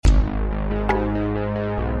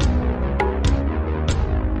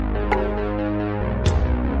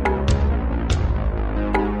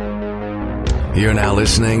You're now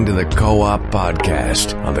listening to the Co-op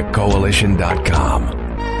Podcast on thecoalition.com.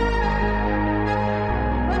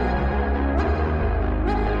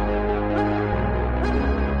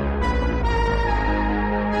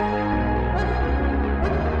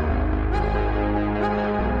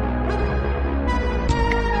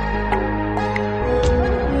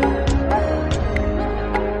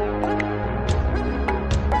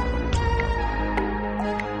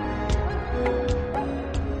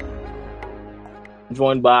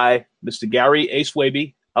 Joined by Mr. Gary Ace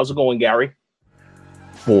Waby. How's it going, Gary?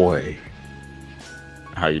 Boy,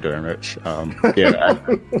 how you doing, Rich?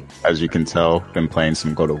 As you can tell, been playing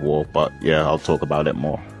some God of War, but yeah, I'll talk about it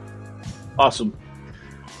more. Awesome.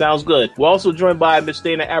 Sounds good. We're also joined by Miss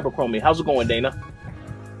Dana Abercrombie. How's it going, Dana?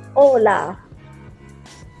 Hola.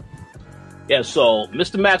 Yeah, so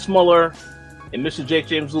Mr. Max Muller and Mr. Jake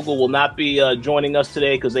James Lugo will not be joining us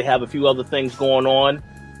today because they have a few other things going on.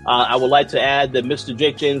 I would like to add that Mr.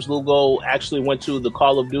 Jake James Lugo actually went to the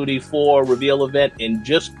Call of Duty 4 reveal event and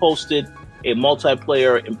just posted a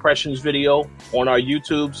multiplayer impressions video on our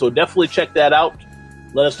YouTube. So definitely check that out.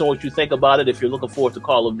 Let us know what you think about it if you're looking forward to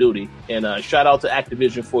Call of Duty. And shout out to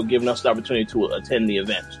Activision for giving us the opportunity to attend the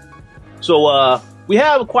event. So we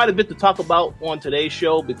have quite a bit to talk about on today's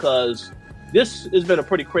show because this has been a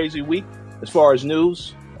pretty crazy week as far as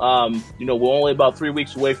news. We're only about 3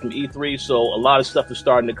 weeks away from E3, so a lot of stuff is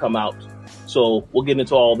starting to come out. So we'll get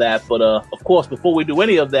into all that. But, of course, before we do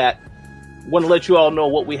any of that, I want to let you all know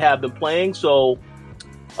what we have been playing. So,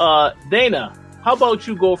 Dana, how about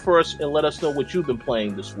you go first and let us know what you've been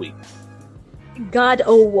playing this week? God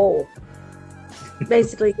of War.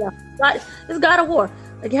 Basically, yeah. It's God of War.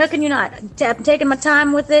 Like, how can you not? I'm taking my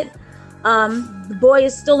time with it. The boy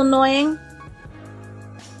is still annoying.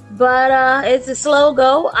 But it's a slow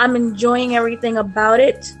go. I'm enjoying everything about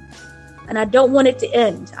it, and I don't want it to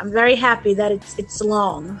end. I'm very happy that it's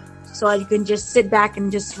long, so you can just sit back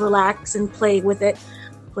and just relax and play with it.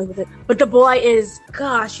 But the boy is,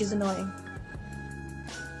 gosh, he's annoying.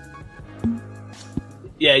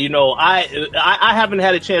 Yeah, I haven't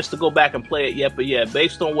had a chance to go back and play it yet, but yeah,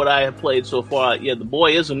 based on what I have played so far, yeah, the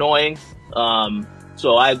boy is annoying.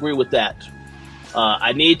 So I agree with that.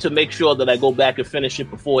 I need to make sure that I go back and finish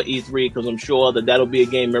it before E3 because I'm sure that that'll be a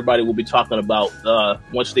game everybody will be talking about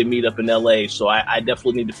once they meet up in LA. So I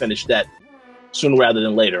definitely need to finish that sooner rather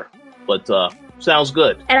than later. But sounds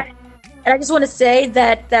good. And I just want to say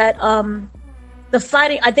that the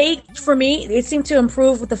fighting, for me, it seemed to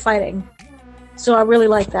improve with the fighting. So I really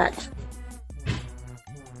like that.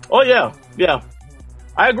 Oh, yeah.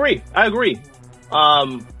 I agree.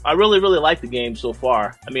 I really, really like the game so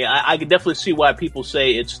far. I mean, I can definitely see why people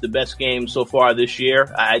say it's the best game so far this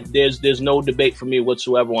year. There's no debate for me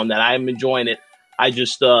whatsoever on that. I am enjoying it. I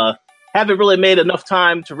just haven't really made enough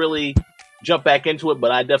time to really jump back into it,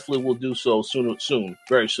 but I definitely will do so soon,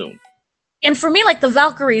 very soon. And for me, like, the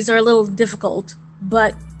Valkyries are a little difficult,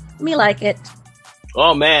 but me like it.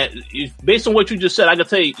 Oh, man. Based on what you just said, I can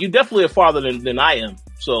tell you, you definitely are farther than I am.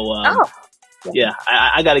 So, yeah,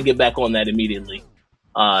 I got to get back on that immediately.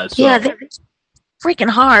 Yeah, they're freaking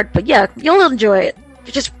hard, but yeah, you'll enjoy it.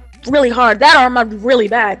 They're just really hard. That arm might be really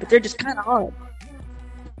bad, but they're just kind of hard.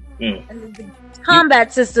 And the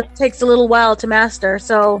combat system takes a little while to master,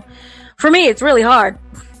 so for me, it's really hard.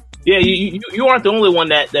 Yeah, you aren't the only one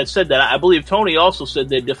that said that. I believe Tony also said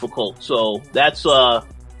they're difficult, so that's,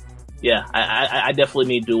 yeah, I definitely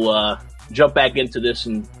need to jump back into this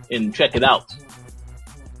and check it out.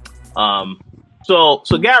 So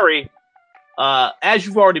Gary, as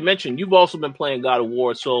you've already mentioned, you've also been playing God of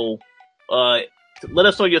War. So let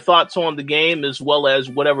us know your thoughts on the game as well as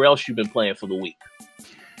whatever else you've been playing for the week.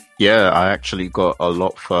 Yeah, I actually got a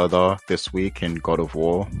lot further this week in God of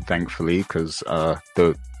War, thankfully, because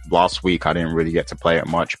the last week I didn't really get to play it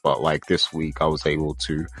much, but like this week I was able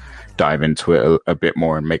to dive into it a bit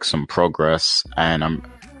more and make some progress. And I'm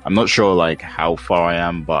not sure like how far I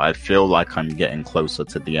am, but I feel like I'm getting closer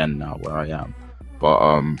to the end now where I am.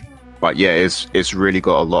 But yeah, it's really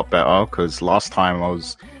got a lot better because last time I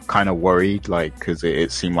was kind of worried, like, because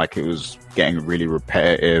it seemed like it was getting really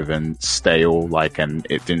repetitive and stale, like, and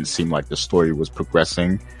it didn't seem like the story was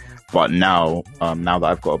progressing. But now that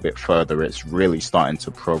I've got a bit further, it's really starting to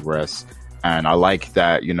progress. And I like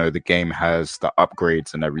that, the game has the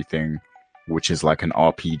upgrades and everything, which is like an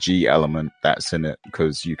RPG element that's in it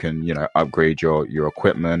because you can, upgrade your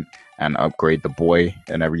equipment and upgrade the boy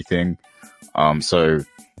and everything. So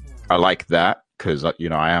I like that because, I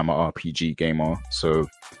am an RPG gamer. So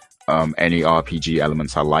any RPG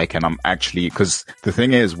elements I like. And I'm actually, because the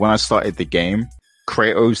thing is, when I started the game,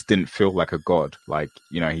 Kratos didn't feel like a god. Like,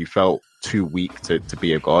 he felt too weak to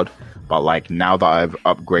be a god. But like now that I've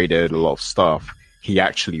upgraded a lot of stuff,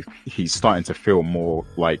 he's starting to feel more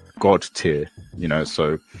like god tier, you know.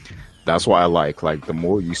 So that's what I like. Like the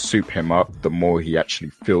more you soup him up, the more he actually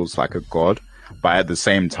feels like a god. But at the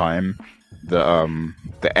same time,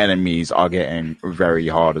 the enemies are getting very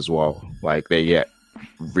hard as well. Like they get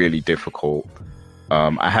really difficult.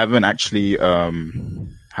 I haven't actually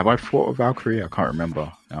have I fought a Valkyrie? I can't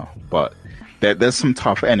remember now. But there's some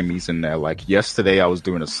tough enemies in there. Like yesterday I was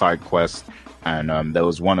doing a side quest and there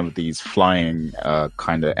was one of these flying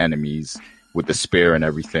kind of enemies with the spear and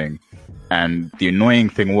everything. And the annoying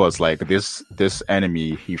thing was like this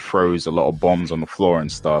enemy, he throws a lot of bombs on the floor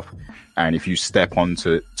and stuff. And if you step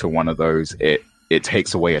onto one of those, it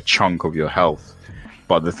takes away a chunk of your health.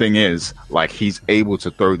 But the thing is, like, he's able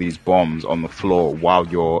to throw these bombs on the floor while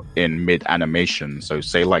you're in mid animation. So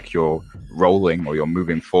say like you're rolling or you're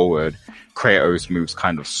moving forward, Kratos moves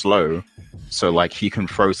kind of slow. So like he can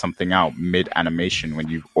throw something out mid animation when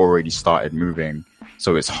you've already started moving.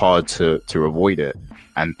 So it's hard to avoid it.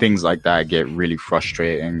 And things like that get really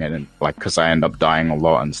frustrating, and like because I end up dying a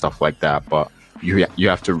lot and stuff like that. But you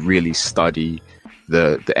have to really study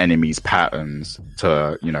the enemy's patterns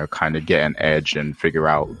to, you know, kind of get an edge and figure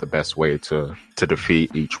out the best way to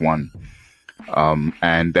defeat each one.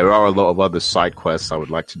 And there are a lot of other side quests I would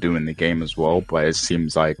like to do in the game as well, but it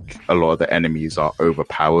seems like a lot of the enemies are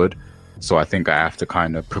overpowered. So I think I have to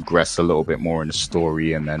kind of progress a little bit more in the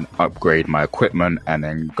story and then upgrade my equipment and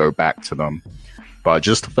then go back to them. But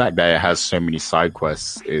just the fact that it has so many side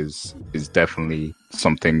quests is definitely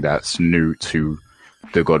something that's new to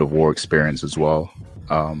the God of War experience as well.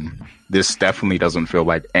 This definitely doesn't feel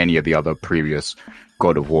like any of the other previous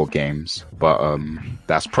God of War games, but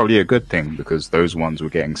that's probably a good thing because those ones were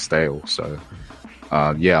getting stale. So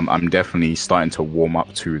yeah, I'm definitely starting to warm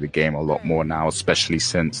up to the game a lot more now, especially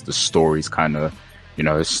since the story's kind of, you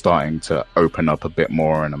know, starting to open up a bit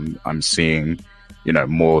more, and I'm seeing, you know,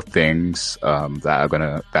 more things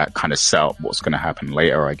that kind of set up what's gonna happen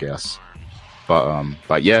later, I guess.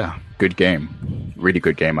 But yeah, good game, really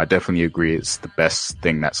good game. I definitely agree. It's the best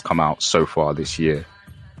thing that's come out so far this year.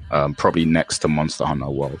 Probably next to Monster Hunter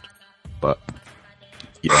World. But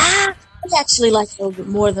yeah, I actually like it a little bit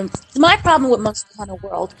more than my problem with Monster Hunter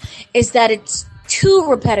World is that it's too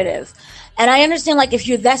repetitive. And I understand, like,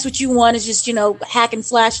 if that's what you want is just, you know, hack and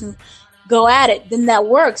slash and go at it, then that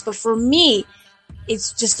works. But for me,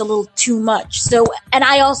 it's just a little too much. So, and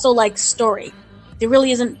I also like story. There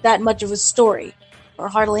really isn't that much of a story, or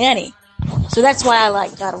hardly any. So that's why I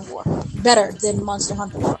like God of War better than Monster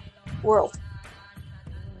Hunter World.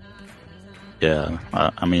 Yeah,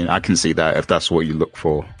 I mean, I can see that if that's what you look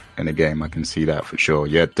for in a game. I can see that for sure.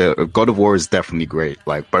 Yeah, the God of War is definitely great.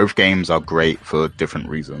 Like, both games are great for different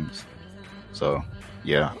reasons. So,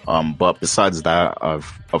 yeah. But besides that,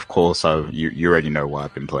 of course, you already know what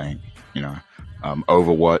I've been playing. You know,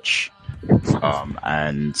 Overwatch.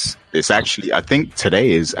 And it's actually, I think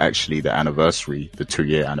today is actually the anniversary, the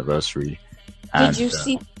 2-year anniversary. And, did you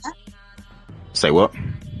see that? Say what?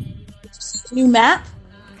 New map?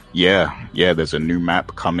 Yeah, there's a new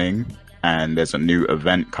map coming, and there's a new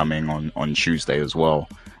event coming on Tuesday as well.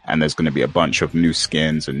 And there's going to be a bunch of new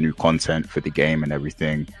skins and new content for the game and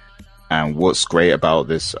everything. And what's great about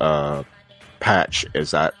this patch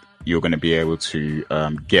is that you're going to be able to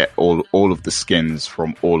get all of the skins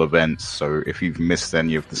from all events. So if you've missed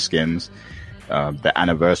any of the skins, the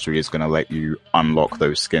anniversary is going to let you unlock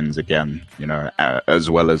those skins again, you know, as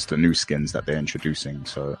well as the new skins that they're introducing.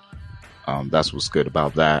 So that's what's good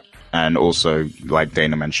about that. And also, like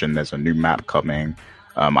Dana mentioned, there's a new map coming.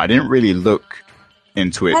 I didn't really look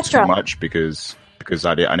into it too much because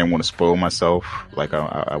I didn't want to spoil myself. Like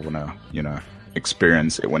I want to, you know,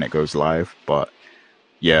 experience it when it goes live. But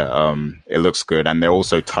yeah, it looks good. And they're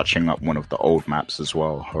also touching up one of the old maps as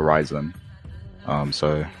well, Horizon.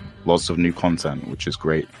 So lots of new content, which is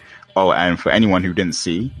great. Oh, and for anyone who didn't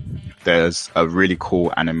see, there's a really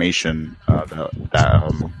cool animation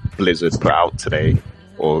that Blizzard put out today,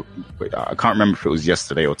 or I can't remember if it was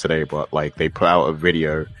yesterday or today, but like they put out a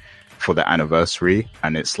video for the anniversary,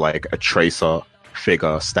 and it's like a Tracer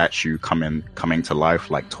figure statue coming to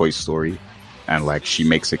life, like Toy Story, and like she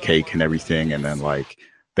makes a cake and everything, and then like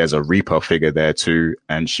there's a Reaper figure there too,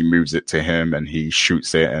 and she moves it to him and he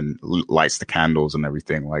shoots it and lights the candles and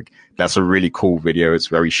everything. Like, that's a really cool video. It's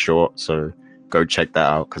very short, so go check that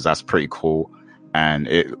out because that's pretty cool. And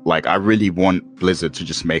it, like, I really want Blizzard to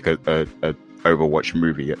just make a Overwatch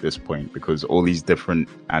movie at this point, because all these different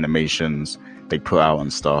animations they put out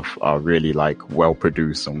and stuff are really like well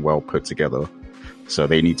produced and well put together. So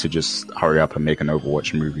they need to just hurry up and make an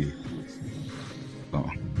Overwatch movie. So,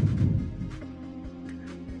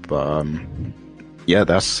 But yeah,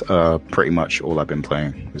 that's pretty much all I've been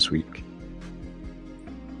playing this week.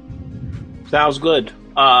 Sounds good.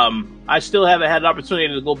 I still haven't had an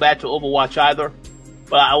opportunity to go back to Overwatch either,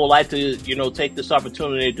 but I would like to, take this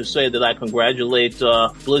opportunity to say that I congratulate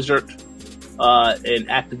Blizzard and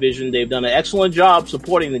Activision. They've done an excellent job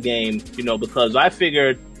supporting the game, because I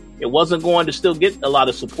figured it wasn't going to still get a lot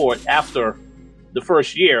of support after the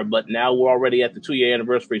first year, but now we're already at the 2-year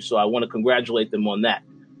anniversary, so I want to congratulate them on that.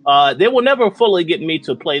 They will never fully get me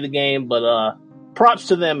to play the game, but props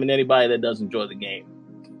to them and anybody that does enjoy the game.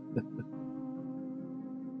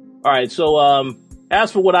 All right, so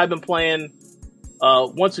as for what I've been playing,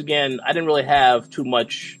 once again, I didn't really have too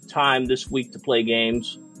much time this week to play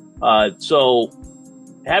games, so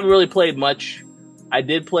I haven't really played much. I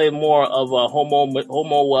did play more of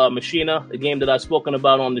Homo Machina, a game that I've spoken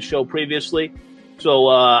about on the show previously. So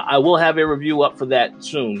I will have a review up for that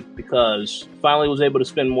soon, because finally was able to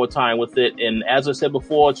spend more time with it. And as I said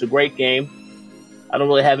before, it's a great game. I don't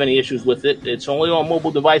really have any issues with it. It's only on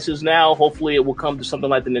mobile devices now. Hopefully it will come to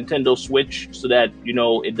something like the Nintendo Switch so that,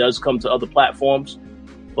 it does come to other platforms.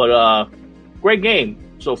 But great game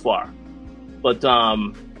so far. But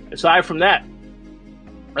aside from that,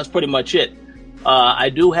 that's pretty much it. I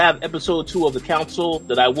do have episode 2 of The Council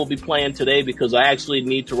that I will be playing today, because I actually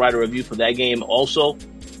need to write a review for that game also.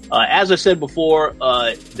 As I said before,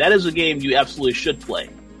 that is a game you absolutely should play.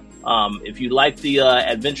 If you like the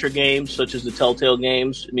adventure games, such as the Telltale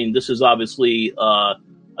games, this is obviously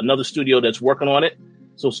another studio that's working on it,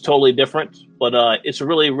 so it's totally different. But it's a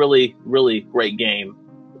really, really, really great game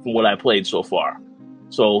from what I played so far.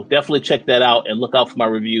 So definitely check that out and look out for my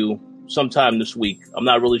review sometime this week. I'm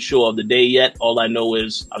not really sure of the day yet. All I know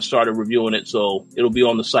is I've started reviewing it, so it'll be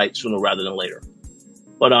on the site sooner rather than later.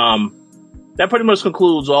 But that pretty much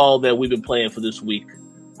concludes all that we've been playing for this week.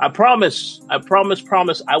 I promise I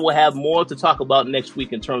will have more to talk about next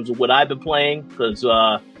week in terms of what I've been playing, because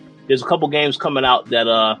there's a couple games coming out that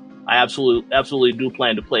I absolutely do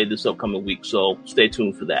plan to play this upcoming week, so stay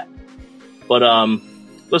tuned for that. But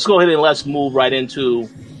let's go ahead and let's move right into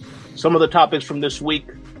some of the topics from this week.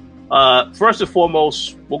 First and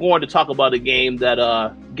foremost, we're going to talk about a game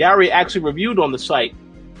that Gary actually reviewed on the site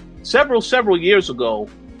several years ago.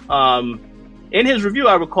 In his review,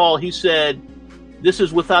 I recall he said, "This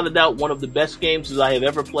is without a doubt one of the best games that I have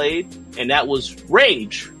ever played," and that was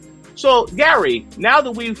Rage. So, Gary, now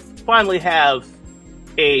that we finally have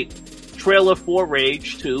a trailer for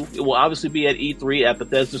Rage 2, it will obviously be at E3 at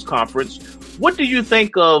Bethesda's conference. What do you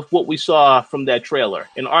think of what we saw from that trailer,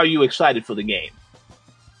 and are you excited for the game?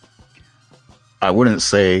 I wouldn't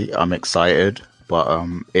say I'm excited, but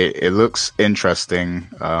it looks interesting.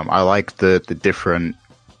 I like the different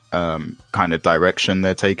kind of direction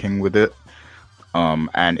they're taking with it.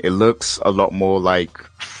 And it looks a lot more like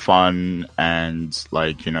fun, and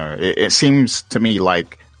like, it seems to me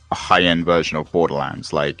like a high-end version of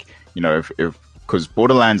Borderlands. Like, because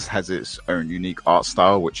Borderlands has its own unique art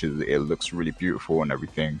style, which is, it looks really beautiful and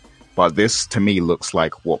everything. But this to me looks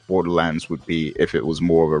like what Borderlands would be if it was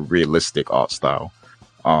more of a realistic art style.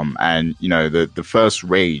 And the first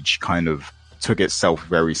Rage kind of took itself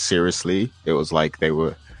very seriously. It was like they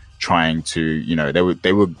were trying to,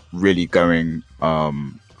 they were really going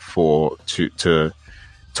to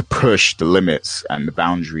push the limits and the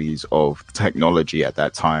boundaries of technology at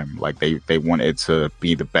that time. Like they wanted to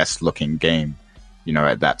be the best looking game,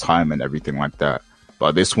 at that time and everything like that.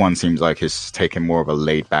 But this one seems like it's taking more of a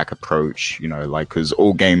laid back approach, because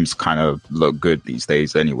all games kind of look good these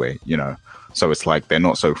days anyway, So it's like they're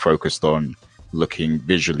not so focused on looking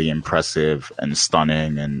visually impressive and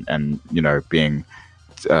stunning and being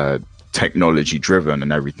technology driven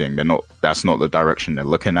and everything. That's not the direction they're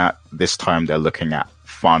looking at. This time they're looking at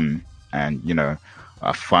fun and,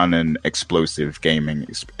 a fun and explosive gaming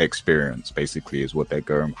experience, basically, is what they're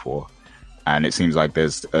going for. And it seems like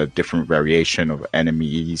there's a different variation of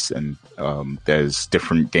enemies, and there's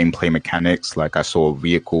different gameplay mechanics. Like I saw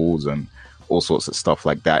vehicles and all sorts of stuff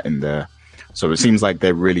like that in there. So it seems like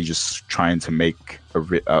they're really just trying to make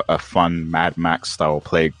a fun Mad Max style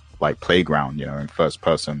playground, in first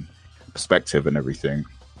person perspective and everything,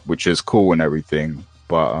 which is cool and everything.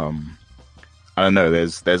 But I don't know.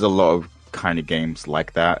 There's a lot of kind of games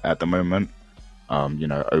like that at the moment.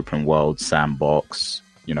 Open world, sandbox,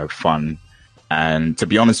 fun. And to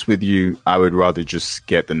be honest with you, I would rather just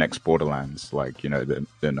get the next Borderlands,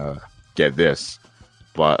 than get this.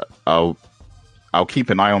 But I'll keep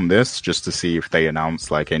an eye on this just to see if they announce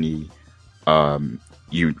any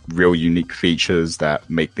real unique features that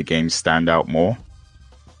make the game stand out more.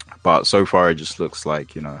 But so far, it just looks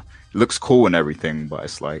like, it looks cool and everything, but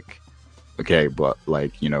it's like, okay, but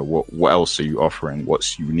like, what else are you offering?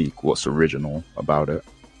 What's unique? What's original about it?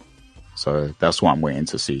 So that's what I'm waiting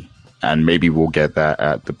to see. And maybe we'll get that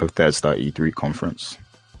at the Bethesda E3 conference.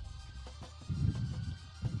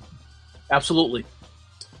 Absolutely.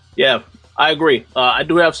 Yeah, I agree. I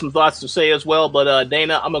do have some thoughts to say as well, but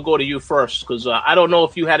Dana, I'm going to go to you first because I don't know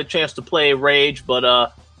if you had a chance to play Rage,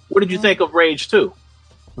 but what did you think of Rage 2?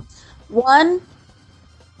 One,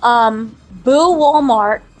 boo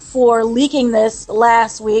Walmart for leaking this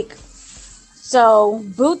last week. So,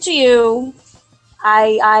 boo to you.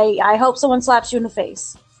 I hope someone slaps you in the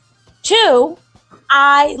face. Two,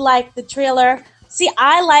 I like the trailer. See,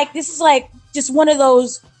 this is like just one of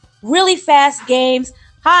those really fast games,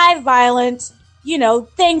 high violence,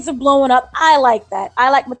 things are blowing up. I like that. I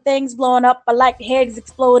like my things blowing up. I like heads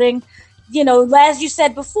exploding. As you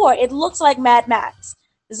said before, it looks like Mad Max.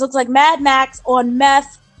 This looks like Mad Max on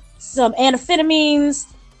meth, some amphetamines,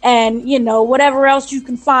 and, whatever else you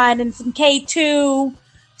can find, and some K2,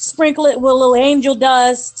 sprinkle it with a little angel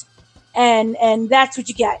dust, and that's what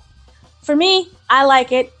you get. For me, I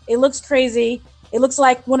like it. It looks crazy. It looks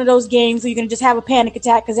like one of those games where you're going to just have a panic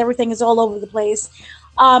attack because everything is all over the place.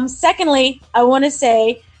 Secondly, I want to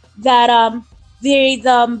say that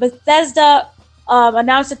the Bethesda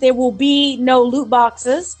announced that there will be no loot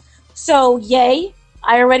boxes. So, yay.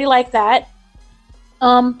 I already like that.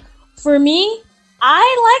 For me,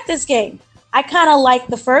 I like this game. I kind of like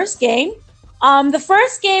the first game. The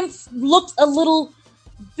first game looked a little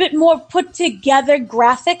bit more put together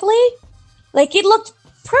graphically. Like, it looked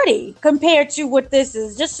pretty compared to what this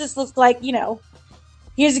is. Just looks like,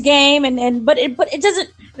 here's a game, but it doesn't.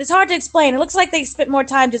 It's hard to explain. It looks like they spent more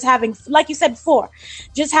time just having, like you said before,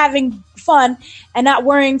 just having fun and not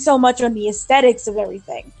worrying so much on the aesthetics of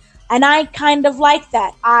everything. And I kind of like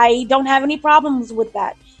that. I don't have any problems with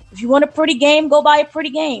that. If you want a pretty game, go buy a pretty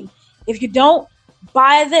game. If you don't,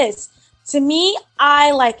 buy this. To me,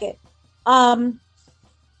 I like it.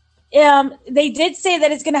 They did say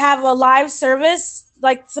that it's going to have a live service,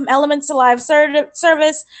 like some elements to live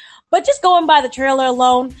service, but just going by the trailer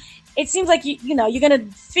alone, it seems like you're going to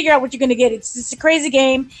figure out what you're going to get. It's just a crazy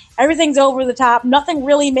game. Everything's over the top. Nothing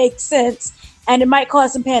really makes sense, and it might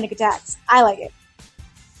cause some panic attacks. I like it.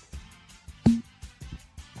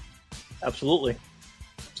 Absolutely.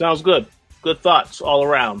 Sounds good. Good thoughts all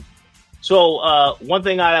around. So one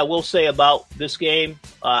thing I will say about this game,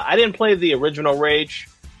 I didn't play the original Rage.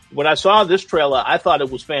 When I saw this trailer, I thought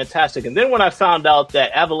it was fantastic. And then when I found out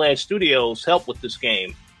that Avalanche Studios helped with this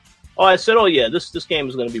game, I said, oh yeah, this game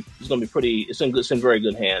is going to be pretty. It's in very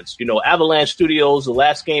good hands. Avalanche Studios, the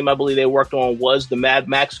last game I believe they worked on was the Mad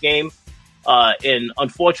Max game. And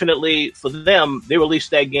unfortunately for them, they released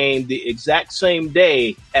that game the exact same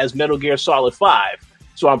day as Metal Gear Solid 5.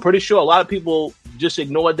 So I'm pretty sure a lot of people just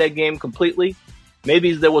ignored that game completely.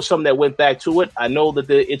 Maybe there was some that went back to it. I know that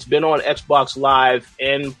it's been on Xbox Live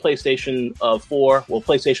and PlayStation 4,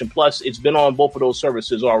 PlayStation Plus. It's been on both of those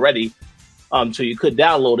services already, so you could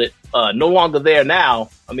download it. No longer there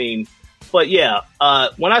now. But yeah,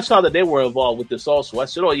 when I saw that they were involved with this also, I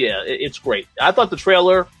said, oh yeah, it's great. I thought the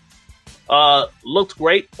trailer looked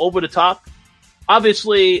great, over the top.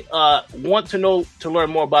 Obviously, want to learn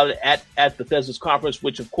more about it at Bethesda's conference,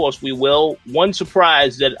 which of course we will. One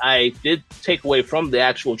surprise that I did take away from the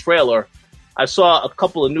actual trailer, I saw a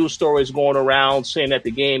couple of news stories going around saying that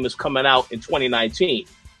the game is coming out in 2019.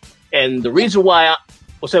 And the reason why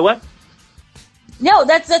say what? No,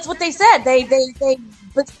 that's what they said.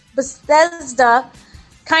 Bethesda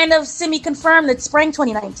kind of semi-confirmed that spring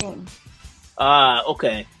 2019.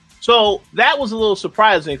 Okay. So that was a little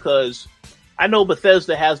surprising because I know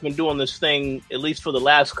Bethesda has been doing this thing, at least for the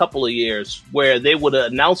last couple of years, where they would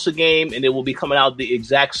announce a game and it will be coming out the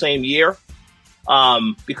exact same year.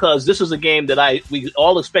 Because this is a game that we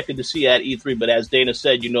all expected to see at E3, but as Dana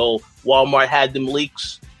said, Walmart had them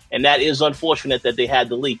leaks, and that is unfortunate that they had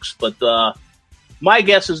the leaks. But my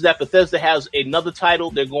guess is that Bethesda has another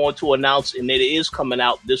title they're going to announce, and it is coming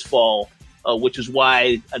out this fall. Which is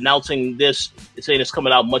why announcing this, saying it's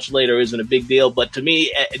coming out much later, isn't a big deal. But to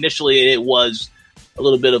me, initially, it was a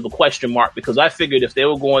little bit of a question mark because I figured if they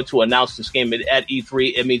were going to announce this game at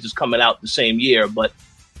E3, it means it's coming out the same year. But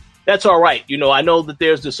that's all right. I know that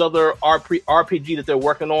there's this other RPG that they're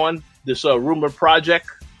working on, this rumored project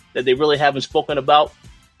that they really haven't spoken about.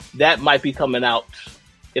 That might be coming out,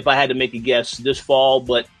 if I had to make a guess, this fall,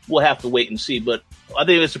 but we'll have to wait and see. But I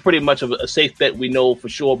think it's pretty much of a safe bet. We know for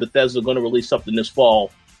sure Bethesda are going to release something this fall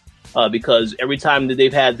because every time that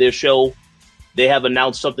they've had their show, they have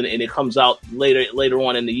announced something and it comes out later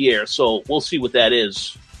on in the year. So we'll see what that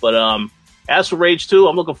is. But as for Rage 2,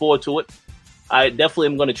 I'm looking forward to it. I definitely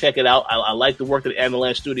am going to check it out. I like the work that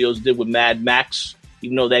Avalanche Studios did with Mad Max,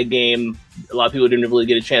 even though that game, a lot of people didn't really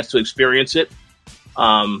get a chance to experience it.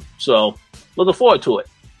 So looking forward to it.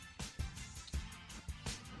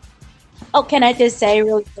 Oh, can I just say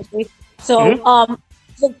really quickly? So,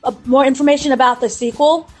 more information about the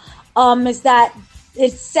sequel is that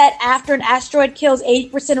it's set after an asteroid kills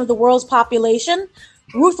 80% of the world's population.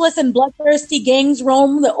 Ruthless and bloodthirsty gangs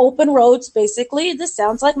roam the open roads, basically. This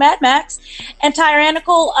sounds like Mad Max. And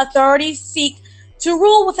tyrannical authorities seek to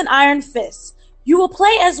rule with an iron fist. You will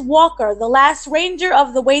play as Walker, the last ranger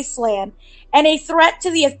of the wasteland, and a threat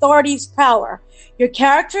to the authorities' power. Your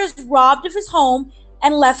character is robbed of his home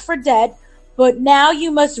and left for dead, but now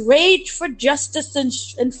you must rage for justice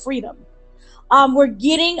and freedom. We're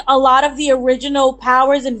getting a lot of the original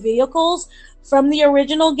powers and vehicles from the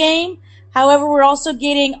original game. However, we're also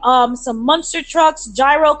getting some monster trucks,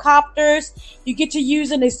 gyrocopters. You get to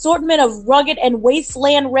use an assortment of rugged and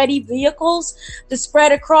wasteland-ready vehicles to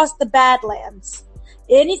spread across the Badlands.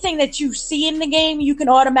 Anything that you see in the game, you can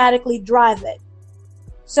automatically drive it.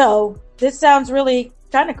 So, this sounds really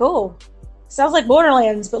kind of cool. Sounds like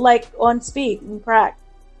Borderlands, but like on speed and crack.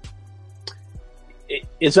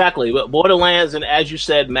 Exactly. Borderlands and, as you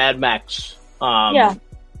said, Mad Max.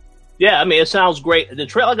 Yeah, I mean, it sounds great. The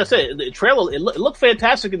trailer, like I said, the trailer, it looked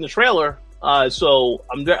fantastic in the trailer. So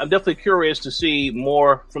I'm definitely curious to see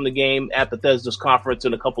more from the game at Bethesda's conference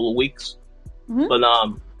in a couple of weeks. Mm-hmm. But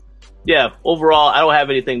yeah, overall, I don't have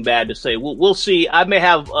anything bad to say. We'll see. I may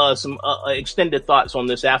have some extended thoughts on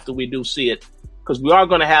this after we do see it, because we are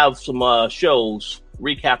going to have some shows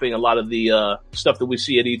recapping a lot of the stuff that we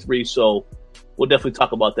see at E3. So we'll definitely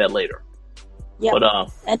talk about that later. Yeah. But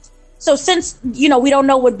so since, we don't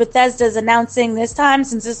know what Bethesda is announcing this time,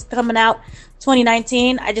 since this is coming out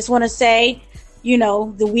 2019, I just want to say,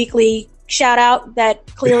 the weekly shout out that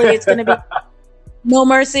clearly it's going to be No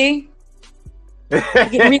Mercy. Just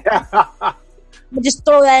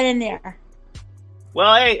throw that in there.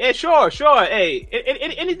 Well, hey, sure. Hey,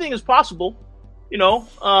 anything is possible,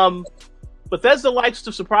 Bethesda likes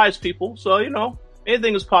to surprise people, so,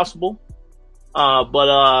 anything is possible.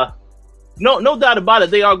 But no doubt about it,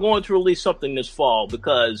 they are going to release something this fall,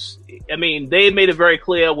 because, I mean, they made it very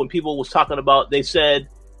clear when people was talking about, they said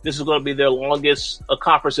this is going to be their longest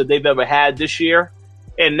conference that they've ever had this year.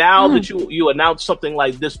 And now that you announce something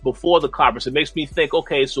like this before the conference, it makes me think,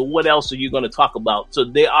 okay, so what else are you going to talk about? So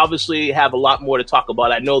they obviously have a lot more to talk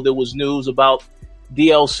about. I know there was news about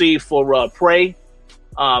DLC for Prey,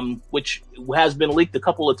 which has been leaked a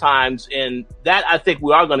couple of times, and that I think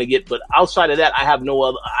we are going to get. But outside of that, I have no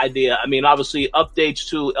other idea. I mean, obviously, updates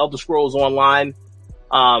to Elder Scrolls Online.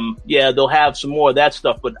 They'll have some more of that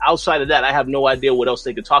stuff. But outside of that, I have no idea what else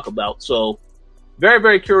they could talk about. So very,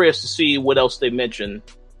 very curious to see what else they mention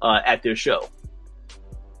at their show.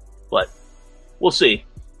 But we'll see.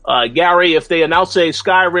 Gary, if they announce a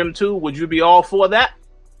Skyrim 2, would you be all for that?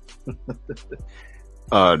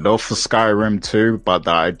 No for Skyrim 2, but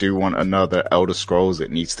I do want another Elder Scrolls.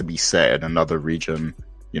 It needs to be set in another region,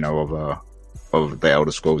 of the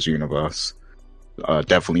Elder Scrolls universe.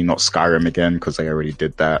 Definitely not Skyrim again, because they already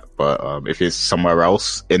did that. But if it's somewhere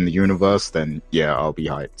else in the universe, then yeah, I'll be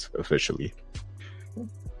hyped officially.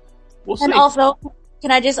 We'll see. And also, can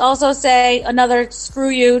I just also say another screw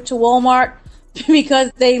you to Walmart because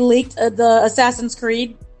they leaked the Assassin's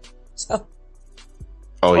Creed. So.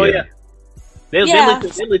 Oh yeah. They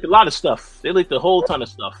leaked a lot of stuff. They leaked a whole ton of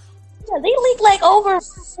stuff. Yeah, they leaked like over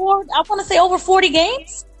 40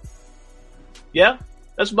 games. Yeah,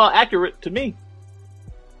 that's about accurate to me.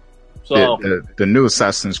 So the new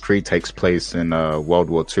Assassin's Creed takes place in World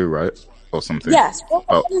War II, right? Or something. Yes.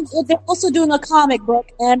 They're also doing a comic book,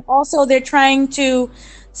 and also they're trying to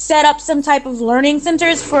set up some type of learning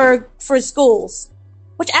centers for schools,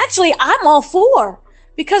 which actually I'm all for,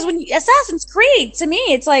 because when Assassin's Creed, to me,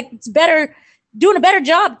 it's like it's better. Doing a better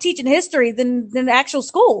job teaching history than the actual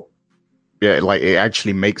school. Yeah, like it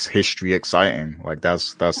actually makes history exciting. Like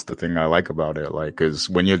that's the thing I like about it. Like, because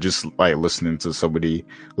when you're just like listening to somebody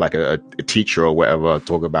like a teacher or whatever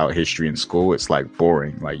talk about history in school, it's like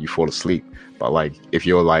boring. Like you fall asleep. But like if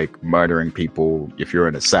you're like murdering people, if you're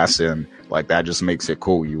an assassin, like that just makes it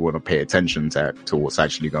cool. You want to pay attention to what's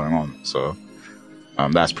actually going on. So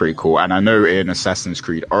that's pretty cool. And I know in Assassin's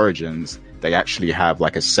Creed Origins they actually have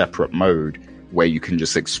like a separate mode where you can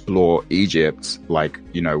just explore Egypt, like,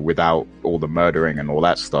 without all the murdering and all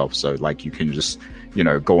that stuff. So like you can just,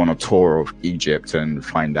 go on a tour of Egypt and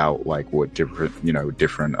find out like what different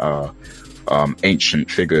ancient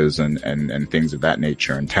figures and things of that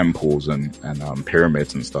nature, and temples and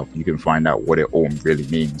pyramids and stuff. You can find out what it all really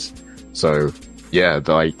means. So yeah,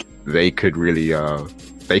 they could really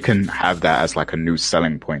they can have that as like a new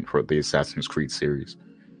selling point for the Assassin's Creed series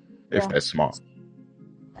if they're smart.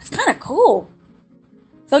 That's kind of cool.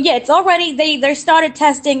 So yeah, it's already they started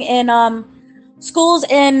testing in schools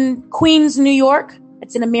in Queens, New York.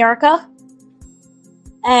 It's in America,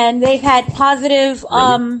 and they've had positive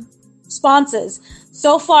responses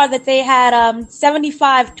so far that they had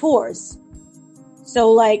 75 tours.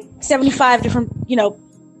 So like 75 different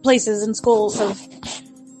places and schools have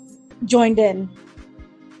joined in.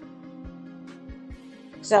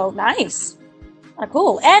 So nice,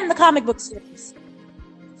 cool, and the comic book series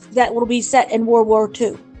that will be set in World War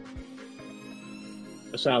II.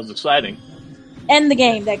 That sounds exciting. And the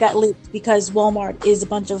game that got leaked because Walmart is a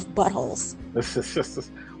bunch of buttholes.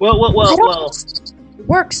 well. It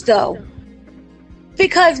works though,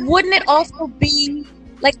 because wouldn't it also be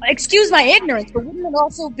like, excuse my ignorance, but wouldn't it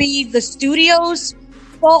also be the studio's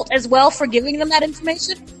fault as well for giving them that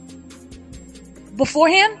information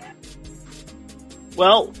beforehand?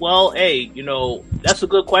 Well, hey, that's a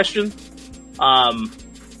good question.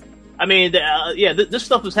 I mean, this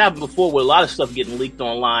stuff has happened before with a lot of stuff getting leaked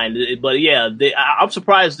online. But yeah, I'm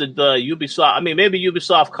surprised that Ubisoft, maybe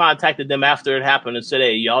Ubisoft contacted them after it happened and said,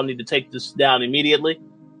 hey, y'all need to take this down immediately.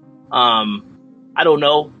 I don't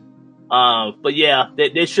know. But yeah,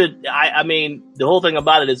 they should. The whole thing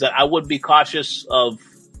about it is that I would be cautious of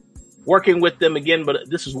working with them again, but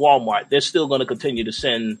this is Walmart. They're still going to continue to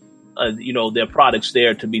send, their products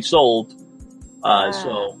there to be sold.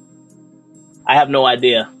 So I have no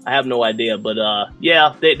idea. But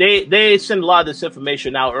they send a lot of this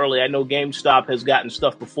information out early. I know GameStop has gotten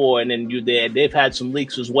stuff before, and then they've had some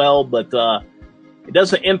leaks as well. But it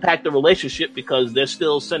doesn't impact the relationship because they're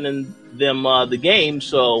still sending them the game.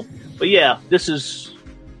 So, but yeah,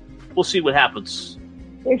 we'll see what happens.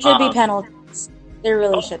 There should be penalties. There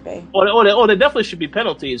really should be. There definitely should be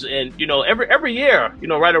penalties. And every year,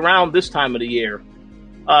 right around this time of the year,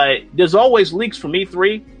 there's always leaks from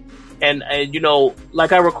E3. And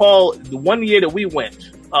like I recall, the one year that we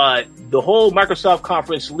went, the whole Microsoft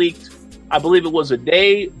conference leaked. I believe it was a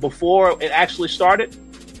day before it actually started,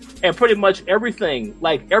 and pretty much everything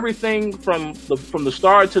from the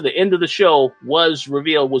start to the end of the show was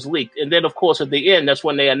revealed, was leaked. And then, of course, at the end, that's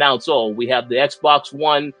when they announced, we have the Xbox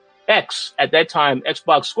One X, at that time,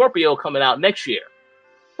 Xbox Scorpio, coming out next year.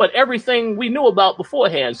 But everything we knew about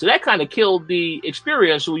beforehand. So that kind of killed the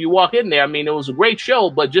experience when you walk in there. It was a great show,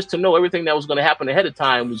 but just to know everything that was going to happen ahead of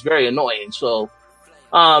time was very annoying. So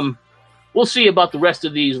we'll see about the rest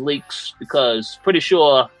of these leaks, because I'm pretty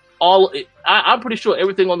sure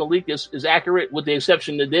everything on the leak is accurate, with the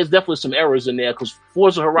exception that there's definitely some errors in there, because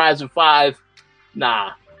Forza Horizon 5,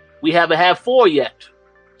 we haven't had 4 yet.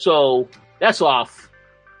 So that's off,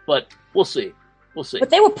 but we'll see. But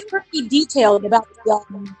they were pretty detailed about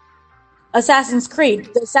the Assassin's Creed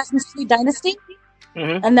Dynasty,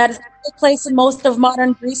 and that is take place in most of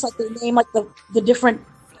modern Greece. Like they name the different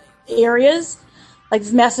areas, like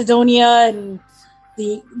Macedonia and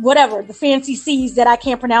the fancy seas that I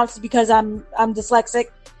can't pronounce because I'm dyslexic.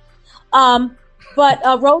 But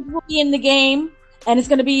Rogue will be in the game, and it's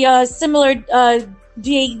going to be a similar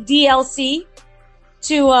DLC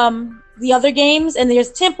to the other games. And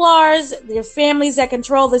there's Templars, there's families that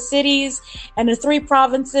control the cities, and the 3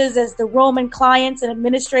 provinces as the Roman clients and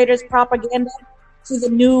administrators propaganda to the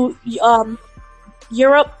new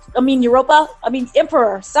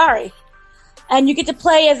Emperor. Sorry. And you get to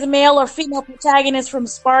play as a male or female protagonist from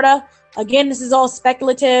Sparta. Again, this is all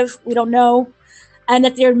speculative. We don't know. And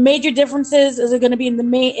that there are major differences are going to be in the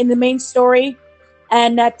main story,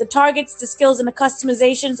 and that the targets, the skills, and the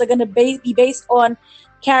customizations are going to be based on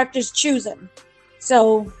characters chosen.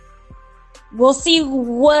 So we'll see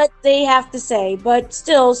what they have to say, but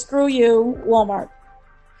still, screw you, Walmart.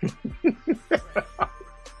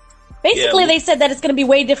 Basically, they said that it's going to be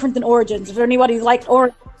way different than Origins. If anybody liked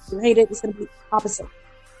Origins or hated it, it's going to be opposite.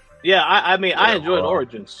 Yeah, I enjoyed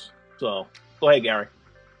Origins. So go ahead, Gary.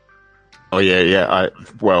 Oh yeah.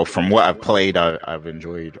 From what I've played, I've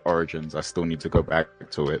enjoyed Origins. I still need to go back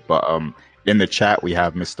to it. But in the chat we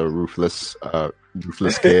have Mr. Ruthless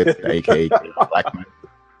Kid, aka Blackman,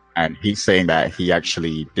 and he's saying that he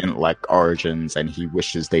actually didn't like Origins, and he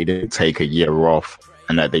wishes they didn't take a year off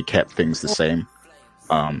and that they kept things the same.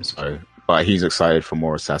 But he's excited for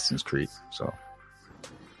more Assassin's Creed. So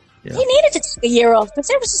yeah. He needed to take a year off because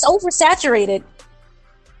it was just oversaturated.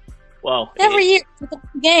 Well, every year with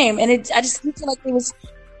the game, and I just feel like it was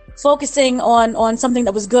focusing on something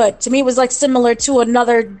that was good. To me, it was like similar to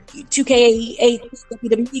another 2K8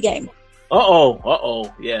 WWE game.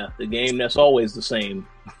 Yeah, the game that's always the same.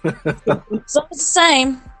 So it's the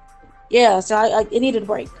same. Yeah, so it needed a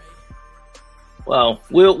break. Well,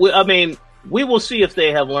 I mean, we will see if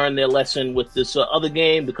they have learned their lesson with this other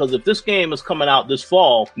game, because if this game is coming out this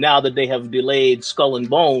fall, now that they have delayed Skull and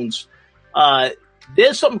Bones,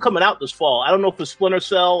 there's something coming out this fall. I don't know if it's Splinter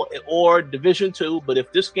Cell or Division 2, but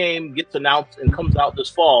if this game gets announced and comes out this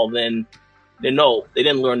fall, then no, they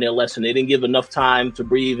didn't learn their lesson. They didn't give enough time to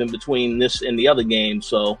breathe in between this and the other game,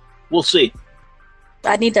 so we'll see.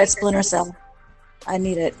 I need that Splinter Cell. I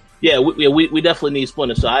need it. Yeah, we definitely need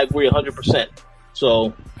Splinter Cell. I agree 100%.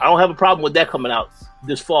 So I don't have a problem with that coming out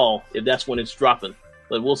this fall if that's when it's dropping,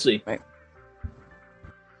 but we'll see. Right.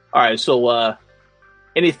 All right, so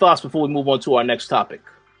any thoughts before we move on to our next topic?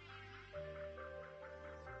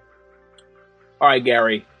 All right,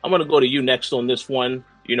 Gary, I'm going to go to you next on this one.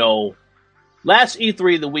 You know, last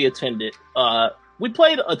E3 that we attended, we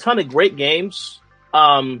played a ton of great games,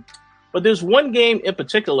 but there's one game in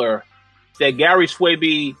particular that Gary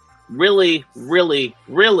Swaby really, really,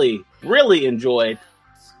 really, really enjoyed,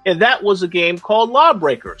 and that was a game called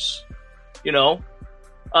Lawbreakers. You know,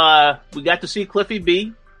 we got to see Cliffy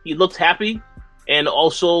B. He looked happy, and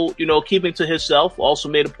also, you know, keeping to himself. Also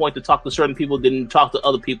made a point to talk to certain people, didn't talk to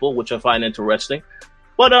other people, which I find interesting.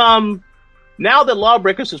 But now that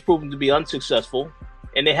Lawbreakers has proven to be unsuccessful,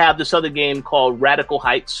 and they have this other game called Radical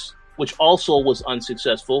Heights, which also was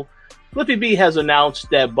unsuccessful, Cliffy B has announced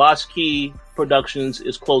that Boss Key Productions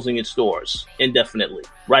is closing its doors indefinitely,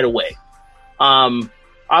 right away.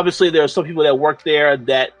 Obviously, there are some people that work there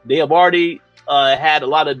that they have already had a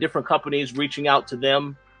lot of different companies reaching out to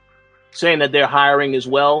them, saying that they're hiring as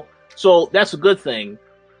well. So that's a good thing.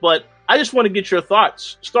 But I just want to get your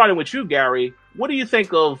thoughts, starting with you, Gary. What do you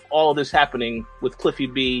think of all of this happening with Cliffy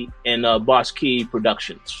B and Boss Key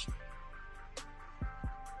Productions?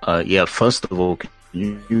 Yeah, first of all, can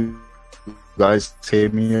you guys hear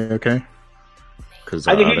me okay? Because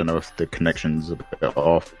I don't know if the connection's a bit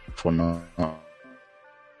off or not.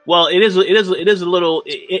 Well, it is a little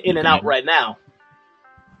in and out right now.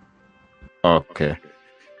 Okay.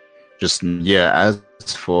 Just, yeah, as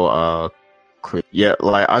for, yeah,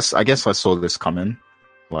 like, I guess I saw this coming,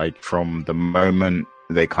 like, from the moment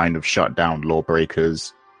they kind of shut down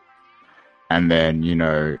Lawbreakers, and then, you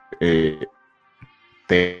know,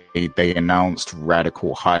 they announced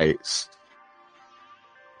Radical Heights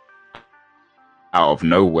out of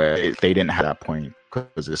nowhere. They didn't have that point,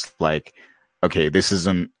 because it's like, okay, this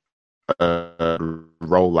isn't a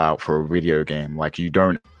rollout for a video game. Like, you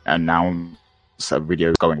don't announce a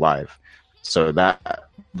video going live. So that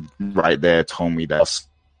right there told me that's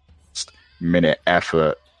minute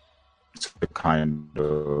effort to kind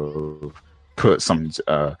of put some,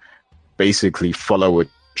 basically follow a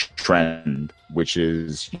trend, which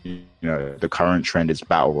is, you know, the current trend is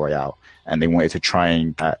Battle Royale. And they wanted to try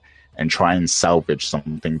and salvage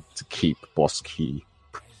something to keep Boss Key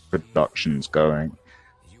Productions going.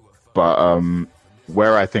 But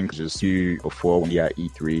where I think just you before when you at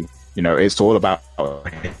E3, you know, it's all about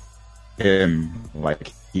him.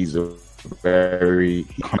 Like, he's a very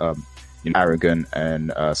arrogant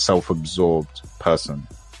and self-absorbed person.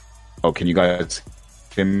 Oh, can you guys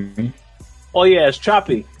hear me? Oh yeah, it's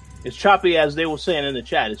choppy. It's choppy, as they were saying in the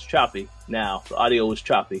chat. It's choppy now. The audio is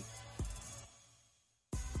choppy.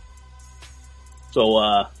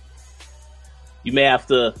 So you may have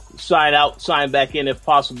to sign out, sign back in if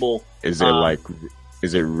possible. Is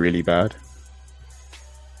it really bad?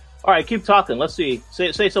 All right, keep talking. Let's see.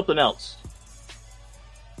 Say something else.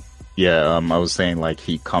 Yeah, I was saying, like,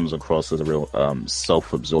 he comes across as a real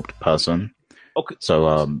self-absorbed person. Okay.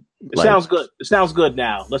 So it sounds good. It sounds good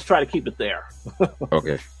now. Let's try to keep it there.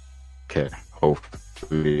 Okay.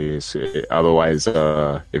 Hopefully, otherwise,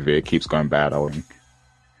 if it keeps going bad, I'll.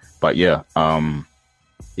 But yeah,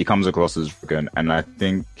 he comes across as arrogant, and I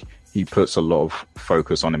think he puts a lot of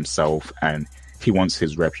focus on himself, and he wants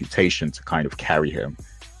his reputation to kind of carry him.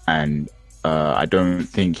 And I don't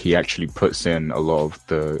think he actually puts in a lot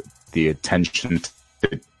of the attention to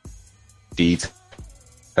the detail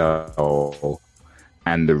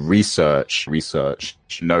and the research.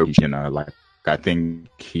 No, you know, like, I think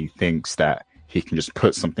he thinks that he can just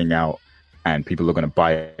put something out and people are going to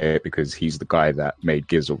buy it because he's the guy that made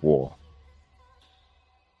Gears of War.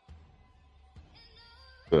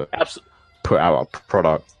 Absolutely. Put out a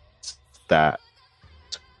product that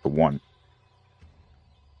want.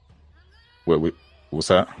 What's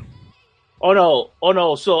that? Oh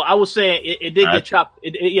no! So I was saying it did get choppy.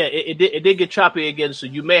 It did get choppy again. So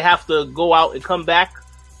you may have to go out and come back.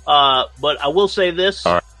 But I will say this.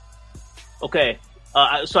 All right. Okay.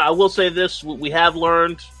 So I will say this: we have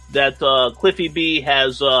learned that Cliffy B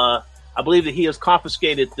has, I believe that he has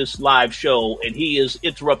confiscated this live show, and he is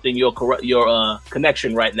interrupting your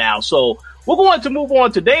connection right now. So We're going to move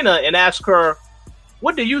on to Dana and ask her,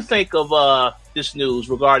 what do you think of this news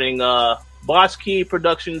regarding Boss Key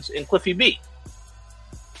Productions and Cliffy B?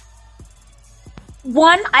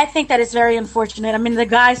 One, I think that it's very unfortunate. I mean, the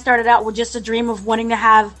guy started out with just a dream of wanting to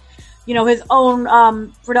have, his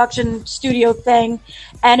own production studio thing,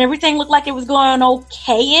 and everything looked like it was going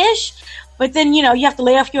okay-ish. But then, you have to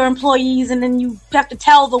lay off your employees, and then you have to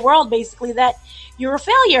tell the world basically that you're a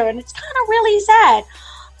failure, and it's kind of really sad.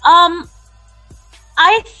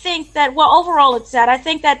 I think that, overall it's sad. I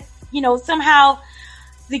think that, somehow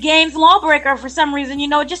the game's Lawbreaker, for some reason,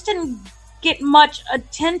 it just didn't get much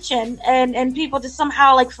attention, and people just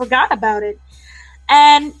somehow forgot about it.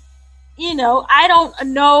 And I don't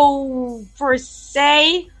know per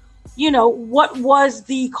se what was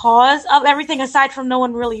the cause of everything aside from no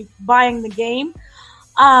one really buying the game.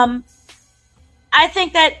 I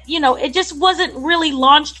think that it just wasn't really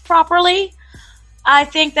launched properly. I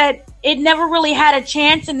think that it never really had a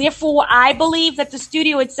chance, and therefore I believe that the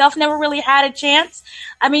studio itself never really had a chance.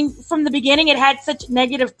 I mean, from the beginning it had such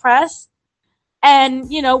negative press. And,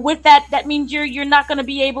 with that means you're not going to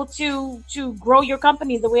be able to grow your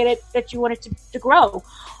company the way that you want it to grow.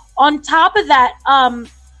 On top of that,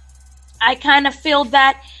 I kind of feel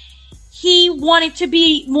that he wanted to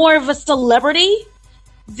be more of a celebrity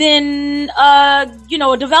than,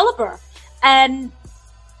 a developer. And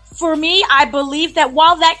for me, I believe that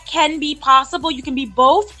while that can be possible, you can be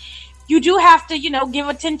both. You do have to, give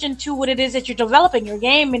attention to what it is that you're developing, your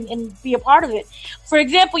game, and be a part of it. For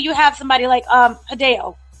example, you have somebody like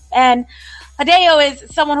Hideo. And Hideo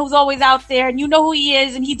is someone who's always out there, and you know who he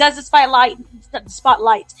is, and he does the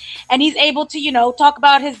spotlight. And he's able to, talk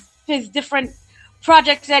about his different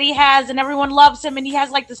projects that he has, and everyone loves him, and he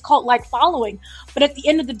has this cult-like following. But at the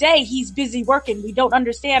end of the day, he's busy working. We don't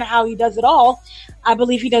understand how he does it all. I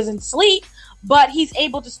believe he doesn't sleep. But he's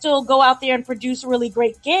able to still go out there and produce really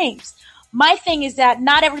great games. My thing is that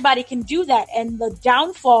not everybody can do that. And the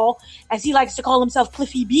downfall, as he likes to call himself,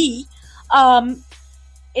 Cliffy B,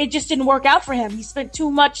 it just didn't work out for him. He spent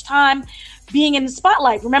too much time being in the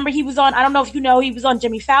spotlight. Remember, he was on, I don't know if you know, he was on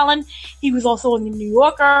Jimmy Fallon. He was also on The New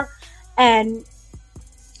Yorker. And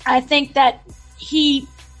I think that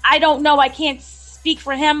I don't know, I can't speak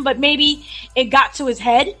for him, but maybe it got to his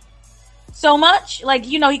head so much.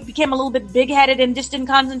 He became a little bit big-headed and just didn't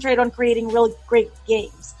concentrate on creating really great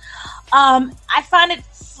games. I find it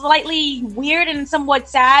slightly weird and somewhat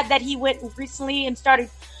sad that he went recently and started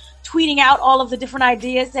tweeting out all of the different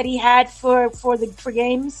ideas that he had for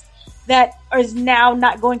games that is now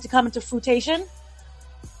not going to come into fruition.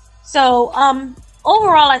 So,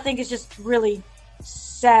 overall, I think it's just really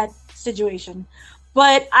sad situation.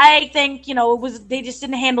 But I think, they just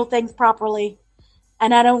didn't handle things properly.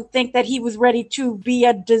 And I don't think that he was ready to be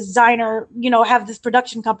a designer, have this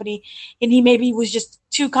production company. And he maybe was just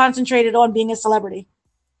too concentrated on being a celebrity.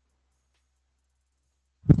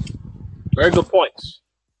 Very good points.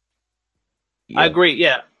 Yeah. I agree.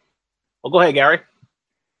 Yeah. Well, go ahead, Gary.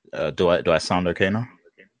 Do I sound okay now?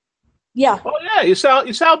 Yeah. Oh yeah, you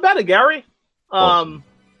sound better, Gary. I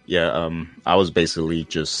was basically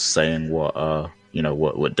just saying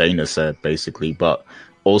what Dana said basically, but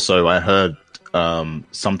also I heard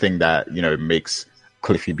something that makes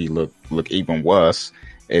Cliffy B look even worse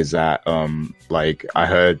is that I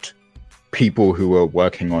heard people who were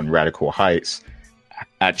working on Radical Heights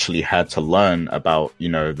actually had to learn about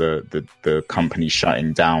the company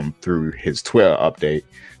shutting down through his Twitter update.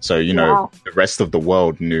 So wow. The rest of the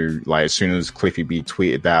world knew, as soon as Cliffy B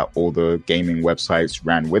tweeted that, all the gaming websites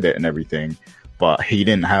ran with it and everything, but he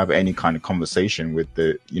didn't have any kind of conversation with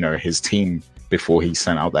his team before he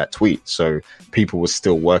sent out that tweet. So people were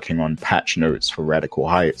still working on patch notes for Radical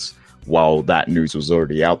Heights while that news was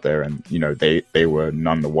already out there, and they were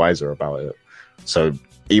none the wiser about it. So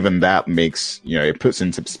even that makes it puts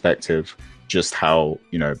into perspective just how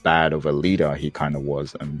bad of a leader he kind of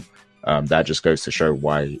was, and that just goes to show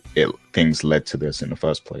why things led to this in the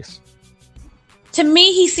first place. To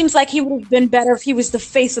me, he seems like he would have been better if he was the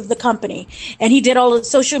face of the company and he did all the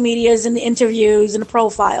social medias and the interviews and the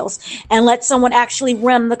profiles and let someone actually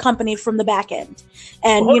run the company from the back end.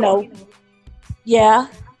 And, yeah.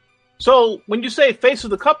 So when you say face of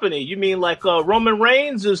the company, you mean Roman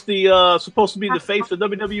Reigns is the supposed to be the face of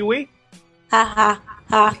WWE? Ha ha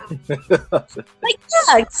ha.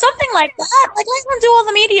 Something like that. Let him do all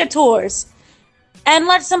the media tours. And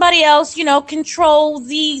let somebody else, control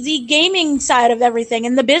the gaming side of everything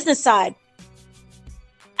and the business side.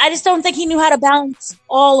 I just don't think he knew how to balance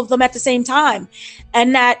all of them at the same time.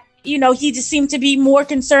 And that, he just seemed to be more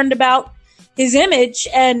concerned about his image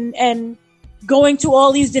and going to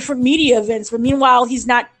all these different media events. But meanwhile, he's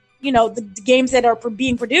not, the games that are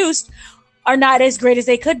being produced are not as great as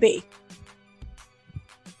they could be.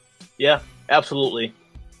 Yeah, absolutely.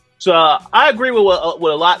 So I agree with a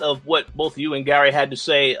lot of what both you and Gary had to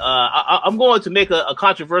say. I'm going to make a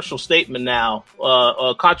controversial statement now,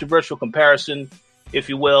 a controversial comparison, if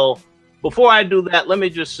you will. Before I do that, let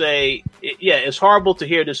me just say, it's horrible to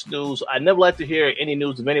hear this news. I never like to hear any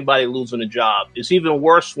news of anybody losing a job. It's even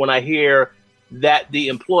worse when I hear that the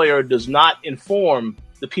employer does not inform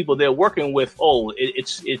the people they're working with, we're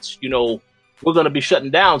going to be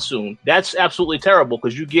shutting down soon. That's absolutely terrible,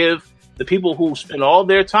 because you give the people who spend all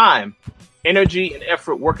their time, energy, and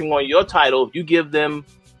effort working on your title, you give them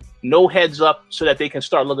no heads up so that they can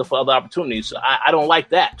start looking for other opportunities. I don't like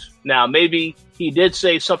that. Now, maybe he did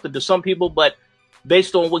say something to some people, but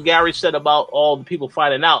based on what Gary said about all the people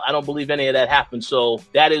finding out, I don't believe any of that happened. So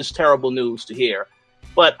that is terrible news to hear.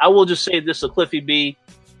 But I will just say this to Cliffy B.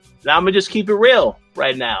 Now I'm going to just keep it real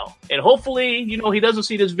right now. And hopefully, he doesn't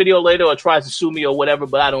see this video later or tries to sue me or whatever,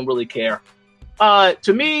 but I don't really care.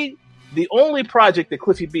 To me, the only project that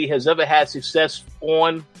Cliffy B has ever had success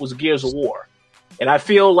on was Gears of War. And I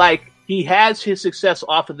feel like he has his success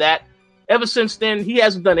off of that. Ever since then, he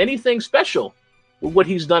hasn't done anything special with what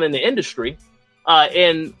he's done in the industry.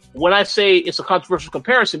 And when I say it's a controversial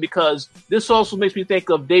comparison, because this also makes me think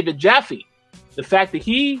of David Jaffe. The fact that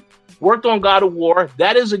he worked on God of War,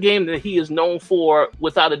 that is a game that he is known for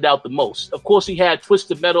without a doubt the most. Of course, he had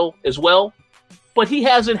Twisted Metal as well, but he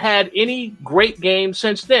hasn't had any great game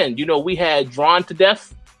since then. We had Drawn to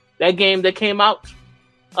Death, that game that came out.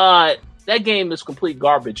 That game is complete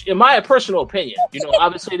garbage, in my personal opinion.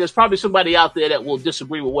 Obviously, there's probably somebody out there that will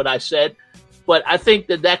disagree with what I said, but I think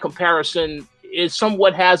that comparison is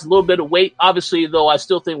somewhat has a little bit of weight. Obviously, though, I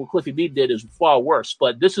still think what Cliffy B did is far worse.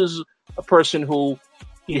 But this is a person who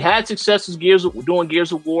he had successes doing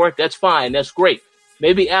Gears of War. That's fine. That's great.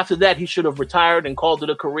 Maybe after that, he should have retired and called it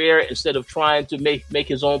a career instead of trying to make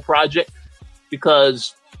his own project,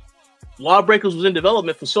 because Lawbreakers was in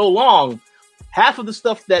development for so long. Half of the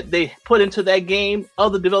stuff that they put into that game,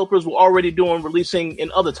 other developers were already releasing in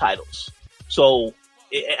other titles. So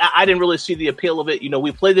I didn't really see the appeal of it.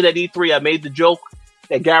 We played it at E3. I made the joke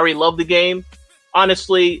that Gary loved the game.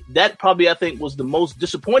 Honestly, that probably, I think, was the most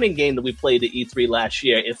disappointing game that we played at E3 last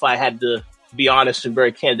year, if I had to be honest and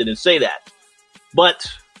very candid and say that. But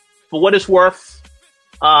for what it's worth,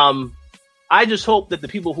 I just hope that the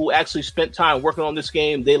people who actually spent time working on this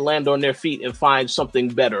game, they land on their feet and find something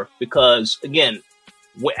better. Because, again,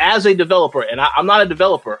 as a developer, and I'm not a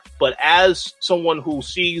developer, but as someone who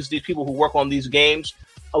sees these people who work on these games,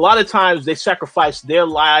 a lot of times they sacrifice their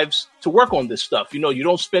lives to work on this stuff. You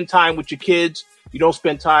don't spend time with your kids. You don't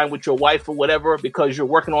spend time with your wife or whatever because you're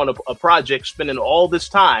working on a project, spending all this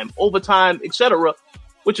time, overtime, etc.,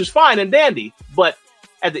 which is fine and dandy. But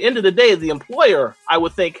at the end of the day, the employer, I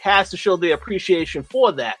would think, has to show their appreciation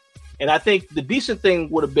for that. And I think the decent thing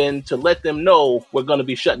would have been to let them know we're going to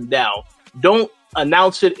be shutting down. Don't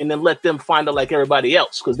announce it and then let them find out like everybody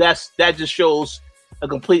else, because that just shows a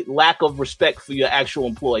complete lack of respect for your actual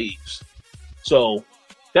employees. So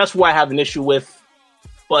that's why I have an issue with.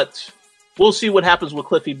 But we'll see what happens with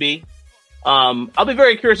Cliffy B. I'll be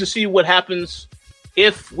very curious to see what happens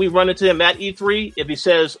if we run into him at E3. If he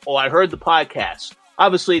says, "Oh, I heard the podcast."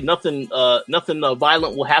 Obviously, nothing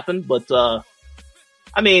violent will happen, but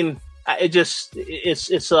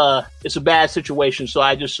it's a bad situation. So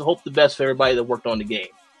I just hope the best for everybody that worked on the game.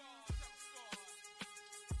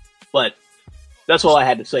 But that's all I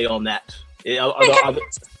had to say on that.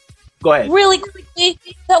 Go ahead. Really quickly,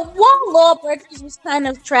 that while Lawbreakers was kind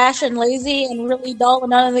of trash and lazy and really dull, and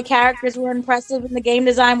none of the characters were impressive, and the game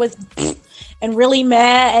design was and really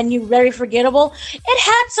meh and very forgettable, it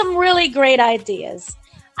had some really great ideas.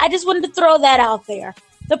 I just wanted to throw that out there.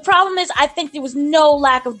 The problem is, I think there was no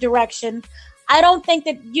lack of direction. I don't think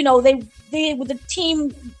that, they with the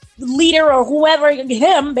team leader or whoever,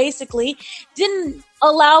 him basically, didn't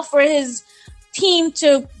allow for his team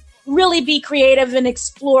to really be creative and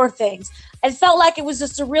explore things. I felt like it was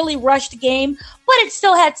just a really rushed game, but it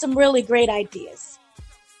still had some really great ideas.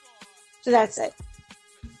 So that's it.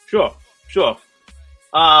 Sure. It's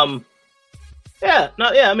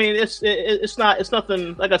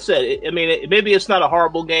nothing. Like I said, maybe it's not a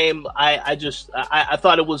horrible game. I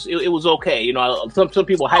thought it was okay. Some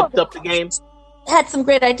people hyped up the game. Had some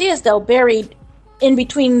great ideas though, buried in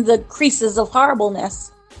between the creases of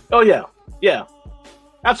horribleness. Oh yeah,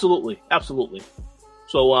 absolutely.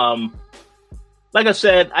 So, like I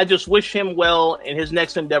said, I just wish him well in his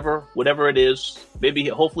next endeavor, whatever it is.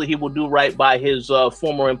 Hopefully he will do right by his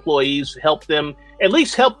former employees, at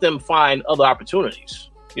least help them find other opportunities,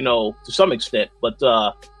 to some extent. But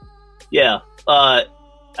Yeah. I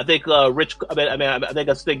think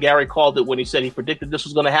I think Gary called it when he said he predicted this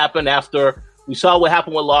was going to happen after we saw what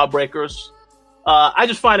happened with Lawbreakers. I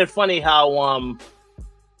just find it funny how,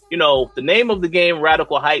 the name of the game,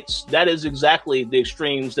 Radical Heights, that is exactly the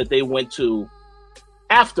extremes that they went to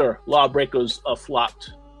after Lawbreakers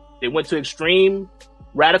flopped. They went to extreme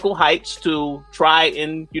Radical Heights to try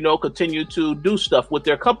and, continue to do stuff with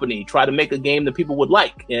their company, try to make a game that people would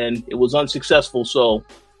like, and it was unsuccessful. So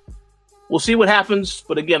we'll see what happens.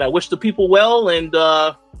 But again, I wish the people well, and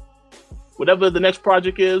whatever the next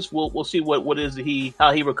project is, we'll see what is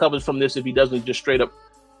how he recovers from this if he doesn't just straight up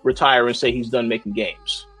retire and say he's done making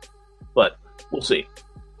games. But we'll see.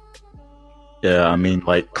 Yeah, I mean,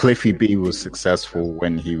 like, Cliffy B was successful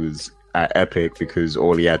when he was at Epic because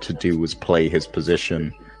all he had to do was play his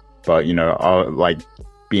position. But, like,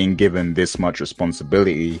 being given this much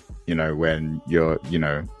responsibility, when you're,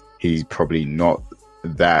 he's probably not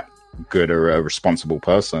that good or a responsible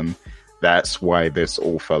person, that's why this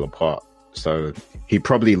all fell apart. So he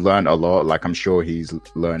probably learned a lot. Like, I'm sure he's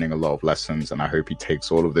learning a lot of lessons, and I hope he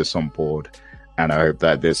takes all of this on board. And I hope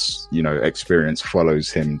that this, experience follows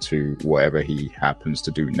him to whatever he happens to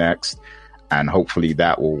do next. And hopefully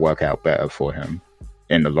that will work out better for him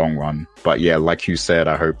in the long run. But yeah, like you said,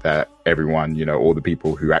 I hope that everyone, all the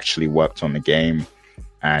people who actually worked on the game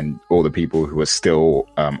and all the people who are still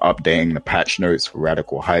updating the patch notes for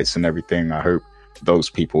Radical Heights and everything, I hope those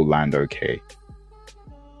people land okay.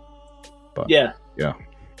 But yeah.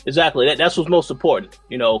 Exactly. That's what's most important,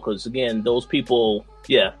 because again, those people,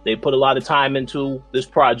 they put a lot of time into this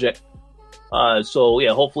project. So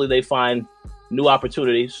hopefully they find new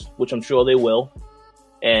opportunities, which I'm sure they will.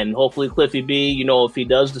 And hopefully Cliffy B, if he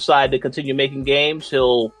does decide to continue making games,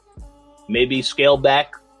 he'll maybe scale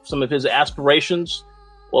back some of his aspirations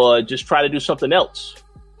or just try to do something else.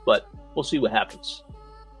 But we'll see what happens.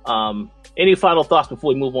 Any final thoughts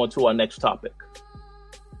before we move on to our next topic?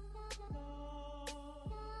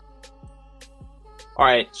 All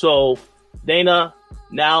right, so Dana,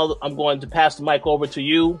 now I'm going to pass the mic over to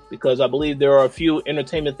you because I believe there are a few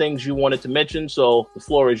entertainment things you wanted to mention, so the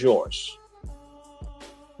floor is yours.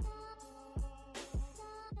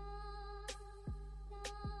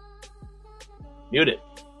 Muted.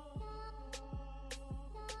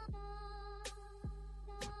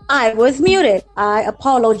 I was muted. I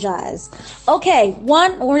apologize. Okay,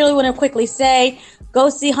 one, I really want to quickly say, go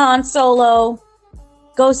see Han Solo,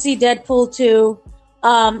 go see Deadpool 2.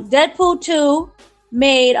 Deadpool 2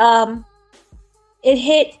 made, it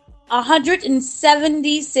hit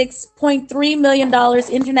 $176.3 million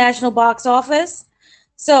international box office.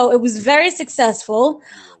 So it was very successful.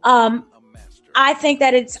 I think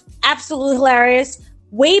that it's absolutely hilarious.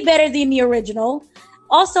 Way better than the original.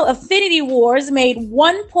 Also, Infinity Wars made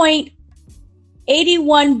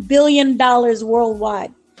 $1.81 billion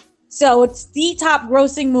worldwide. So it's the top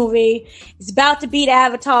grossing movie. It's about to beat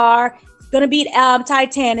Avatar. It's going to beat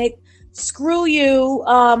Titanic. Screw you,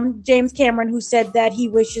 James Cameron, who said that he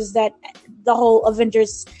wishes that the whole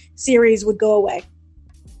Avengers series would go away.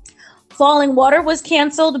 Falling Water was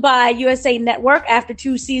canceled by USA Network after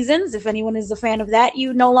 2 seasons. If anyone is a fan of that,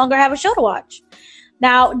 you no longer have a show to watch.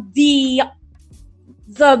 Now, the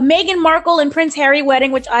Meghan Markle and Prince Harry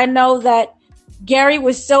wedding, which I know that Gary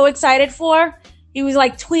was so excited for. He was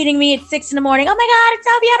like tweeting me at 6 a.m. Oh my God, it's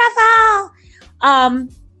so beautiful.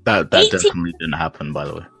 That definitely didn't happen, by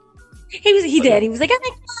the way. He did. He was like, oh my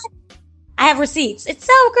God, I have receipts. It's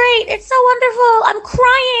so great. It's so wonderful. I'm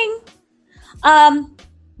crying.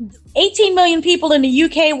 18 million people in the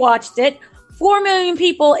UK watched it. 4 million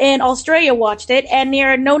people in Australia watched it. And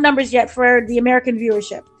there are no numbers yet for the American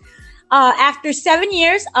viewership. After 7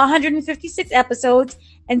 years, 156 episodes,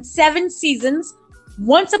 and 7 seasons,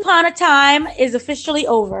 Once Upon a Time is officially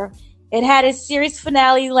over. It had its series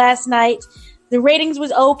finale last night. The ratings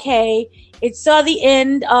was okay. It saw the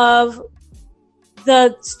end of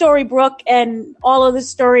the Storybrooke and all of the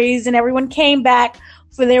stories, and everyone came back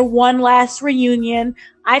for their one last reunion.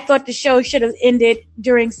 I thought the show should have ended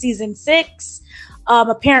during season 6.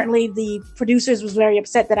 Apparently, the producers was very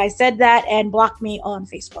upset that I said that and blocked me on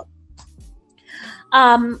Facebook.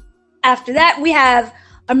 After that, we have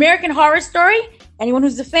American Horror Story. Anyone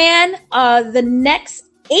who's a fan, the next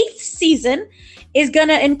 8th season is going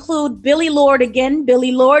to include Billie Lourd again.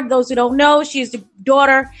 Billie Lourd, those who don't know, she's the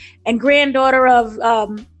daughter and granddaughter of,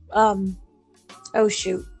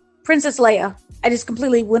 Princess Leia. I just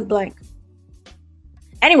completely went blank.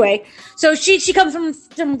 Anyway, so she comes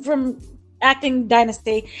from acting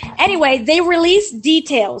dynasty. Anyway, they released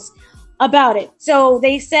details about it. So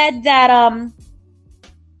they said that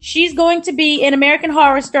she's going to be in American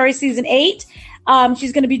Horror Story season 8.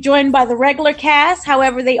 She's going to be joined by the regular cast.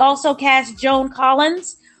 However, they also cast Joan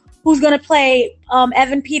Collins, who's going to play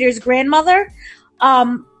Evan Peters' grandmother.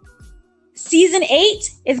 Season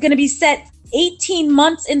 8 is going to be set 18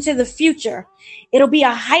 months into the future. It'll be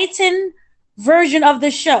a heightened version of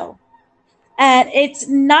the show. And it's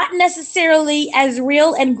not necessarily as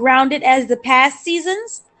real and grounded as the past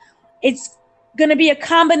seasons. It's going to be a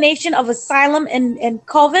combination of Asylum and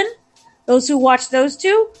Coven, those who watch those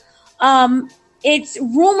two. It's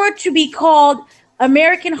rumored to be called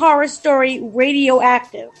American Horror Story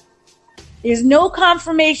Radioactive. There's no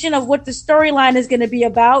confirmation of what the storyline is going to be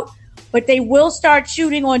about, but they will start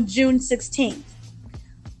shooting on June 16th.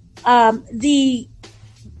 The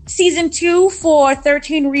season 2 for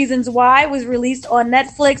 13 Reasons Why was released on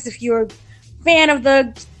Netflix. If you're a fan of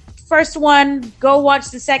the first one, go watch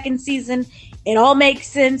the second season. It all makes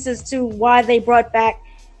sense as to why they brought back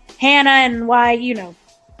Hannah and why,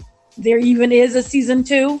 there even is a season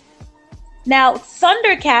 2. Now,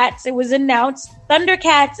 Thundercats, it was announced,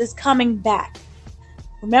 Thundercats is coming back.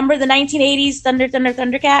 Remember the 1980s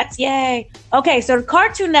Thundercats? Yay. Okay, so the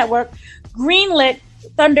Cartoon Network greenlit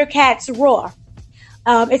Thundercats Roar.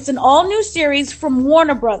 It's an all-new series from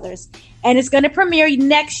Warner Brothers, and it's going to premiere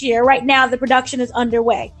next year. Right now, the production is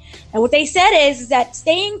underway. And what they said is that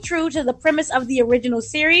staying true to the premise of the original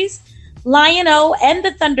series, Lion-O and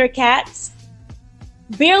the Thundercats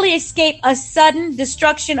barely escape a sudden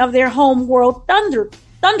destruction of their home world,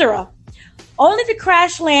 Thundera, only to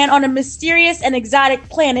crash land on a mysterious and exotic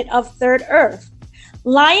planet of Third Earth.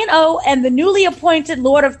 Lion-O and the newly appointed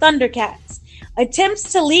Lord of Thundercats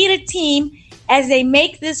attempts to lead a team as they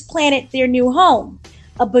make this planet their new home.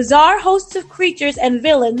 A bizarre host of creatures and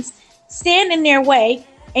villains stand in their way,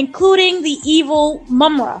 including the evil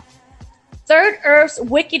Mumra, Third Earth's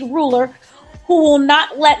wicked ruler, who will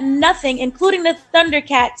not let nothing, including the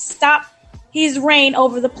Thundercats, stop his reign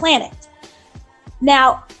over the planet.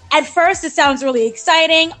 Now, at first, it sounds really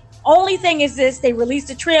exciting. Only thing is this, they released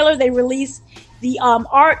a trailer, they released the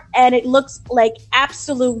art, and it looks like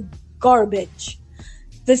absolute garbage.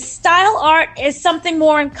 The style art is something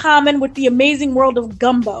more in common with the Amazing World of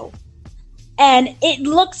Gumbo. And it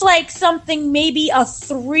looks like something maybe a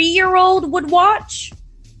 3-year-old would watch.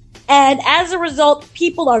 And as a result,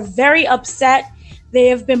 people are very upset. They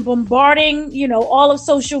have been bombarding, all of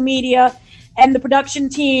social media, and the production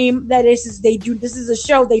team this is a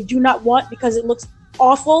show they do not want because it looks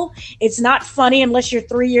awful. It's not funny unless you're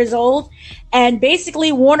 3 years old. And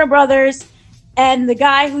basically Warner Brothers and the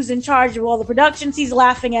guy who's in charge of all the productions, he's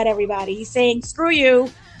laughing at everybody. He's saying, screw you.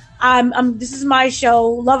 This is my show.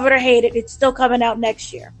 Love it or hate it. It's still coming out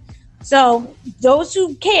next year. So those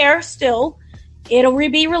who care still, it'll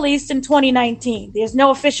be released in 2019. There's no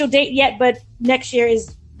official date yet, but next year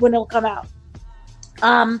is when it'll come out.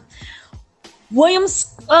 Sean William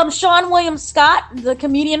Scott, the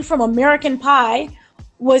comedian from American Pie,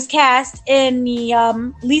 was cast in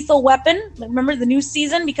the Lethal Weapon. Remember the new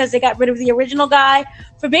season, because they got rid of the original guy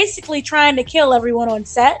for basically trying to kill everyone on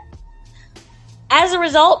set. As a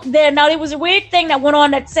result, there was a weird thing that went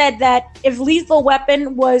on that said that if Lethal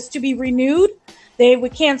Weapon was to be renewed, they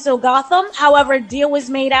would cancel Gotham. However, a deal was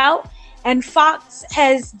made out, and Fox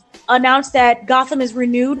has announced that Gotham is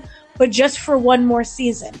renewed, but just for one more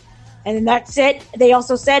season. And that's it. They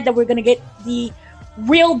also said that we're going to get the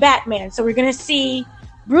real Batman. So we're going to see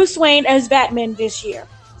Bruce Wayne as Batman this year.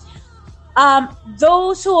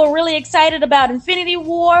 Those who are really excited about Infinity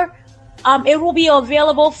War, it will be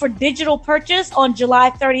available for digital purchase on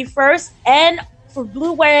July 31st and for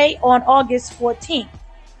Blu-ray on August 14th.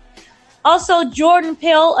 Also, Jordan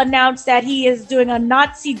Peele announced that he is doing a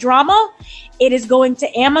Nazi drama. It is going to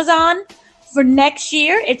Amazon for next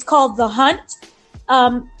year. It's called The Hunt.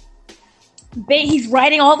 He's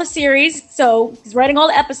writing all the series, so he's writing all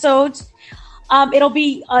the episodes. It'll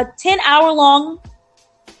be a 10-hour long.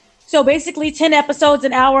 So basically 10 episodes,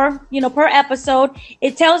 an hour, per episode.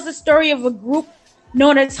 It tells the story of a group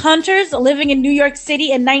known as Hunters living in New York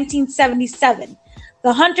City in 1977.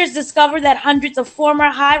 The Hunters discover that hundreds of former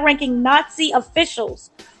high-ranking Nazi officials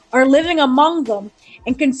are living among them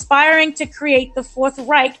and conspiring to create the Fourth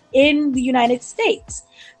Reich in the United States.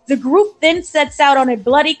 The group then sets out on a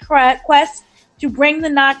bloody quest to bring the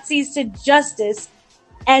Nazis to justice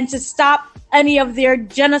and to stop any of their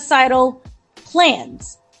genocidal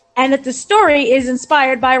plans. And that the story is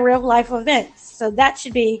inspired by real-life events. So that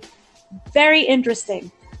should be very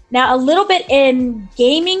interesting. Now, a little bit in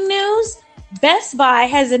gaming news, Best Buy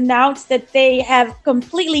has announced that they have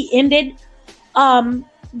completely ended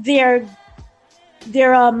their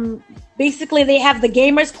basically they have the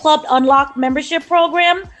Gamers Club Unlocked membership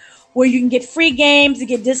program, where you can get free games, you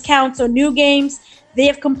get discounts on new games. They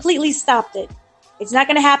have completely stopped it. It's not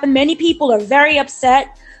going to happen. Many people are very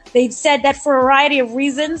upset. They've said that for a variety of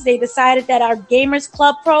reasons. They decided that our Gamers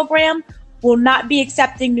Club program will not be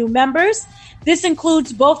accepting new members. This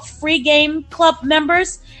includes both free Game Club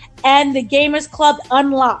members and the Gamers Club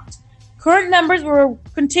Unlocked. Current members will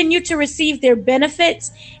continue to receive their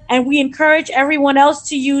benefits, and we encourage everyone else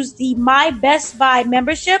to use the My Best Buy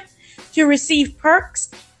membership to receive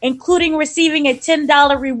perks, including receiving a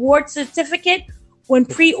 $10 reward certificate when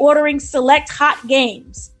pre-ordering select hot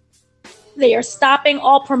games. They are stopping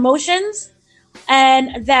all promotions,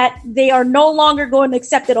 and that they are no longer going to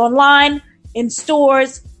accept it online, in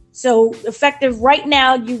stores. So effective right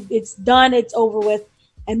now, it's done, it's over with.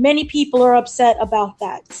 And many people are upset about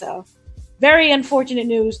that. So very unfortunate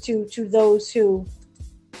news to those who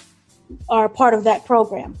are part of that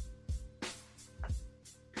program.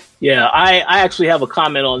 Yeah, I actually have a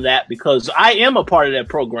comment on that because I am a part of that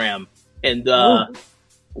program. And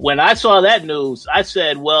when I saw that news, I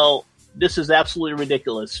said, well, this is absolutely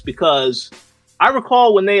ridiculous because I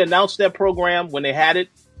recall when they announced that program, when they had it,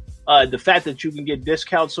 the fact that you can get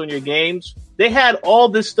discounts on your games, they had all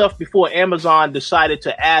this stuff before Amazon decided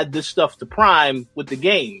to add this stuff to Prime with the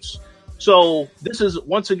games. So this is,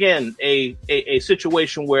 once again, a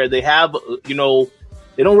situation where they have, they don't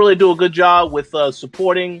really do a good job with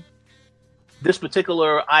supporting this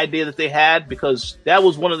particular idea that they had, because that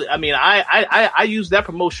was one of the, I used that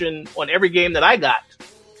promotion on every game that I got.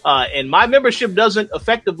 And my membership doesn't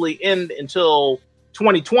effectively end until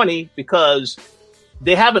 2020 because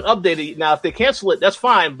they haven't updated. Now, if they cancel it, that's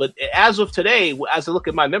fine. But as of today, as I look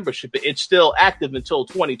at my membership, it's still active until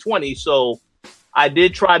 2020. So I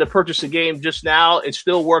did try to purchase a game just now. It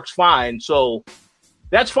still works fine. So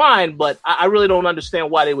that's fine. But I really don't understand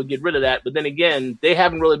why they would get rid of that. But then again, they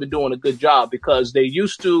haven't really been doing a good job because they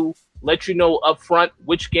used to let you know up front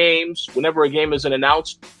which games, whenever a game isn't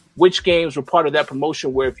announced, which games were part of that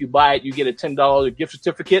promotion where if you buy it, you get a $10 gift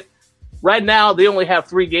certificate. Right now, they only have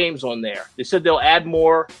 3 games on there. They said they'll add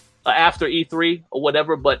more after E3 or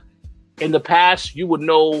whatever, but in the past, you would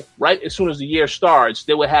know right as soon as the year starts,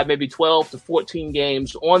 they would have maybe 12 to 14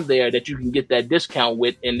 games on there that you can get that discount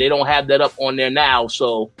with, and they don't have that up on there now.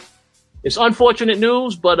 So it's unfortunate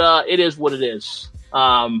news, but it is what it is.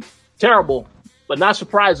 Terrible, but not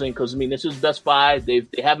surprising because, this is Best Buy. They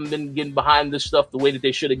haven't been getting behind this stuff the way that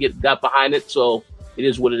they should have got behind it, so it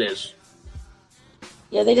is what it is.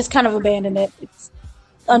 Yeah, they just kind of abandoned it. It's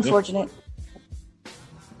unfortunate.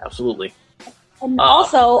 Absolutely. And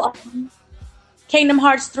also, Kingdom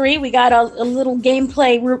Hearts 3, we got a little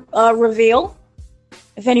gameplay reveal.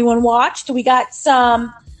 If anyone watched, we got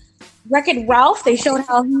some Wreck-It Ralph. They showed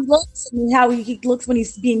how he looks and how he looks when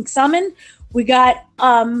he's being summoned. We got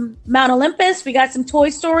Mount Olympus. We got some Toy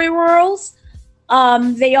Story worlds.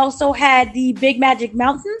 They also had the Big Magic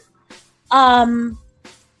Mountain.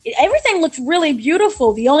 Everything looks really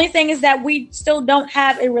beautiful. The only thing is that we still don't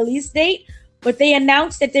have a release date, but they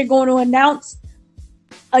announced that they're going to announce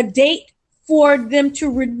a date for them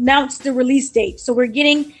to announce the release date. So we're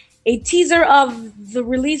getting a teaser of the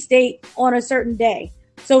release date on a certain day.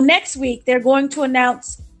 So next week they're going to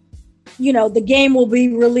announce, the game will be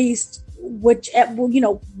released whichever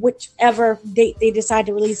date they decide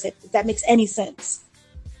to release it, if that makes any sense.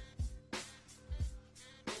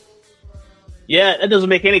 Yeah, that doesn't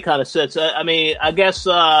make any kind of sense. I guess,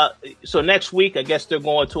 so next week, I guess they're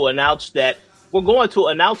going to announce that we're going to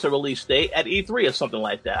announce a release date at E3 or something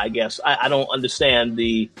like that, I guess. I don't understand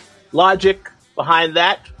the logic behind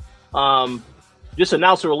that. Just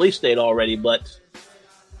announce a release date already, but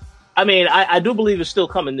I do believe it's still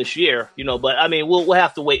coming this year, but we'll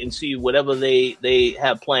have to wait and see whatever they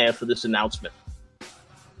have planned for this announcement.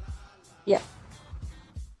 Yeah.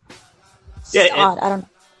 Yeah. Odd. I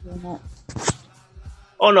don't know.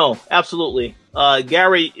 Oh, no, absolutely.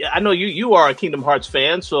 Gary, I know you are a Kingdom Hearts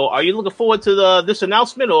fan, so are you looking forward to this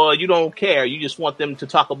announcement, or you don't care? You just want them to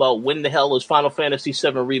talk about when the hell is Final Fantasy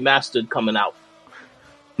VII Remastered coming out?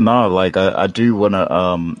 No, I do want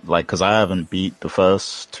to, because I haven't beat the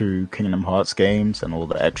first 2 Kingdom Hearts games and all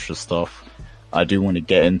the extra stuff. I do want to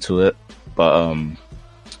get into it, but,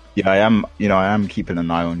 yeah, I am keeping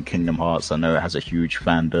an eye on Kingdom Hearts. I know it has a huge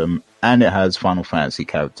fandom, and it has Final Fantasy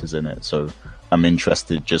characters in it, so I'm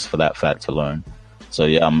interested just for that fact alone. So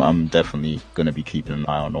yeah, I'm definitely going to be keeping an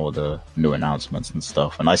eye on all the new announcements and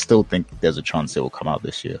stuff. And I still think there's a chance it will come out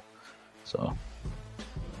this year. So,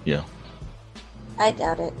 yeah. I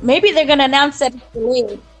doubt it. Maybe they're going to announce that it's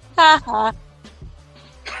delayed. Ha ha.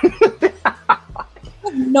 I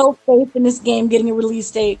have no faith in this game getting a release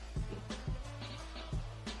date.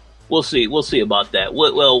 we'll see. We'll see about that.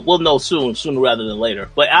 We'll know sooner rather than later.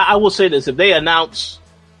 But I will say this: if they announce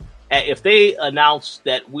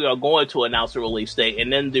that we are going to announce a release date,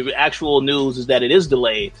 and then the actual news is that it is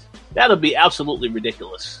delayed, that'll be absolutely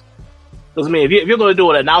ridiculous. Because I mean, if you're going to do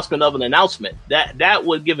an announcement of an announcement, that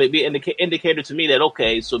would be an indicator to me that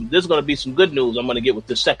okay, so there's going to be some good news I'm going to get with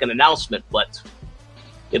the second announcement. But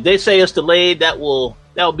if they say it's delayed, that will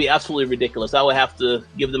be absolutely ridiculous. I would have to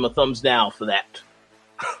give them a thumbs down for that.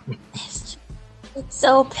 It's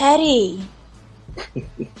so petty.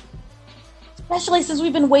 Especially since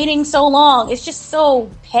we've been waiting so long. It's just so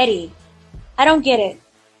petty. I don't get it.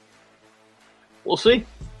 We'll see.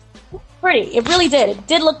 Pretty. It really did. It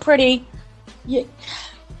did look pretty. Yeah.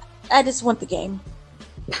 I just want the game.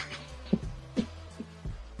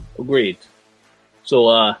 Agreed.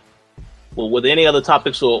 So, well, with any other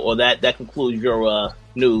topics or that concludes your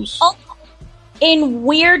news? Oh, in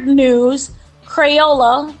weird news,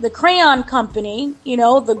 Crayola, the crayon company, you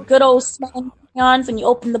know, the good old smelling crayons, and you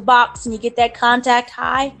open the box and you get that contact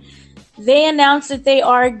high, they announced that they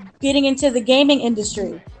are getting into the gaming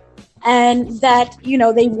industry and that, you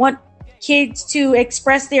know, they want kids to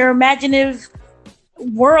express their imaginative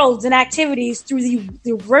worlds and activities through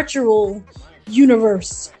the virtual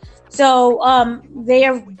universe. So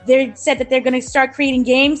they said that they're going to start creating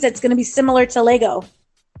games that's going to be similar to Lego.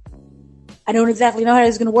 I don't exactly know how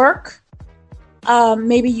it's going to work.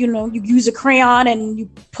 Maybe, you know, you use a crayon and you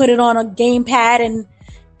put it on a gamepad and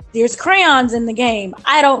there's crayons in the game.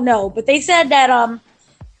 I don't know. But they said that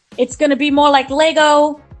it's going to be more like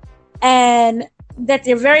Lego and that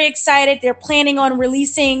they're very excited. They're planning on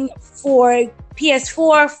releasing for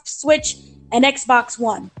PS4, Switch, and Xbox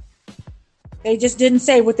One. They just didn't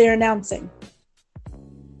say what they're announcing.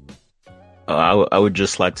 I would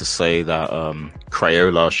just like to say that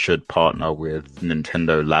Crayola should partner with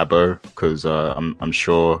Nintendo Labo because I'm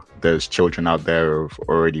sure there's children out there who have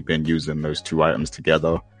already been using those two items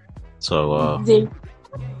together. So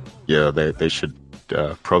they should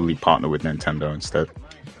probably partner with Nintendo instead.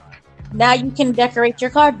 Now you can decorate your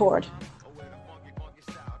cardboard.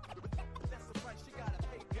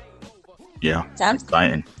 Yeah, sounds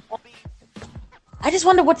exciting. I just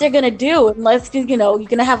wonder what they're gonna do. Unless, you know, you're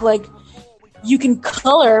gonna have like, you can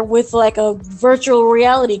color with like a virtual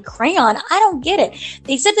reality crayon. I don't get it.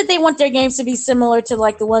 They said that they want their games to be similar to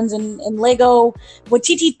like the ones in Lego, what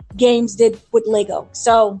TT Games did with Lego.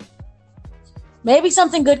 So maybe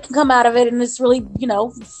something good can come out of it, and it's really, you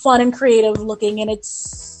know, fun and creative looking, and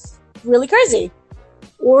it's really crazy.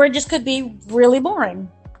 Or it just could be really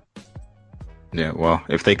boring. Yeah, well,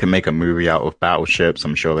 if they can make a movie out of battleships,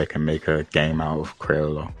 I'm sure they can make a game out of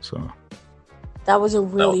Crayola. So that was a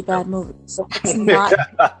really bad movie. So it's not.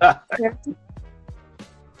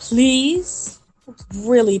 Please, it's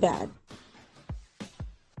really bad.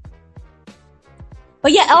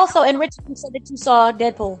 But yeah, also, and Richard, you said that you saw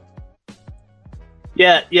Deadpool.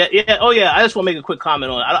 Yeah. Oh, yeah. I just want to make a quick comment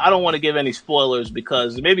on it. I don't want to give any spoilers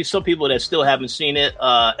because maybe some people that still haven't seen it,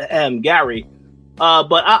 and Gary.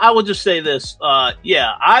 But I will just say this.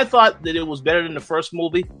 I thought that it was better than the first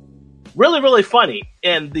movie. Really, really funny.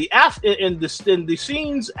 And in the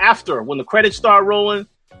scenes after, when the credits start rolling,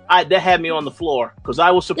 that had me on the floor because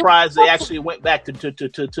I was surprised they actually went back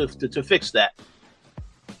to fix that.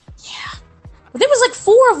 Yeah, but there was like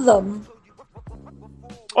 4 of them.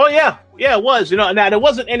 Oh yeah, it was. You know, now there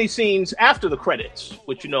wasn't any scenes after the credits,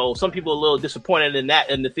 which, you know, some people are a little disappointed in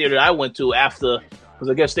that in the theater I went to after. Because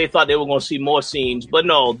I guess they thought they were going to see more scenes, but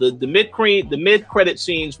no, the mid credit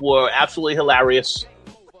scenes were absolutely hilarious.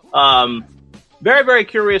 Very, very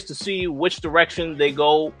curious to see which direction they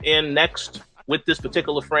go in next with this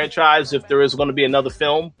particular franchise. If there is going to be another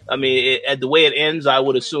film, I mean, at the way it ends, I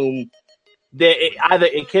would assume that either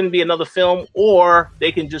it can be another film or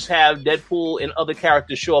they can just have Deadpool and other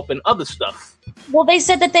characters show up in other stuff. Well, they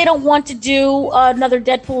said that they don't want to do another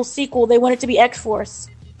Deadpool sequel. They want it to be X-Force.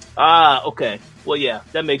 Ah, okay. Well, yeah,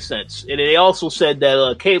 that makes sense. And they also said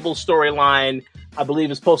that Cable's storyline, I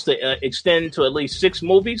believe, is supposed to extend to at least 6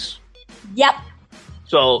 movies. Yep.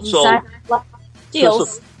 So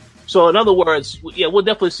deals. So in other words, yeah, we'll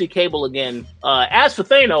definitely see Cable again. As for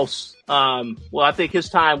Thanos, well, I think his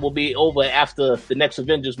time will be over after the next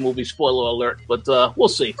Avengers movie. Spoiler alert, but we'll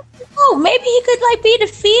see. Oh, maybe he could like be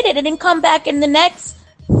defeated and then come back in the next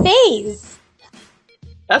phase.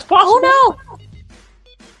 That's possible. Oh no.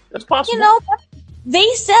 That's possible. You know, they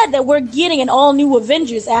said that we're getting an all new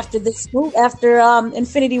Avengers after this move, after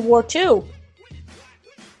Infinity War 2.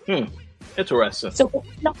 Interesting. So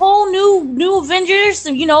the whole new Avengers,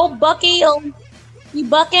 you know, Bucky will be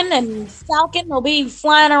bucking and Falcon will be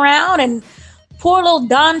flying around and poor little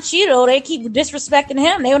Don Cheeto, they keep disrespecting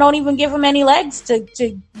him. They don't even give him any legs to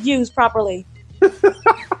use properly.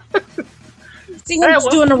 See him just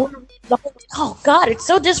doing the whole, oh God, it's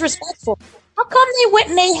so disrespectful. How come they went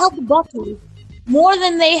and they helped Bucky more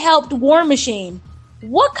than they helped War Machine?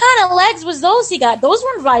 What kind of legs was those he got? Those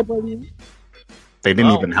weren't vibrating. They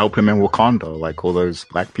didn't even help him in Wakanda. Like all those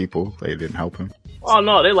black people, they didn't help him. Oh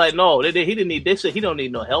no, they like no. He didn't need. They said he don't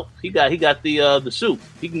need no help. He got the suit.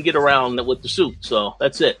 He can get around with the suit. So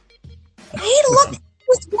that's it. He was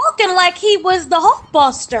walking like he was the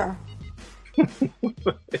Hulkbuster.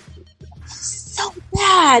 So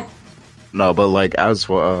bad. No, but like as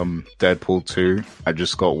for Deadpool 2, I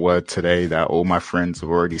just got word today that all my friends have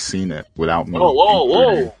already seen it without me.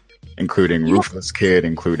 Whoa. Including Ruthless Kid,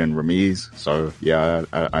 including Ramiz. So yeah,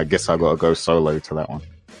 I guess I gotta go solo to that one.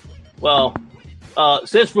 Well,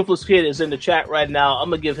 since Ruthless Kid is in the chat right now, I'm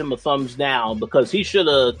gonna give him a thumbs down because he should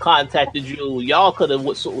have contacted you. Y'all could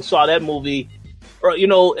have saw that movie, or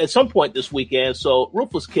at some point this weekend. So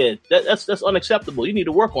Ruthless Kid, that's unacceptable. You need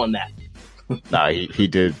to work on that. Nah, he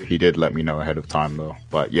did let me know ahead of time though.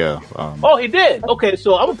 But yeah. Oh, he did. Okay,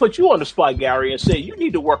 so I'm gonna put you on the spot, Gary, and say you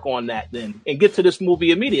need to work on that then, and get to this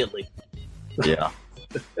movie immediately. Yeah.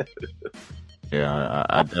 Yeah,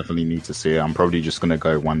 I definitely need to see it. I'm probably just gonna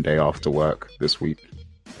go one day after work this week.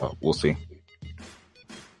 We'll see.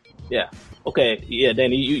 Yeah. Okay. Yeah,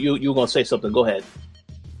 Danny, you were gonna say something. Go ahead.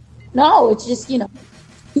 No, it's just he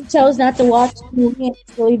chose not to watch the movie.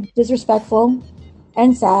 It's really disrespectful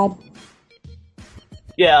and sad.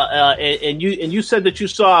 Yeah, and you said that you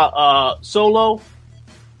saw Solo.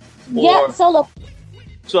 Yeah, Solo.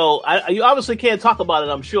 So you obviously can't talk about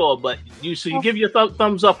it, I'm sure, but you give your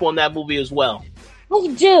thumbs up on that movie as well. I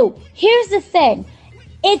do. Here's the thing.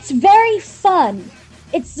 It's very fun.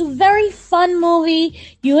 It's a very fun movie.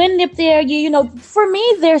 You end up there, for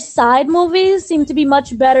me, their side movies seem to be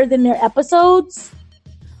much better than their episodes.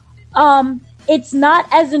 It's not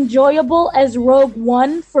as enjoyable as Rogue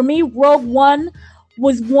One. For me, Rogue One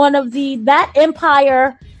was one of that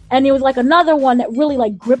Empire, and it was like another one that really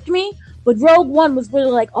like gripped me. But Rogue One was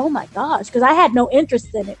really like, oh my gosh, because I had no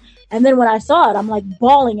interest in it. And then when I saw it, I'm like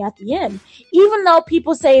bawling at the end. Even though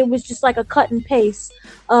people say it was just like a cut and paste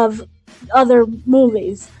of other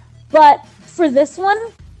movies. But for this one,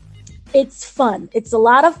 it's fun. It's a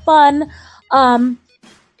lot of fun.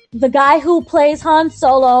 The guy who plays Han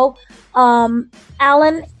Solo,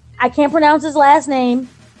 Alan, I can't pronounce his last name,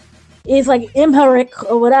 is like Imherich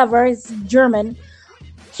or whatever. It's German.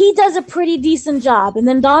 He does a pretty decent job. And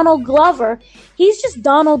then Donald Glover, he's just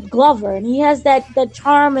Donald Glover, and he has that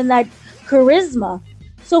charm and that charisma.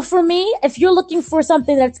 So for me, if you're looking for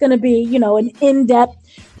something that's going to be, an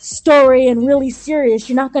in-depth story and really serious,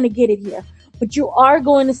 you're not going to get it here. But you are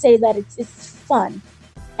going to say that it's fun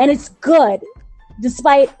and it's good,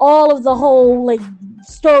 despite all of the whole like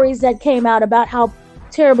stories that came out about how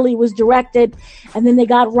terribly it was directed, and then they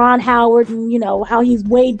got Ron Howard, and how he's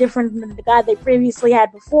way different than the guy they previously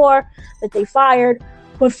had before that they fired.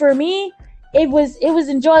 But for me, it was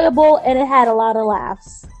enjoyable, and it had a lot of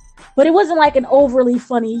laughs. But it wasn't like an overly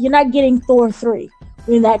funny. You're not getting Thor 3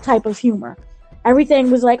 in that type of humor.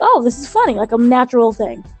 Everything was like, oh, this is funny, like a natural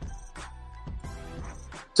thing.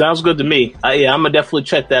 Sounds good to me. I'm gonna definitely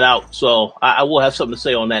check that out. So I will have something to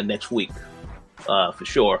say on that next week. For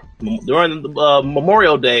sure, during the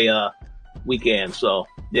Memorial Day weekend. So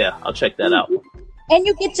yeah, I'll check that out. And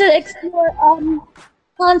you get to explore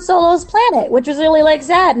Han Solo's planet, which was really like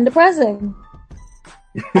sad and depressing.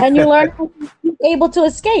 And you learn how to be able to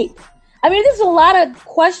escape. I mean, there's a lot of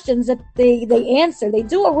questions that they answer. They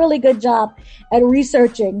do a really good job at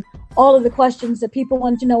researching all of the questions that people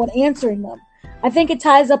want to know and answering them. I think it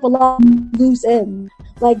ties up a lot of loose ends,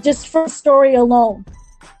 like just for story alone.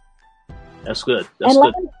 That's good. That's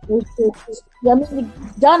good. I mean,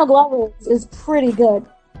 Donald Glover is pretty good.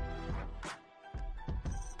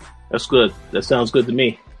 That's good. That sounds good to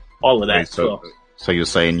me. All of that. So you're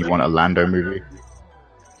saying you want a Lando movie?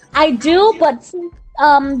 I do, but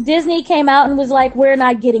Disney came out and was like, "We're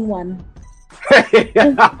not getting one."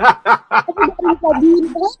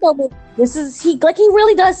 This is he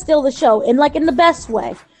really does steal the show in the best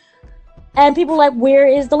way. And people were like, where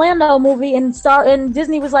is the Lando movie? And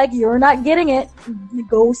Disney was like, you're not getting it.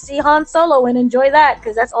 Go see Han Solo and enjoy that,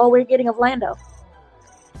 because that's all we're getting of Lando.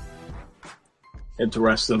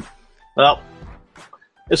 Interesting. Well,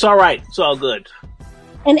 it's all right. It's all good.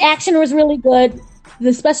 And action was really good.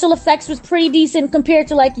 The special effects was pretty decent compared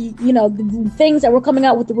to the things that were coming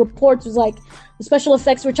out with the reports. Was like the special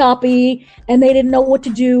effects were choppy and they didn't know what to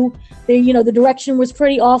do. The direction was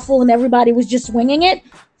pretty awful and everybody was just winging it.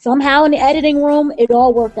 Somehow in the editing room, it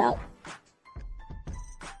all worked out.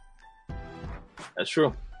 That's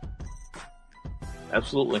true.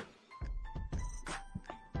 Absolutely.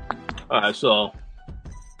 All right, so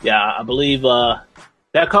yeah, I believe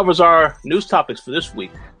that covers our news topics for this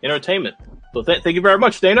week, entertainment. So thank you very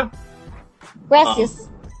much, Dana. Gracias.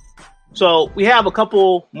 So we have a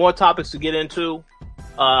couple more topics to get into.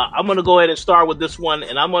 I'm going to go ahead and start with this one,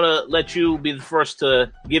 and I'm going to let you be the first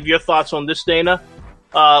to give your thoughts on this, Dana.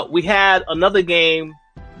 We had another game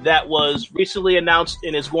that was recently announced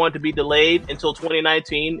and is going to be delayed until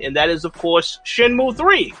 2019, and that is, of course, Shenmue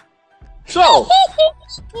 3. So,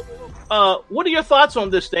 what are your thoughts on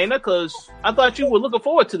this, Dana? Because I thought you were looking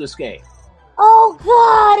forward to this game. Oh,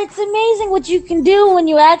 God, it's amazing what you can do when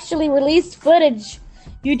you actually release footage.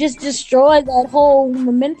 You just destroyed that whole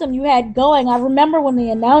momentum you had going. I remember when they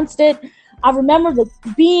announced it. I remember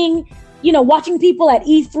watching people at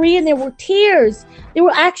E3, and there were tears. There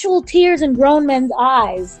were actual tears in grown men's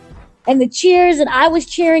eyes. And the cheers, and I was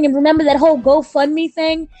cheering, and remember that whole GoFundMe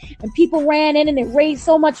thing? And people ran in, and it raised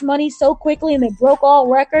so much money so quickly, and it broke all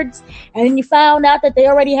records. And then you found out that they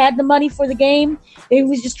already had the money for the game. They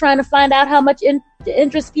was just trying to find out how much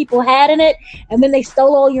interest people had in it, and then they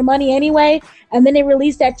stole all your money anyway. And then they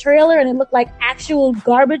released that trailer, and it looked like actual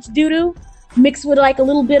garbage doo-doo mixed with like a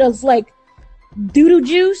little bit of like doo-doo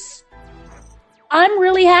juice. I'm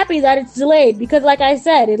really happy that it's delayed because, like I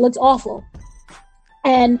said, it looks awful.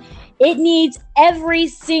 And it needs every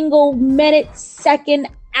single minute, second,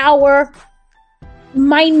 hour,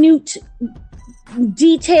 minute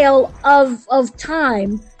detail of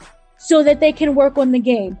time so that they can work on the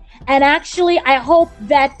game. And actually, I hope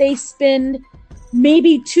that they spend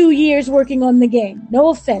maybe 2 years working on the game. No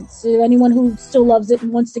offense to anyone who still loves it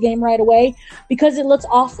and wants the game right away, because it looks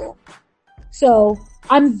awful. So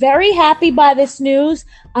I'm very happy by this news.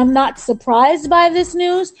 I'm not surprised by this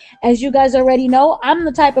news. As you guys already know, I'm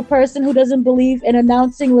the type of person who doesn't believe in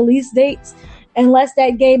announcing release dates unless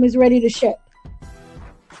that game is ready to ship.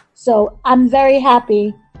 So I'm very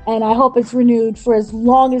happy, and I hope it's renewed for as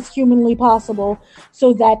long as humanly possible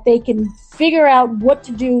so that they can figure out what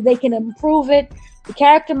to do. They can improve it. The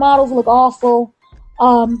character models look awful.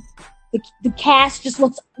 The cast just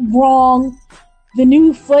looks wrong. The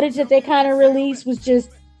new footage that they kind of released was just,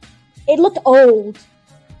 it looked old.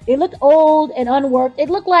 It looked old and unworked. It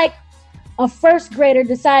looked like a first grader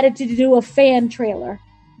decided to do a fan trailer.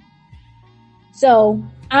 So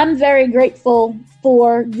I'm very grateful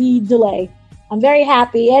for the delay. I'm very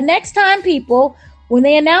happy. And next time, people, when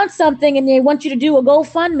they announce something and they want you to do a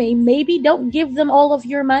GoFundMe, maybe don't give them all of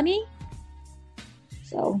your money.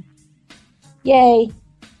 So, yay.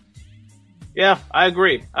 Yeah, I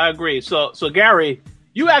agree. So Gary,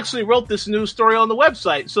 you actually wrote this news story on the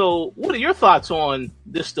website. So what are your thoughts on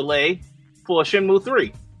this delay for Shenmue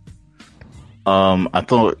 3? I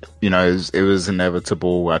thought, it was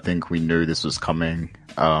inevitable. I think we knew this was coming.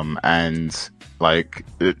 And like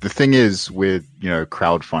the thing is with,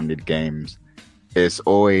 crowdfunded games, it's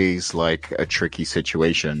always like a tricky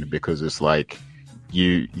situation because it's like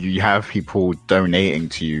you have people donating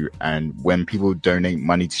to you, and when people donate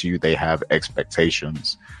money to you, they have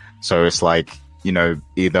expectations. So it's like,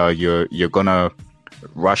 either you're gonna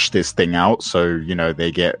rush this thing out so, they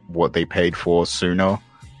get what they paid for sooner,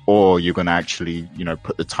 or you're gonna actually,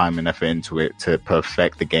 put the time and effort into it to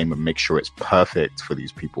perfect the game and make sure it's perfect for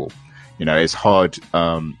these people. It's hard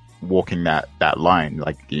walking that line.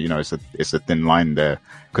 Like, it's a thin line there,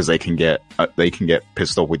 because they can get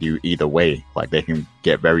pissed off with you either way. Like, they can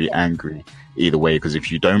get very angry either way, because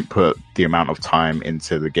if you don't put the amount of time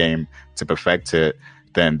into the game to perfect it,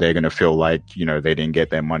 then they're going to feel like, they didn't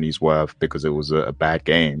get their money's worth because it was a bad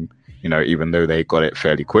game, even though they got it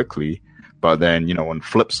fairly quickly. But then, on the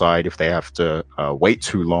flip side, if they have to wait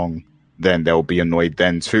too long, then they'll be annoyed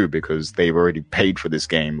then too, because they've already paid for this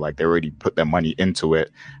game. Like, they already put their money into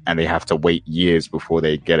it, and they have to wait years before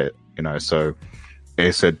they get it, so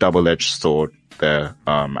it's a double-edged sword there.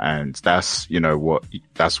 And that's what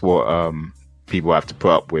people have to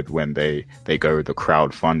put up with when they go the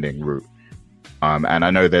crowdfunding route. And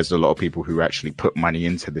I know there's a lot of people who actually put money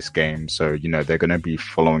into this game, so they're going to be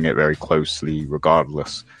following it very closely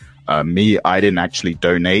regardless. Me, I didn't actually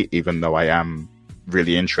donate, even though I am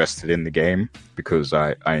really interested in the game because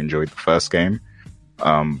I enjoyed the first game.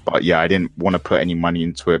 But yeah, I didn't want to put any money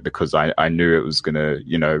into it because I knew it was going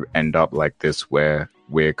to, end up like this, where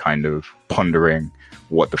we're kind of pondering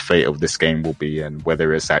what the fate of this game will be and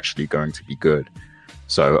whether it's actually going to be good.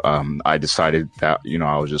 So I decided that,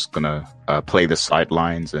 I was just going to play the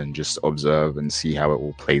sidelines and just observe and see how it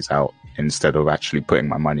all plays out instead of actually putting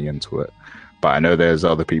my money into it. But I know there's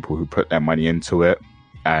other people who put their money into it,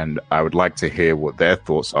 and I would like to hear what their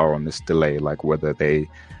thoughts are on this delay, like whether they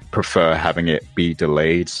prefer having it be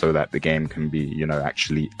delayed so that the game can be, you know,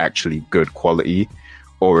 actually good quality,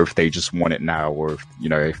 or if they just want it now, or if, you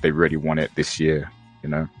know, if they really want it this year, you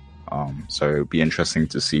know. So it'd be interesting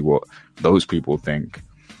to see what those people think.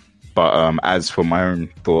 But as for my own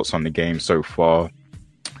thoughts on the game so far,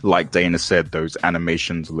 like Dana said, those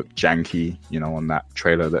animations look janky, you know, on that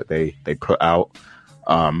trailer that they put out.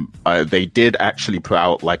 They did actually put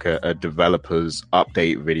out like a developer's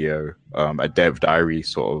update video, a dev diary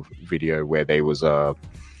sort of video where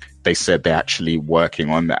they said they're actually working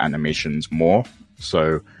on the animations more.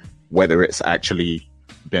 So whether it's actually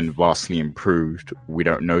been vastly improved, we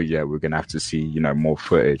don't know yet. We're going to have to see, you know, more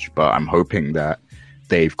footage, but I'm hoping that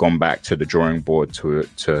they've gone back to the drawing board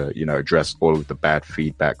to you know, address all of the bad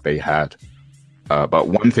feedback they had. But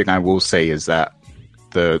one thing I will say is that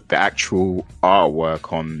the actual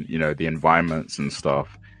artwork on, you know, the environments and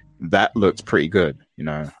stuff, that looks pretty good, you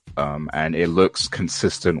know, and it looks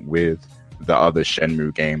consistent with the other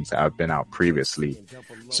Shenmue games that have been out previously.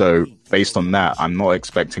 So based on that, I'm not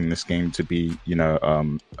expecting this game to be, you know,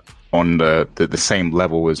 on the same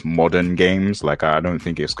level as modern games. Like, I don't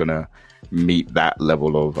think it's gonna meet that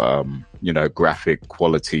level of you know, graphic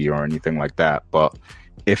quality or anything like that. But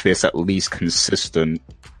if it's at least consistent,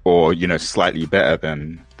 or, you know, slightly better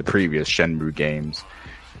than the previous Shenmue games,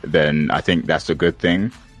 then I think that's a good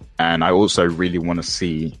thing. And I also really want to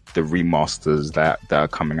see the remasters that are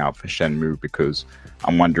coming out for Shenmue, because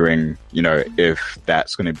I'm wondering, you know, if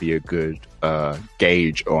that's going to be a good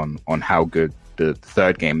gauge on how good the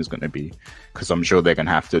third game is going to be, because I'm sure they're going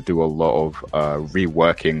to have to do a lot of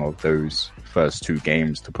reworking of those first two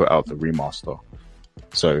games to put out the remaster.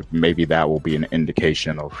 So maybe that will be an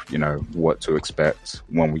indication of, you know, what to expect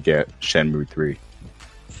when we get Shenmue 3.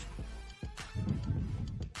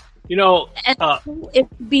 You know,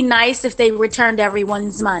 it'd be nice if they returned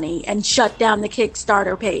everyone's money and shut down the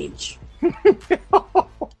Kickstarter page.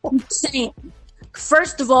 I'm saying,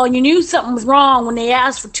 first of all, you knew something was wrong when they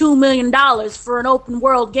asked for $2 million for an open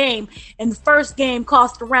world game, and the first game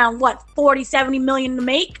cost around $40-70 million to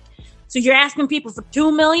make. So you're asking people for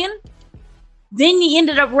 $2 million. Then you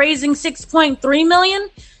ended up raising $6.3 million.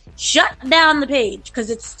 Shut down the page, because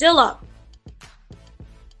it's still up.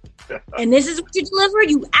 And this is what you deliver.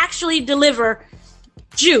 You actually deliver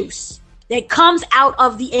juice that comes out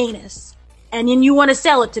of the anus, and then you want to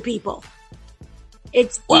sell it to people.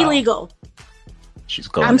 It's illegal. She's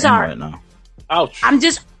going I'm sorry. right now. Ouch. I'm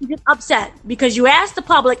just upset because you asked the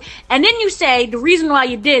public, and then you say the reason why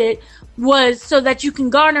you did it was so that you can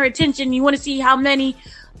garner attention. You want to see how many,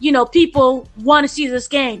 you know, people want to see this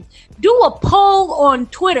game. Do a poll on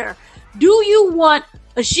Twitter. Do you want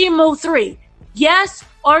a Shenmue 3? Yes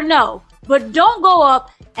or no? But don't go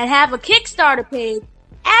up and have a Kickstarter page.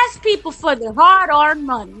 Ask people for their hard-earned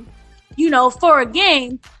money, you know, for a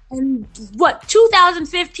game. And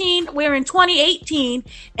 2015, we're in 2018,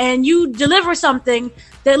 and you deliver something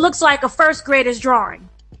that looks like a first grader's drawing.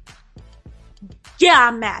 Yeah,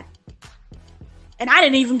 I'm mad. And I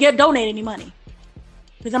didn't even donate any money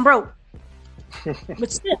because I'm broke.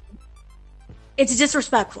 But still, it's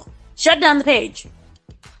disrespectful. Shut down the page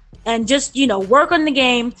and just, you know, work on the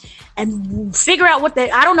game and figure out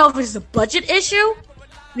I don't know if it's a budget issue,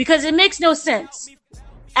 because it makes no sense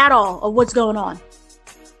at all of what's going on.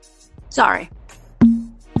 Sorry.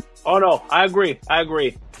 Oh no, I agree.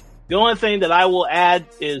 The only thing that I will add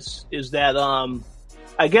is that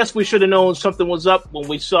I guess we should have known something was up when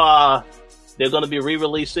we saw they're going to be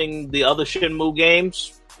re-releasing the other Shenmue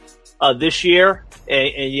games this year,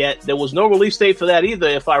 and yet there was no release date for that either,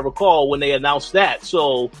 if I recall, when they announced that.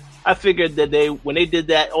 So I figured that when they did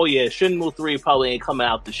that, oh yeah, Shenmue 3 probably ain't coming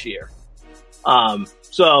out this year.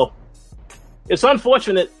 So it's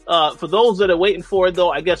unfortunate for those that are waiting for it,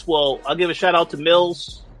 though. I guess, well, I'll give a shout out to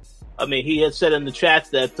Mills. I mean, he had said in the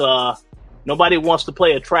chat that nobody wants to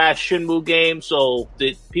play a trash Shenmue game, so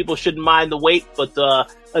people shouldn't mind the wait. But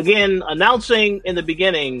again, announcing in the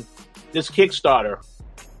beginning this Kickstarter,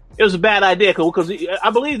 it was a bad idea, because I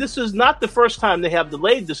believe this is not the first time they have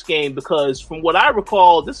delayed this game, because from what I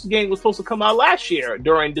recall, this game was supposed to come out last year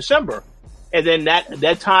during December. And then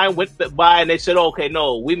that time went by and they said, okay,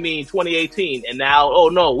 no, we mean 2018. And now, oh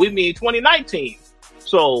no, we mean 2019.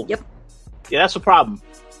 So, yep. Yeah, that's a problem.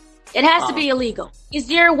 It has to be illegal. Is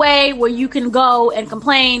there a way where you can go and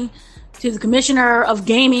complain to the commissioner of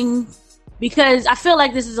gaming? Because I feel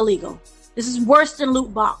like this is illegal. This is worse than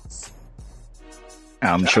loot box.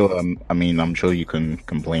 I'm sure. I'm sure you can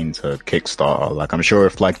complain to Kickstarter. Like, I'm sure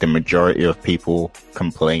if like the majority of people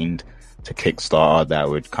complained to Kickstarter, that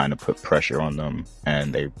would kind of put pressure on them,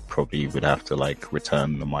 and they probably would have to like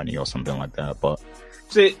return the money or something like that. But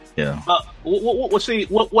See, Yeah.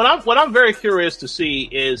 What I'm very curious to see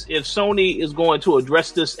is if Sony is going to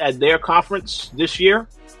address this at their conference this year.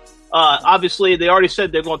 Obviously, they already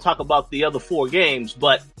said they're going to talk about the other 4 games,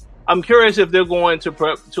 but I'm curious if they're going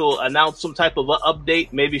to announce some type of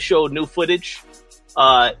update, maybe show new footage.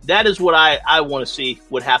 That is what I want to see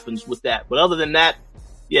what happens with that. But other than that,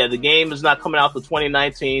 yeah, the game is not coming out for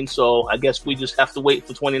 2019, so I guess we just have to wait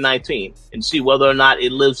for 2019 and see whether or not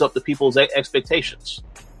it lives up to people's expectations.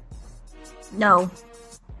 No.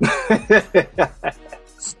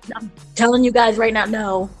 I'm telling you guys right now,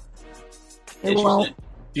 no. It won't.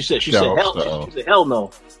 She said hell. She said hell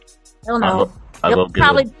no. Hell no. They'll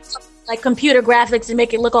probably like computer graphics and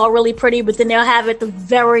make it look all really pretty, but then they'll have it the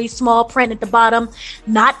very small print at the bottom,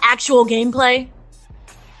 not actual gameplay.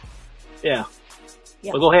 Yeah.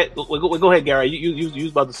 Well, go ahead. Go ahead, Gary. You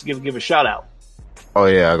was about to give a shout out. Oh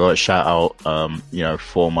yeah, I got a shout out.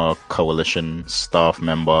 Former Coalition staff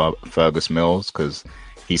member Fergus Mills, because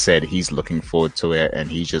he said he's looking forward to it and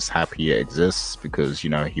he's just happy it exists because he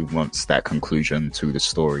wants that conclusion to the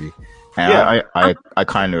story. And yeah. I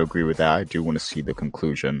kind of agree with that. I do want to see the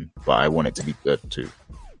conclusion, but I want it to be good too.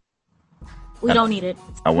 We don't need it.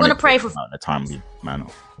 I want to pray for in a timely manner.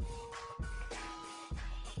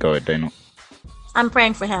 Go ahead, Daniel. I'm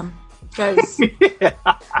praying for him because you're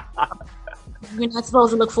not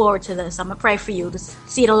supposed to look forward to this. I'm gonna pray for you to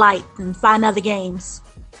see the light and find other games.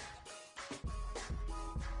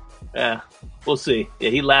 Yeah, we'll see. Yeah,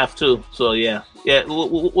 he laughed too. So yeah,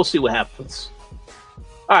 we'll see what happens.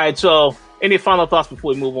 All right. So, any final thoughts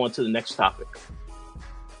before we move on to the next topic?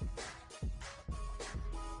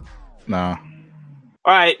 No.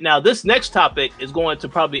 All right, now this next topic is going to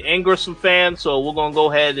probably anger some fans, so we're going to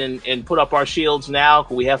go ahead and put up our shields now.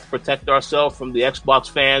 We have to protect ourselves from the Xbox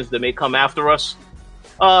fans that may come after us.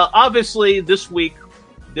 Obviously, this week,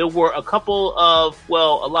 there were a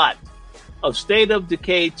lot of State of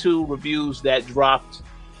Decay 2 reviews that dropped,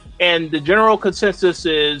 and the general consensus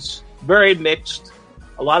is very mixed.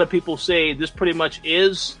 A lot of people say this pretty much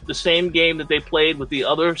is the same game that they played with the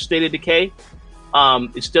other State of Decay.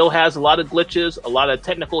 It still has a lot of glitches, a lot of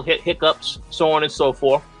technical hiccups, so on and so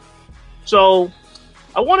forth. So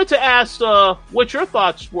I wanted to ask what your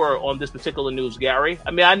thoughts were on this particular news, Gary.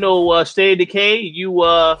 I mean, I know State of Decay, you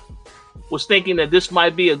was thinking that this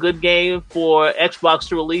might be a good game for Xbox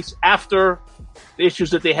to release after the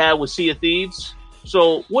issues that they had with Sea of Thieves.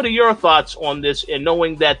 So what are your thoughts on this, and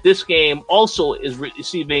knowing that this game also is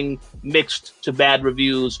receiving mixed to bad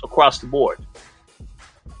reviews across the board?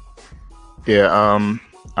 Yeah,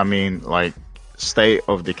 I mean, like, State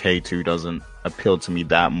of Decay 2 doesn't appeal to me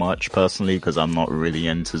that much, personally, because I'm not really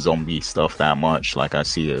into zombie stuff that much. Like, I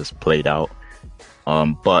see it as played out.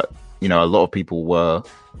 But, a lot of people were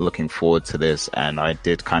looking forward to this, and I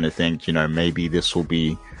did kind of think, maybe this will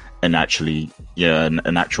be an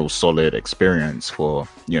actual solid experience for,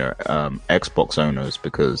 Xbox owners,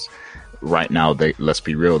 because right now, let's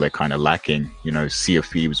be real, they're kind of lacking. Sea of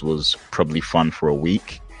Thieves was probably fun for a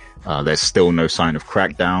week. There's still no sign of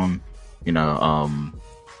Crackdown.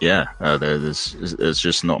 There's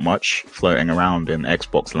just not much floating around in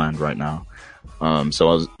Xbox land right now.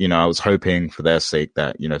 So I was hoping for their sake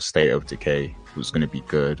that, State of Decay was going to be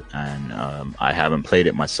good. And I haven't played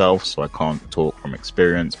it myself, so I can't talk from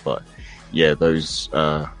experience. But yeah, those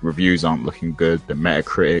reviews aren't looking good. The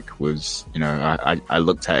Metacritic was, I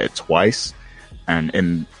looked at it twice. And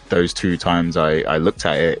in those 2 times I looked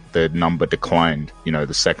at it, the number declined,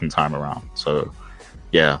 the second time around. So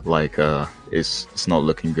yeah, it's not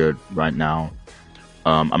looking good right now.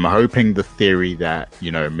 I'm hoping the theory that,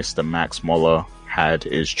 Mr. Max Muller had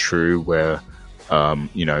is true, where,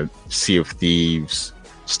 Sea of Thieves,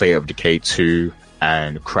 State of Decay 2,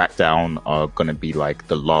 and Crackdown are going to be like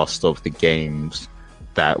the last of the games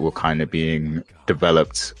that were kind of being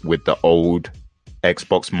developed with the old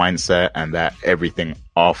Xbox mindset, and that everything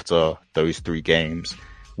after those 3 games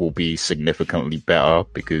will be significantly better,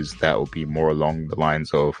 because that will be more along the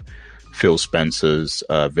lines of Phil Spencer's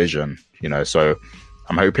vision, So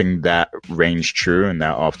I'm hoping that reigns true, and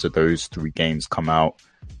that after those 3 games come out,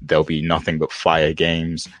 there'll be nothing but fire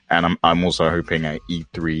games. And I'm also hoping at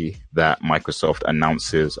E3 that Microsoft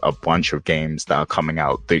announces a bunch of games that are coming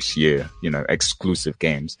out this year, exclusive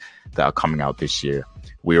games that are coming out this year.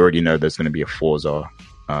 We already know there's going to be a Forza,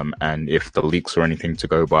 and if the leaks are anything to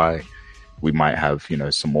go by, we might have,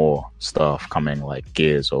 some more stuff coming, like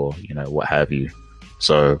Gears or, what have you.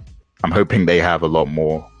 So I'm hoping they have a lot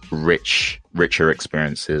more richer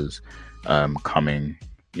experiences coming,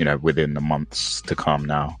 within the months to come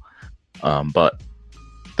now. But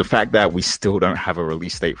the fact that we still don't have a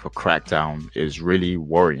release date for Crackdown is really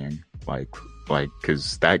worrying. Like like,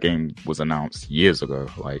 because that game was announced years ago,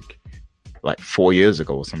 like 4 years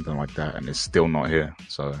ago or something like that, and it's still not here.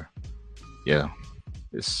 So yeah,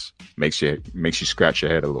 this makes you scratch your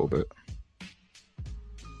head a little bit.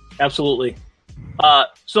 Absolutely.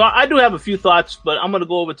 So I do have a few thoughts, but I'm going to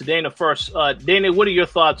go over to Dana first. Dana, what are your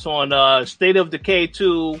thoughts on State of Decay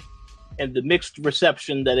 2 and the mixed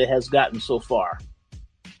reception that it has gotten so far?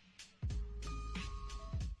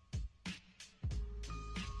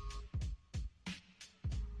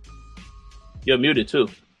 You're muted too.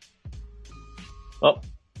 Oh.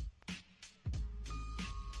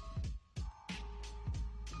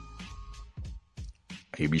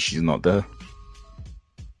 Maybe she's not there.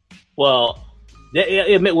 Well,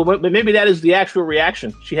 maybe that is the actual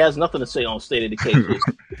reaction. She has nothing to say on State of Decay 2.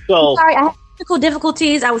 So, sorry, I had technical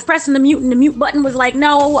difficulties. I was pressing the mute, and the mute button was like,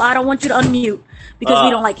 no, I don't want you to unmute because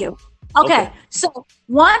we don't like you. Okay, so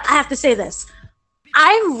one, I have to say this.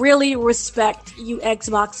 I really respect you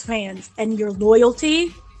Xbox fans and your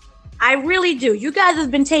loyalty. I really do. You guys have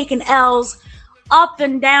been taking L's up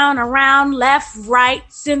and down, around, left, right,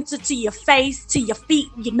 center, to your face, to your feet,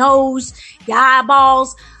 your nose, your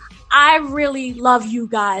eyeballs. I really love you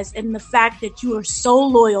guys and the fact that you are so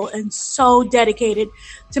loyal and so dedicated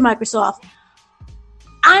to Microsoft.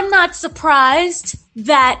 I'm not surprised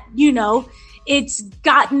that, it's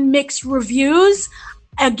gotten mixed reviews.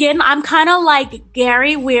 Again, I'm kind of like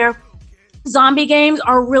Gary, where zombie games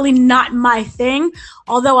are really not my thing,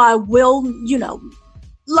 although I will,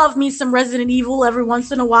 love me some Resident Evil every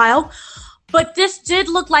once in a while. But this did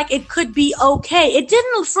look like it could be okay. It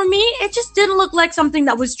didn't, for me, it just didn't look like something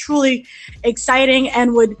that was truly exciting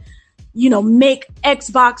and would, make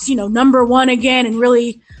Xbox, number one again and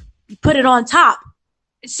really put it on top.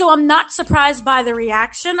 So I'm not surprised by the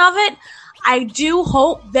reaction of it. I do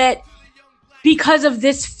hope that because of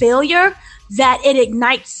this failure, that it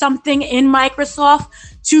ignites something in Microsoft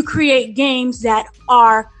to create games that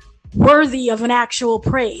are worthy of an actual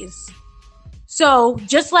praise. So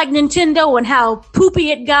just like Nintendo and how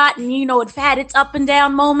poopy it got and, it had its up and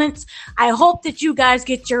down moments, I hope that you guys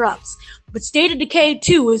get your ups. But State of Decay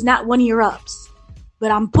 2 is not one of your ups.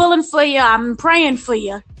 But I'm pulling for you. I'm praying for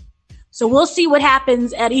you. So we'll see what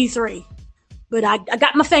happens at E3. But I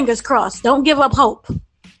got my fingers crossed. Don't give up hope.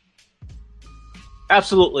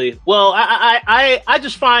 Absolutely. Well, I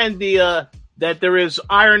just find that there is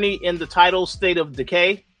irony in the title State of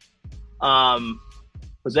Decay.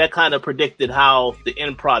 Because that kind of predicted how the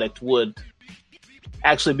end product would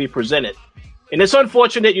actually be presented. And it's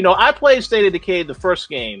unfortunate, I played State of Decay, the first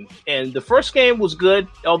game, and the first game was good,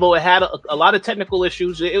 although it had a lot of technical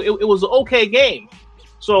issues. It was an okay game.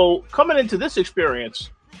 So coming into this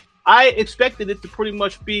experience, I expected it to pretty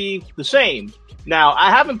much be the same. Now,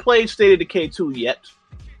 I haven't played State of Decay 2 yet.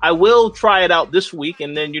 I will try it out this week,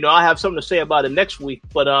 and then, I'll have something to say about it next week.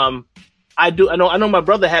 But I know my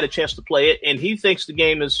brother had a chance to play it, and he thinks the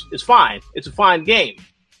game is fine. It's a fine game.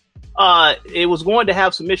 It was going to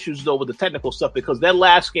have some issues, though, with the technical stuff, because that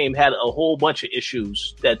last game had a whole bunch of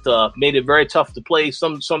issues that made it very tough to play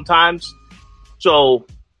sometimes. So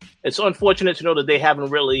it's unfortunate to know that they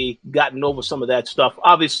haven't really gotten over some of that stuff.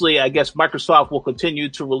 Obviously, I guess Microsoft will continue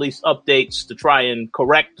to release updates to try and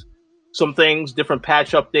correct some things, different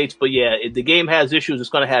patch updates. But yeah, if the game has issues,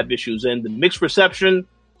 it's going to have issues. And the mixed reception,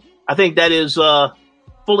 I think that is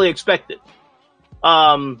fully expected.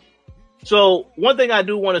 So one thing I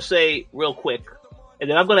do want to say real quick, and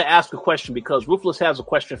then I'm going to ask a question because Ruthless has a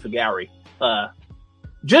question for Gary.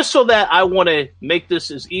 Just so that I want to make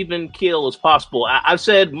this as even keel as possible. I've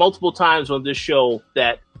said multiple times on this show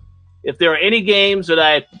that if there are any games that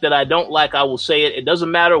I don't like, I will say it. It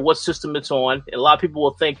doesn't matter what system it's on. And a lot of people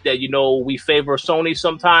will think that, we favor Sony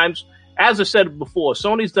sometimes. As I said before,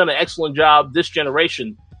 Sony's done an excellent job this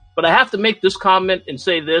generation. But I have to make this comment and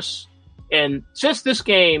say this. And since this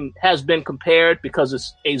game has been compared because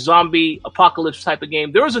it's a zombie apocalypse type of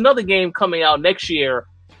game, there is another game coming out next year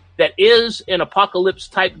that is an apocalypse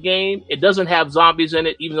type game. It doesn't have zombies in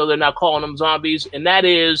it, even though they're not calling them zombies. And that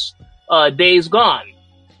is Days Gone.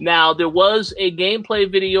 Now, there was a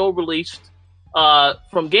gameplay video released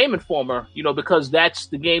from Game Informer, because that's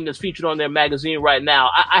the game that's featured on their magazine right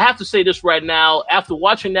now. I have to say this right now. After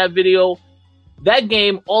watching that video, that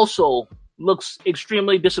game also looks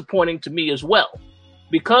extremely disappointing to me as well,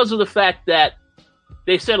 because of the fact that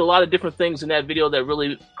they said a lot of different things in that video that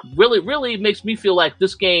really makes me feel like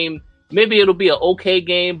this game, maybe it'll be an okay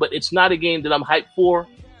game, but it's not a game that I'm hyped for,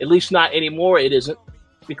 at least not anymore. It isn't,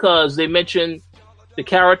 because they mentioned the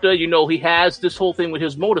character, he has this whole thing with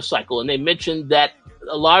his motorcycle, and they mentioned that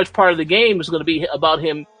a large part of the game is going to be about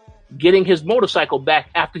him getting his motorcycle back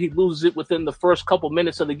after he loses it within the first couple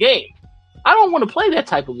minutes of the game. I don't want to play that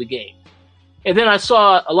type of a game. And then I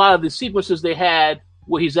saw a lot of the sequences they had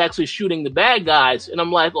where he's actually shooting the bad guys, and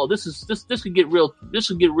I'm like, oh, this could get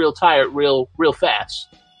real tired real fast.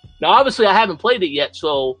 Now, obviously, I haven't played it yet,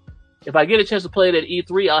 so if I get a chance to play it at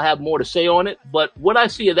E3, I'll have more to say on it. But what I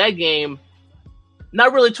see of that game,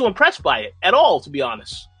 not really too impressed by it at all, to be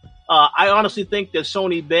honest. I honestly think that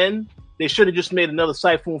Sony they should have just made another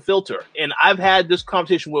Siphon filter. And I've had this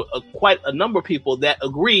conversation with quite a number of people that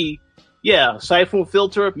agree, yeah, Siphon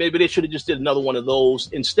filter, maybe they should have just did another one of those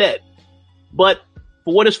instead. But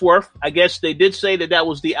for what it's worth, I guess they did say that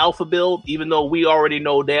was the alpha build, even though we already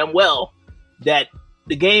know damn well that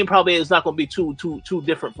the game probably is not going to be too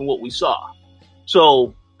different from what we saw.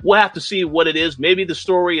 So we'll have to see what it is. Maybe the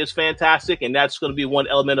story is fantastic, and that's going to be one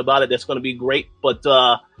element about it that's going to be great. But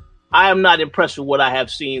I am not impressed with what I have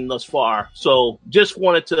seen thus far. So just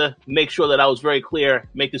wanted to make sure that I was very clear,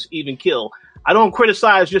 make this even kill. I don't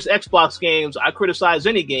criticize just Xbox games. I criticize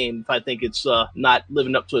any game if I think it's not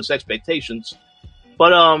living up to its expectations.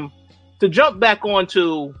 But to jump back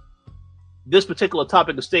onto this particular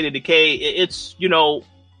topic of State of Decay, it's,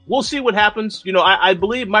 we'll see what happens. I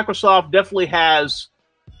believe Microsoft definitely has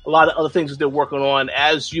a lot of other things that they're working on.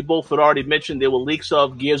 As you both had already mentioned, there were leaks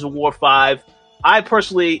of Gears of War 5. I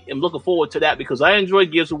personally am looking forward to that because I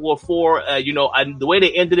enjoyed Gears of War 4. The way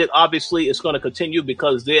they ended it, obviously, it's going to continue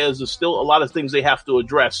because there's still a lot of things they have to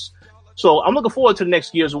address. So I'm looking forward to the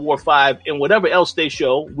next Gears of War 5 and whatever else they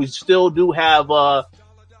show. We still do have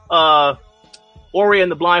Ori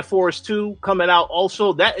and the Blind Forest 2 coming out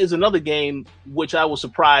also. That is another game which I was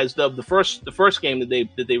surprised of. The first game that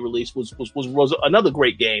they released was another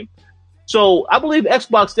great game. So I believe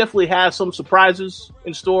Xbox definitely has some surprises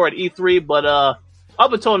in store at E3, but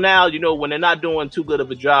up until now, when they're not doing too good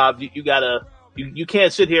of a job, you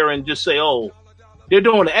can't sit here and just say, oh, they're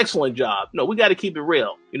doing an excellent job. No, we got to keep it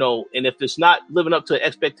real, and if it's not living up to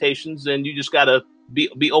expectations, then you just got to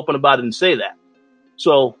be open about it and say that.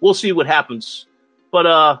 So we'll see what happens. But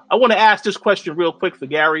I want to ask this question real quick for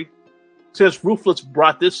Gary, since Ruthless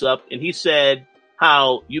brought this up, and he said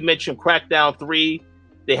how you mentioned Crackdown 3.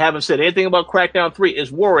 They haven't said anything about Crackdown 3.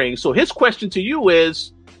 It's worrying. So his question to you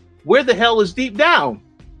is, where the hell is Deep Down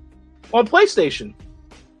on PlayStation?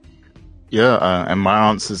 Yeah, and my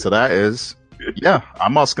answer to that is, yeah,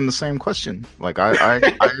 I'm asking the same question. Like, I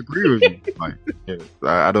agree with you. Like,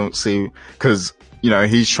 I don't see, because,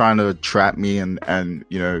 he's trying to trap me and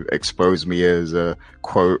expose me as a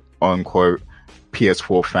quote unquote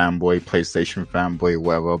PS4 fanboy, PlayStation fanboy,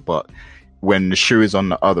 whatever. But when the shoe is on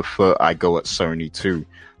the other foot, I go at Sony too.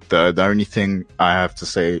 The only thing I have to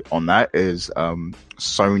say on that is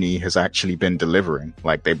Sony has actually been delivering.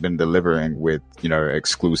 Like, they've been delivering with,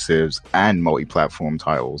 exclusives and multi-platform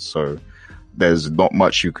titles. So there's not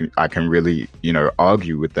much I can really,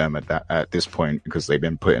 argue with them at this point, because they've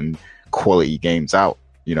been putting quality games out,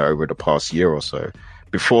 over the past year or so.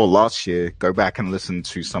 Before last year, go back and listen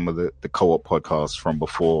to some of the co-op podcasts from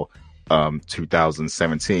before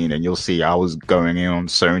 2017, and you'll see I was going in on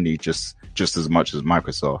Sony just as much as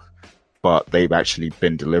Microsoft, but they've actually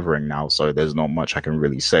been delivering now, so there's not much I can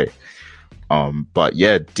really say. But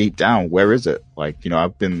yeah, Deep Down, where is it? Like,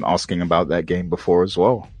 I've been asking about that game before as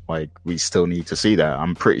well. Like, we still need to see that.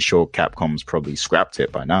 I'm pretty sure Capcom's probably scrapped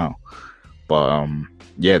it by now, but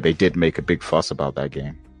yeah, they did make a big fuss about that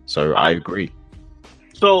game, so I agree.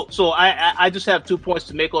 So I just have 2 points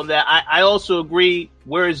to make on that. I also agree,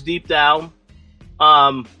 where is Deep Down?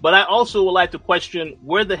 But I also would like to question,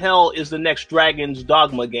 where the hell is the next Dragon's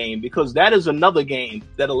Dogma game? Because that is another game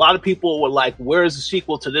that a lot of people were like, where is the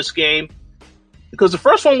sequel to this game? Because the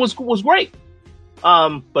first one was great.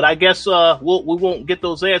 But I guess we won't get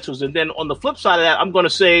those answers. And then on the flip side of that, I'm going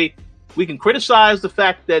to say we can criticize the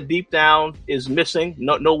fact that Deep Down is missing,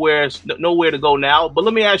 nowhere to go now. But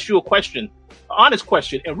let me ask you a question. Honest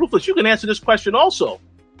question, and Ruthless, you can answer this question also.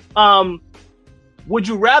 Would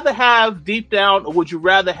you rather have Deep Down, or would you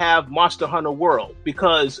rather have Monster Hunter World?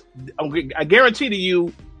 Because I guarantee to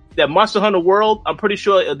you that Monster Hunter World, I'm pretty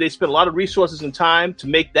sure they spent a lot of resources and time to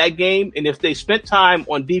make that game, and if they spent time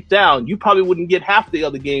on Deep Down, you probably wouldn't get half the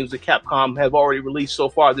other games that Capcom have already released so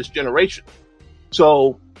far this generation.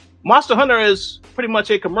 So Monster Hunter is pretty much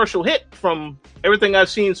a commercial hit from everything I've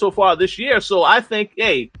seen so far this year. So I think,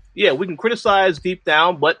 hey, yeah, we can criticize Deep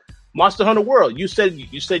Down, but Monster Hunter World, you said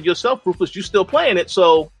yourself, Rufus, you still playing it,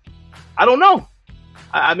 so I don't know.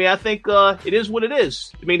 I mean, I think it is what it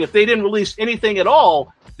is. I mean, if they didn't release anything at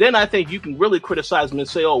all, then I think you can really criticize them and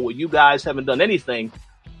say, oh, well, you guys haven't done anything.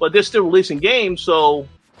 But they're still releasing games, so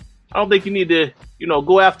I don't think you need to,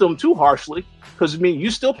 go after them too harshly, because, I mean,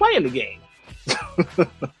 you're still playing the game.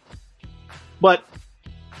 But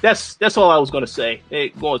that's all I was going to say.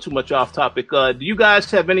 Ain't going too much off topic. Do you guys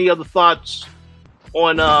have any other thoughts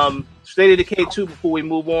on State of Decay 2 before we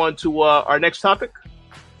move on to our next topic?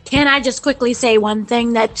 Can I just quickly say one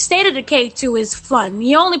thing? That State of Decay 2 is fun.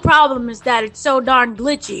 The only problem is that it's so darn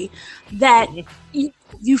glitchy that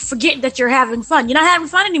you forget that you're having fun. You're not having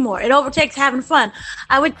fun anymore. It overtakes having fun.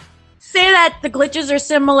 I would say that the glitches are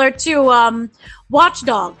similar to Watch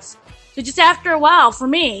Dogs. So just after a while, for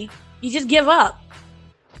me, you just give up.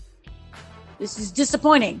 This is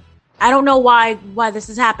disappointing. I don't know why this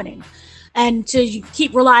is happening. And to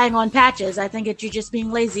keep relying on patches, I think that you're just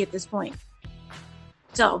being lazy at this point.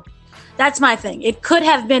 So that's my thing. It could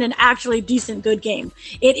have been an actually decent, good game.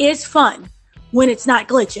 It is fun when it's not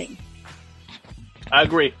glitching. I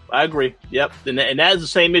agree. Yep. And that is the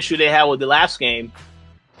same issue they had with the last game.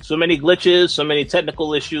 So many glitches, so many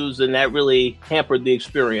technical issues, and that really hampered the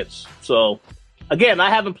experience. So, again, I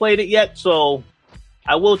haven't played it yet, so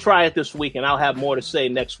I will try it this week, and I'll have more to say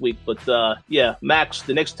next week. But, yeah, Max,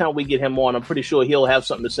 the next time we get him on, I'm pretty sure he'll have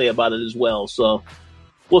something to say about it as well. So,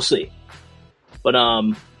 we'll see. But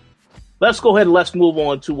let's go ahead and let's move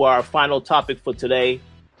on to our final topic for today.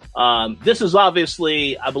 This is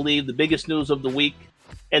obviously, I believe, the biggest news of the week,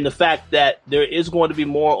 and the fact that there is going to be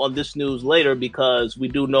more on this news later because we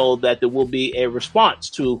do know that there will be a response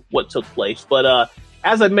to what took place. But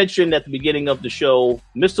as I mentioned at the beginning of the show,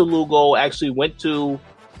 Mr. Lugo actually went to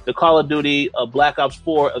the Call of Duty Black Ops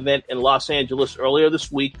 4 event in Los Angeles earlier this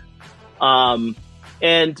week.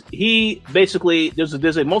 And he basically, there's a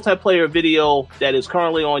multiplayer video that is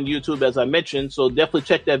currently on YouTube, as I mentioned. So definitely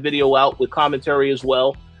check that video out with commentary as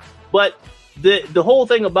well. But the whole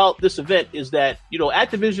thing about this event is that,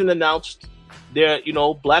 Activision announced their,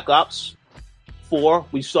 Black Ops 4.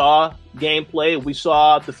 We saw gameplay. We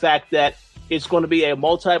saw the fact that it's going to be a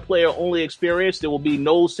multiplayer only experience. There will be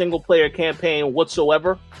no single player campaign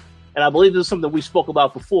whatsoever. And I believe this is something we spoke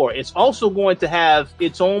about before. It's also going to have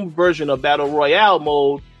its own version of Battle Royale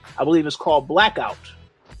mode. I believe it's called Blackout.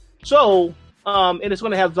 So, and it's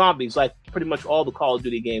going to have zombies like pretty much all the Call of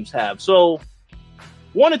Duty games have. So,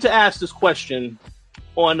 wanted to ask this question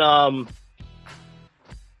on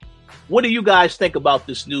what do you guys think about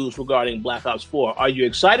this news regarding Black Ops 4? Are you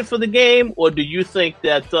excited for the game, or do you think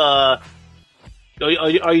that are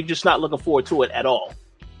you just not looking forward to it at all?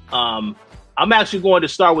 I'm actually going to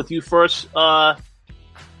start with you first,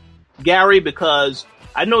 Gary, because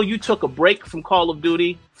I know you took a break from Call of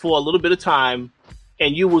Duty for a little bit of time,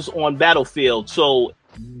 and you was on Battlefield. So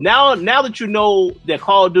now that you know that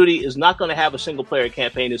Call of Duty is not going to have a single player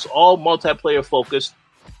campaign, it's all multiplayer focused,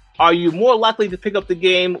 are you more likely to pick up the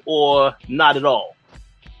game or not at all?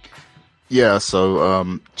 Yeah,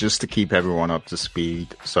 so just to keep everyone up to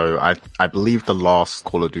speed, so I believe the last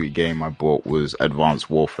Call of Duty game I bought was Advanced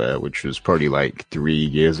Warfare, which was probably like 3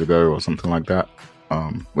 years ago or something like that.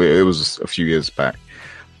 It was a few years back.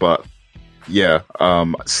 But yeah,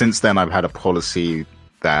 since then I've had a policy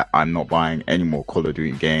that I'm not buying any more Call of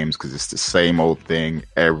Duty games because it's the same old thing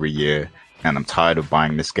every year, and I'm tired of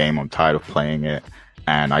buying this game, I'm tired of playing it.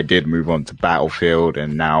 And I did move on to Battlefield,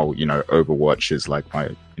 and now, Overwatch is like my,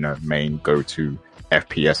 main go-to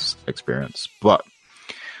FPS experience. But,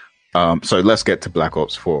 so let's get to Black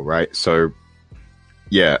Ops 4, right? So,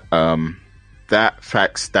 yeah,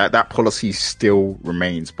 that policy still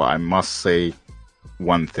remains, but I must say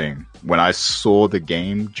one thing. When I saw the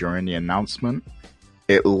game during the announcement,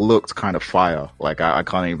 it looked kind of fire. Like, I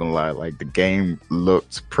can't even lie. Like, the game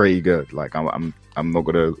looked pretty good. Like, I'm not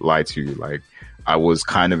gonna lie to you. Like, I was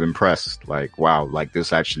kind of impressed. Like, wow, like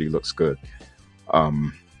this actually looks good.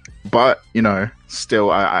 But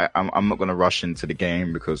still, I'm not gonna rush into the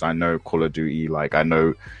game because I know Call of Duty. Like, I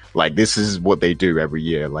know, like this is what they do every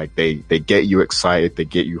year. Like they get you excited, they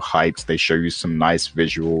get you hyped, they show you some nice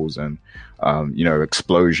visuals and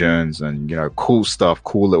explosions and cool stuff,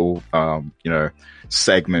 cool little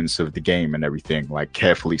segments of the game and everything, like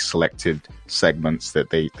carefully selected segments that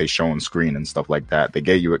they show on screen and stuff like that. They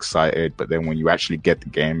get you excited, but then when you actually get the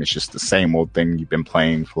game, it's just the same old thing you've been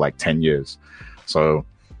playing for like 10 years. So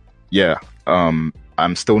yeah, I'm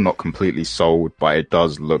still not completely sold, but it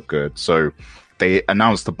does look good. So they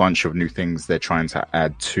announced a bunch of new things they're trying to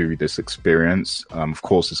add to this experience. Of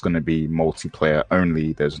course, it's going to be multiplayer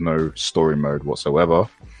only. There's no story mode whatsoever.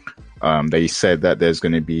 They said that there's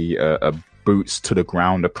going to be a boots to the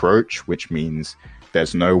ground approach, which means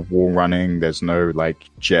there's no wall running, there's no like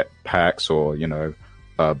jet packs or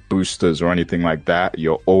boosters or anything like that.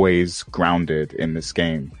 You're always grounded in this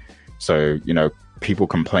game. So people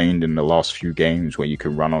complained in the last few games where you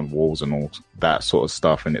could run on walls and all that sort of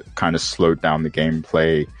stuff, and it kind of slowed down the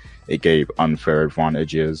gameplay. it gave unfair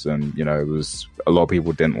advantages, and you know, it was a lot of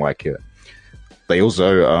people didn't like it. They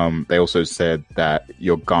also said that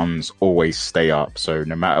your guns always stay up, so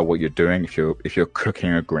no matter what you're doing, if you're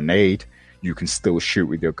cooking a grenade, you can still shoot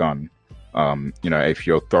with your gun. You know, if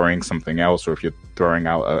you're throwing something else, or if you're throwing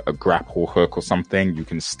out a grapple hook or something, you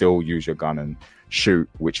can still use your gun and shoot,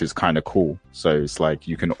 which is kind of cool. So it's like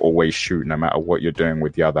you can always shoot no matter what you're doing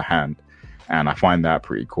with the other hand, and I find that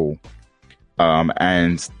pretty cool.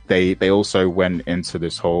 And they also went into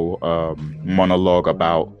this whole monologue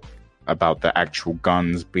about the actual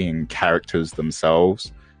guns being characters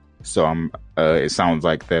themselves. So it sounds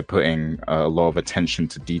like they're putting a lot of attention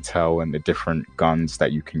to detail and the different guns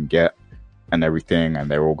that you can get and everything,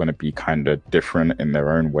 and they're all going to be kind of different in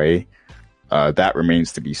their own way. That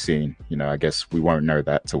remains to be seen. You know, I guess we won't know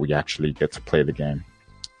that till we actually get to play the game.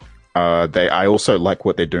 I also like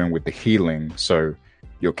what they're doing with the healing. So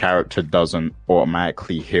your character doesn't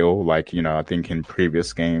automatically heal. Like, you know, I think in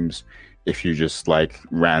previous games, if you just like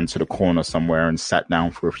ran to the corner somewhere and sat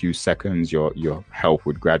down for a few seconds, your health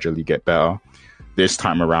would gradually get better. This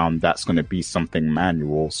time around, that's going to be something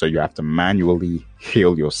manual. So you have to manually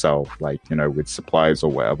heal yourself, like, you know, with supplies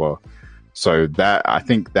or whatever. So that, I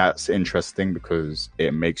think that's interesting because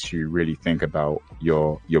it makes you really think about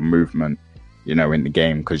your movement, you know, in the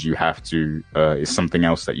game, because you have to, it's something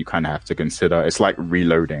else that you kind of have to consider. It's like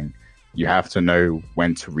reloading. You have to know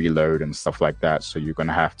when to reload and stuff like that. So you're going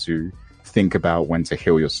to have to think about when to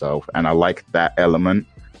heal yourself. And I like that element,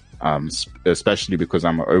 especially because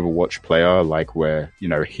I'm an Overwatch player, like where, you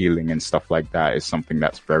know, healing and stuff like that is something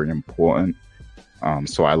that's very important.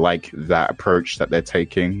 So I like that approach that they're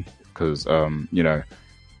taking because, you know,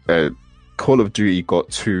 Call of Duty got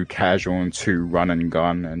too casual and too run and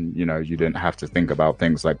gun, and, you know, you didn't have to think about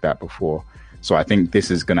things like that before. So I think this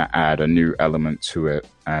is going to add a new element to it.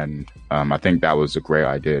 And I think that was a great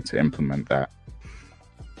idea to implement that.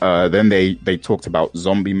 Then they talked about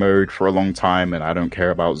zombie mode for a long time, and I don't care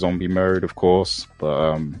about zombie mode, of course,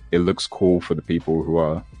 but it looks cool for the people who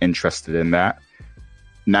are interested in that.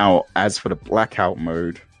 Now, as for the blackout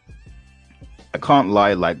mode, I can't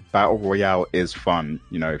lie, like, Battle Royale is fun.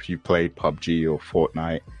 You know, if you played PUBG or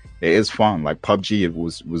Fortnite, it is fun. Like, PUBG, it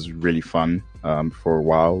was really fun for a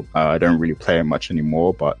while. I don't really play it much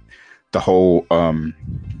anymore, but the whole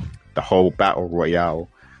Battle Royale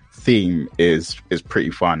theme is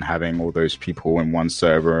pretty fun, having all those people in one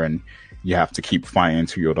server and you have to keep fighting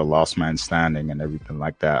until you're the last man standing and everything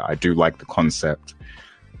like that. I do like the concept.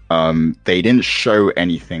 They didn't show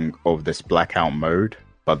anything of this blackout mode,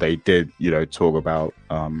 but they did, you know, talk about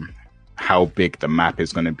how big the map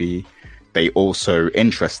is going to be. They also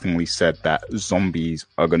interestingly said that zombies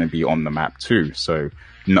are going to be on the map too. So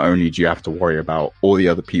not only do you have to worry about all the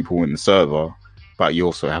other people in the server, but you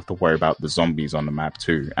also have to worry about the zombies on the map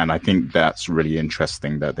too. And I think that's really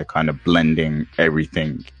interesting that they're kind of blending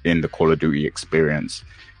everything in the Call of Duty experience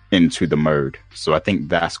into the mode. So I think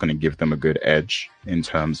that's going to give them a good edge in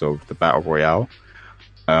terms of the Battle Royale.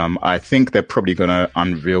 I think they're probably going to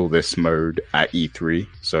unveil this mode at E3.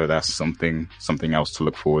 So that's something else to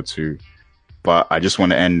look forward to. But I just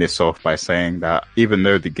want to end this off by saying that even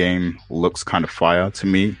though the game looks kind of fire to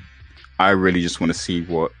me, I really just want to see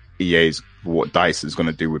what DICE is going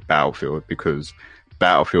to do with Battlefield, because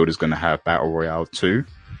Battlefield is going to have Battle Royale 2,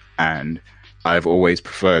 and I've always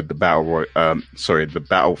preferred the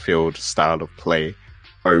Battlefield style of play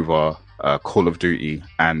over Call of Duty,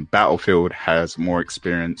 and Battlefield has more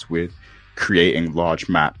experience with creating large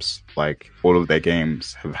maps. Like, all of their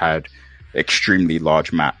games have had extremely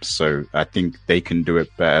large maps, so I think they can do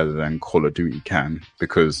it better than Call of Duty can,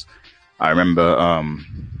 because I remember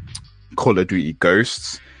Call of Duty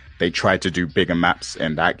Ghosts, they tried to do bigger maps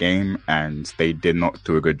in that game and they did not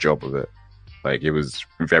do a good job of it. Like, it was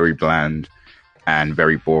very bland and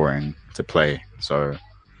very boring to play. So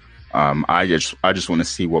I just want to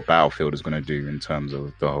see what Battlefield is going to do in terms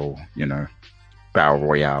of the whole, you know, Battle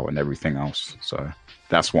Royale and everything else. So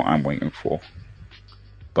that's what I'm waiting for.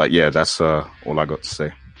 But yeah, that's all I got to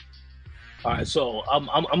say. All right, so I'm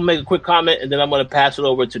gonna make a quick comment and then I'm gonna pass it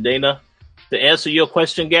over to Dana. To answer your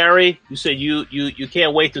question, Gary, you said you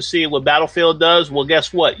can't wait to see what Battlefield does. Well,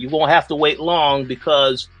 guess what? You won't have to wait long,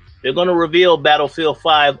 because they're going to reveal Battlefield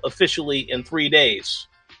 5 officially in 3 days.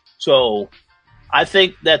 So I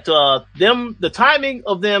think that the timing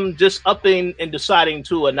of them just upping and deciding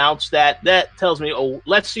to announce that tells me, oh,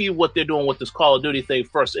 let's see what they're doing with this Call of Duty thing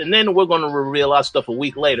first, and then we're going to reveal our stuff a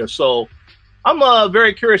week later. So I'm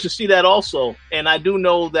very curious to see that also. And I do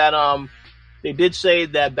know that they did say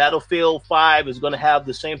that Battlefield 5 is going to have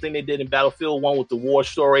the same thing they did in Battlefield 1 with the war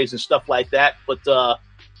stories and stuff like that. But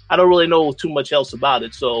I don't really know too much else about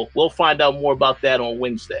it. So we'll find out more about that on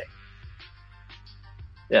Wednesday.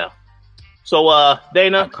 Yeah. So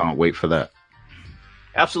Dana, I can't wait for that.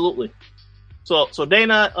 Absolutely. So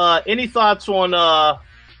Dana, any thoughts on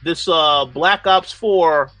this Black Ops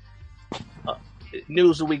 4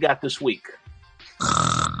 news that we got this week?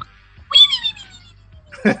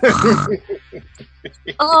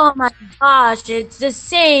 Oh my gosh, it's the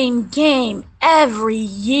same game every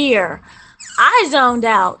year. I zoned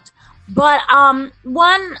out. But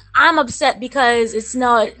one, I'm upset because it's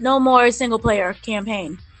no more single player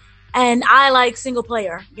campaign. And I like single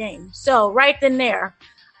player games. So right then there,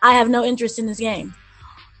 I have no interest in this game.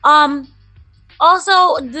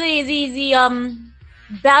 Also the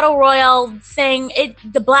Battle Royale thing,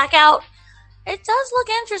 the Blackout, it does look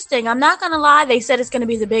interesting. I'm not gonna lie. They said it's gonna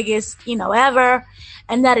be the biggest, ever,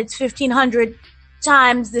 and that it's 1,500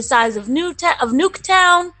 times the size of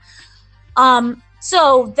Nuketown.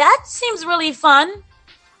 So that seems really fun.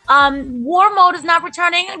 War mode is not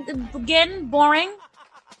returning. Again, boring.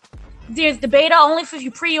 There's the beta only if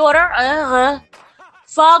you pre-order.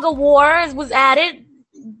 Fog of War was added.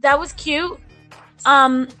 That was cute.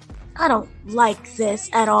 I don't like this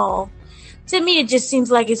at all. To me, it just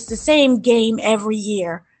seems like it's the same game every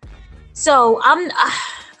year. So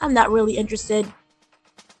I'm not really interested.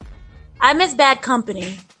 I miss Bad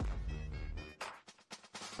Company.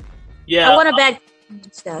 Yeah, I want a bad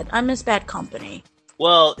instead. I miss Bad Company.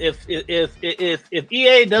 Well, if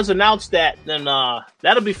EA does announce that, then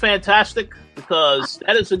that'll be fantastic because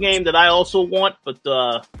that is a game that I also want. But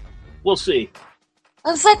we'll see.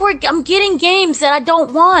 It's like I'm getting games that I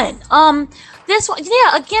don't want. This one,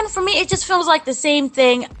 yeah. Again, for me, it just feels like the same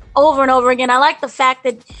thing over and over again. I like the fact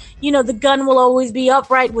that the gun will always be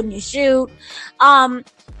upright when you shoot.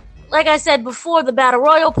 Like I said before, the battle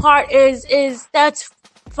royale part is that's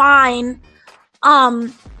fine.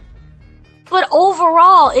 But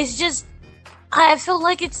overall, it's just, I feel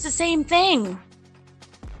like it's the same thing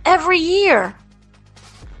every year.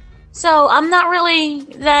 So I'm not really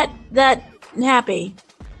that happy.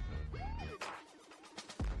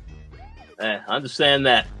 I understand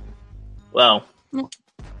that. Well,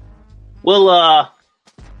 we'll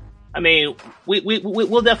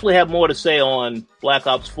we'll definitely have more to say on Black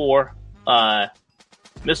Ops 4.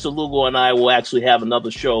 Mr. Lugo and I will actually have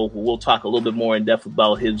another show where we'll talk a little bit more in depth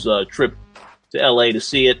about his trip to LA to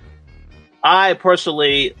see it. I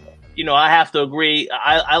personally, I have to agree.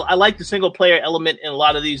 I like the single player element in a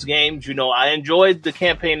lot of these games. I enjoyed the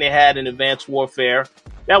campaign they had in Advanced Warfare.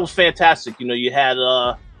 That was fantastic. You had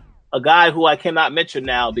a guy who I cannot mention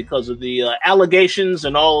now because of the allegations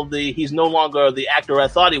and all of he's no longer the actor I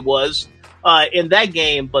thought he was in that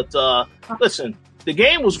game. But listen, the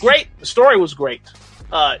game was great. The story was great.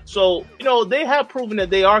 So, they have proven that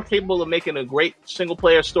they are capable of making a great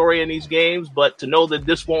single-player story in these games, but to know that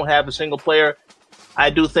this won't have a single-player, I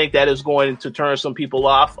do think that is going to turn some people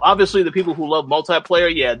off. Obviously, the people who love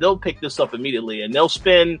multiplayer, yeah, they'll pick this up immediately, and they'll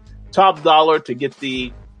spend top dollar to get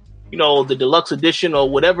the deluxe edition or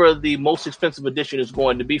whatever the most expensive edition is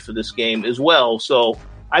going to be for this game as well. So,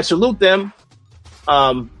 I salute them,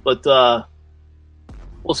 but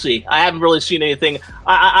we'll see. I haven't really seen anything.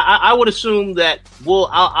 I would assume that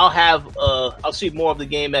I'll see more of the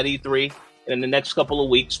game at E3 in the next couple of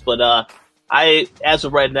weeks. But as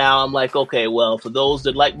of right now, I'm like, okay, well, for those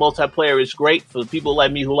that like multiplayer, it's great. For people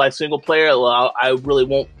like me who like single player, well, I really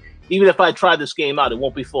won't. Even if I try this game out, it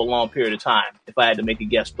won't be for a long period of time. If I had to make a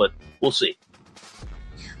guess, but we'll see.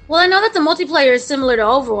 Well, I know that the multiplayer is similar to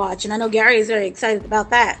Overwatch, and I know Gary is very excited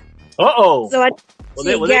about that. Uh-oh. So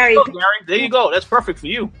Gary. There you go. That's perfect for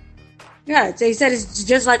you. Yeah, so he said it's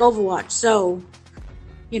just like Overwatch. So,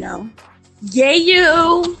 yay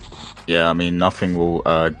you. Yeah, I mean, nothing will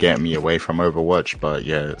get me away from Overwatch, but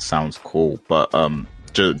yeah, it sounds cool. But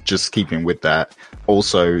just keeping with that,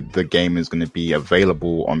 also the game is going to be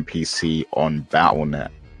available on PC on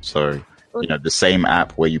Battle.net. So, the same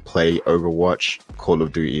app where you play Overwatch, Call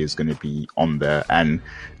of Duty is going to be on there, and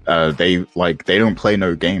they don't play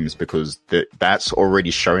no games because that's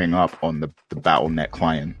already showing up on the Battle.net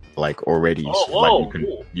client already.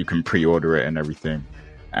 You can pre-order it and everything.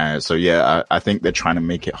 So yeah, I think they're trying to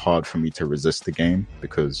make it hard for me to resist the game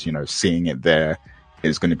because seeing it there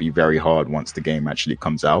is going to be very hard once the game actually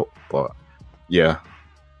comes out. But yeah,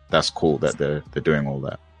 that's cool that they're doing all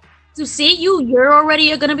that. So see, you're already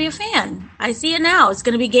going to be a fan. I see it now. It's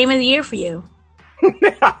going to be Game of the Year for you.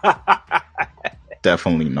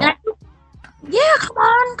 Definitely not. Yeah, come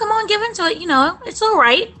on, give into it. It's all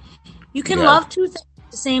right. You can love two things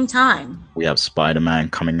at the same time. We have Spider-Man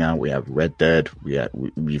coming out. We have Red Dead.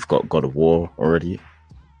 We've got God of War already.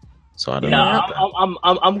 So I don't know.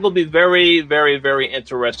 I'm going to be very, very, very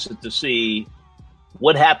interested to see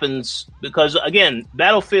what happens because, again,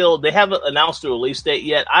 Battlefield, they haven't announced the release date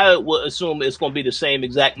yet. I would assume it's going to be the same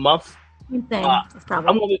exact month. Same thing.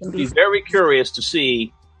 I'm going to be very curious to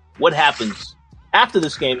see what happens after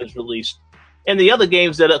this game is released and the other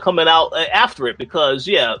games that are coming out after it because,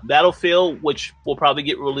 Battlefield, which will probably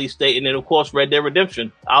get release date, and then, of course, Red Dead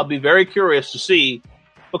Redemption. I'll be very curious to see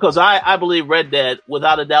because I believe Red Dead,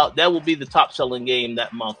 without a doubt, that will be the top-selling game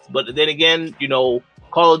that month. But then again,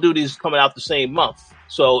 Call of Duty is coming out the same month.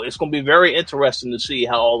 So it's going to be very interesting to see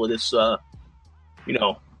how all of this,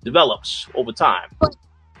 develops over time. But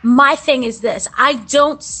my thing is this. I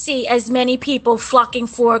don't see as many people flocking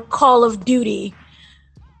for Call of Duty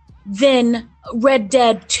than Red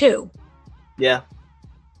Dead 2. Yeah.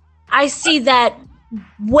 I see that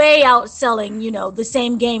way outselling, the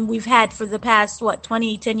same game we've had for the past,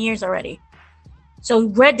 10 years already. So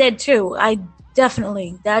Red Dead 2, I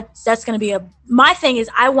definitely, that's going to be my thing is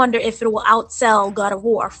I wonder if it will outsell God of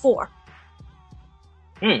War 4.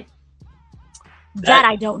 That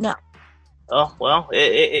I don't know. Oh, well,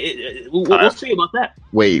 we'll see about that.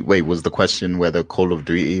 Wait, was the question whether Call of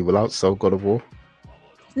Duty will outsell God of War?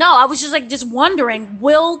 No, I was just wondering,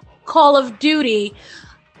 will Call of Duty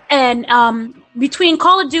and between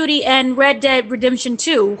Call of Duty and Red Dead Redemption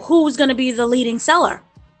 2, who's going to be the leading seller?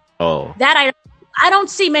 Oh. That I don't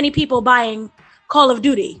see many people buying Call of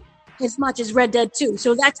Duty as much as Red Dead 2.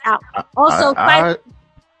 So that's out. Also,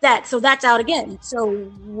 so that's out again. So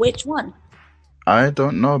which one? I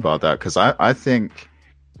don't know about that because I think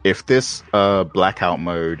if this blackout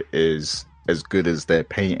mode is as good as they're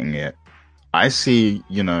painting it, I see,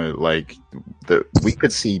 we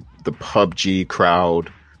could see the PUBG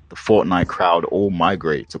crowd, the Fortnite crowd all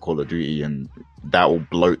migrate to Call of Duty, and that will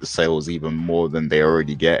bloat the sales even more than they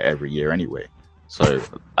already get every year anyway. So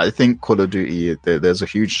I think Call of Duty, there's a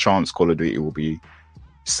huge chance Call of Duty will be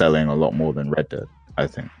selling a lot more than Red Dead, I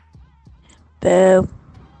think. Boo.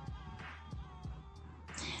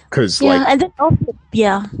 Because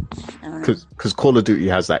Call of Duty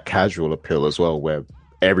has that casual appeal as well, where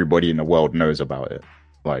everybody in the world knows about it.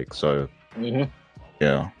 Yeah.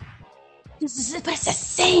 It's the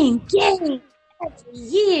same game every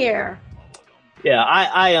year. Yeah,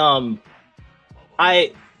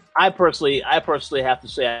 I personally have to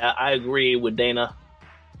say I agree with Dana,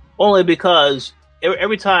 only because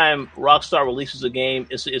every time Rockstar releases a game,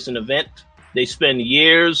 it's an event. They spend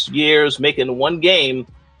years making one game.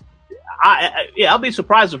 I'll be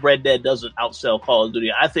surprised if Red Dead doesn't outsell Call of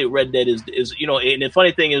Duty. I think Red Dead is and the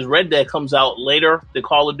funny thing is Red Dead comes out later than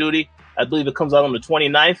Call of Duty. I believe it comes out on the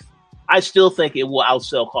 29th. I still think it will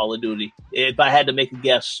outsell Call of Duty if I had to make a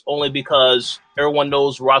guess, only because everyone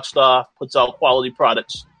knows Rockstar puts out quality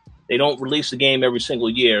products. They don't release a game every single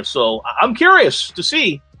year. So I'm curious to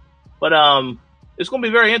see, but it's going to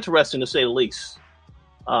be very interesting to say the least.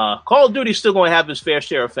 Call of Duty is still going to have its fair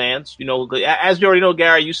share of fans. As you already know,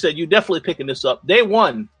 Gary, you said you definitely picking this up. Day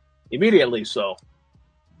one, immediately. So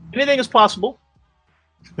anything is possible.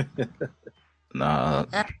 Nah,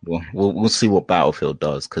 we'll see what Battlefield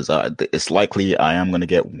does, because it's likely I am going to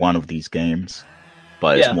get one of these games,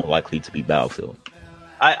 but it's more likely to be Battlefield.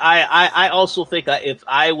 I also think if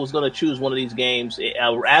I was going to choose one of these games,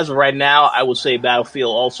 as of right now, I would say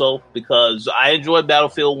Battlefield also, because I enjoyed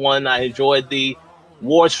Battlefield 1. I enjoyed the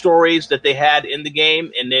war stories that they had in the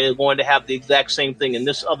game, and they're going to have the exact same thing in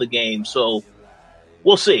this other game. So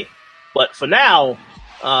we'll see. But for now,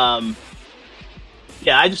 I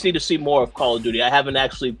just need to see more of Call of Duty. I haven't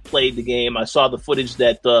actually played the game. I saw the footage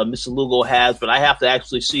that Mr. Lugo has, but I have to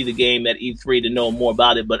actually see the game at E3 to know more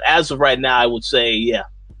about it. But as of right now, I would say,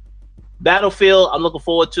 Battlefield, I'm looking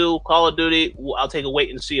forward to. Call of Duty, I'll take a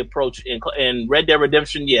wait-and-see approach. And Red Dead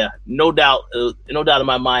Redemption, no doubt in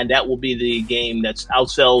my mind, that will be the game that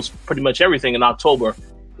outsells pretty much everything in October,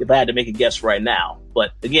 if I had to make a guess right now.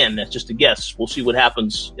 But again, that's just a guess. We'll see what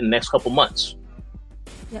happens in the next couple months.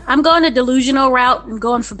 Yeah, I'm going a delusional route and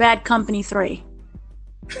going for Bad Company 3.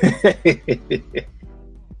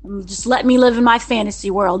 Just let me live in my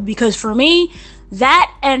fantasy world, because for me,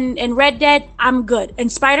 that and Red Dead, I'm good.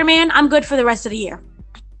 And Spider-Man, I'm good for the rest of the year.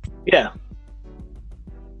 Yeah.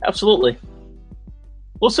 Absolutely.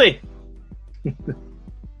 We'll see. All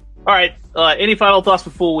right. Any final thoughts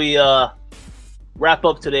before we wrap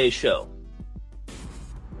up today's show?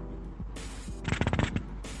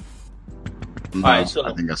 No, all right, so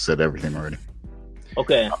I think I said everything already.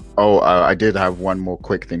 Okay. I did have one more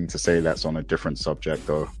quick thing to say that's on a different subject,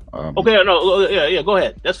 though. Okay, no, yeah, go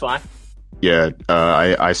ahead. That's fine. Yeah,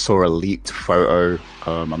 I saw a leaked photo.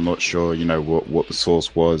 I'm not sure, what the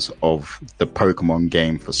source was of the Pokemon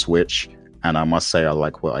game for Switch. And I must say, I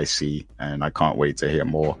like what I see, and I can't wait to hear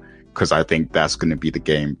more because I think that's going to be the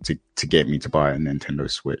game to get me to buy a Nintendo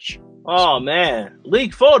Switch. Oh, man.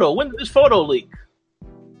 Leaked photo. When did this photo leak?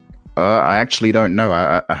 I actually don't know.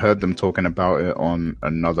 I heard them talking about it on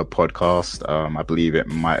another podcast. I believe it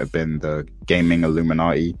might have been the Gaming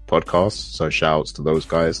Illuminati podcast. So shout outs to those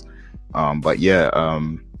guys. But yeah,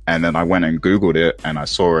 and then I went and Googled it and I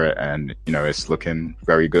saw it and, it's looking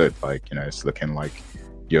very good. Like, it's looking like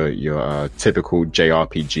your typical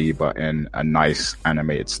JRPG, but in a nice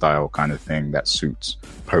animated style kind of thing that suits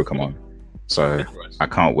Pokemon. So I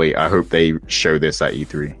can't wait. I hope they show this at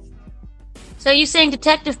E3. So you saying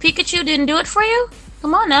Detective Pikachu didn't do it for you?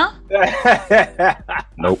 Come on now.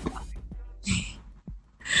 Nope.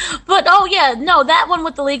 But that one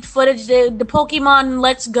with the leaked footage, the Pokemon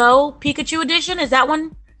Let's Go Pikachu edition, is that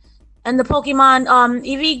one? And the Pokemon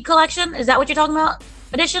Eevee collection, is that what you're talking about?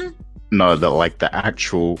 Edition? No, the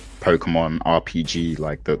actual Pokemon RPG,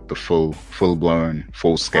 like the full blown,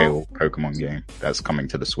 full scale Pokemon game that's coming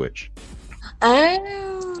to the Switch.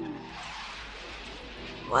 Oh.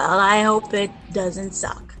 Well, I hope it doesn't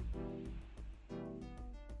suck.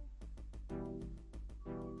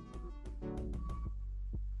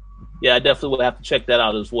 Yeah, I definitely will have to check that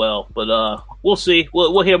out as well. But we'll see.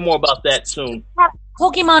 We'll hear more about that soon.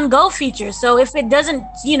 Pokemon Go feature, so if it doesn't,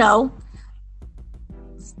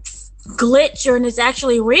 glitch or it's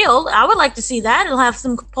actually real, I would like to see that. It'll have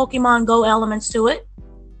some Pokemon Go elements to it.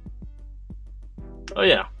 Oh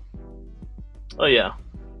yeah.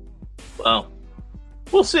 Well,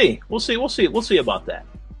 we'll see. We'll see about that.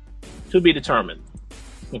 To be determined.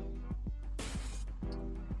 All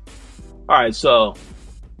right, so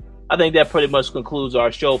I think that pretty much concludes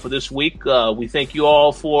our show for this week. We thank you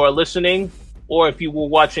all for listening, or if you were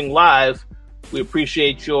watching live, we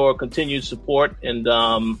appreciate your continued support. And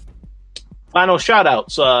final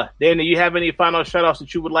shout-outs. Dana, you have any final shout-outs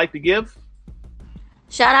that you would like to give?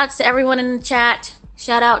 Shout-outs to everyone in the chat.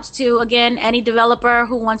 Shout-outs to, again, any developer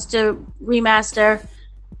who wants to remaster.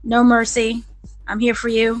 No mercy. I'm here for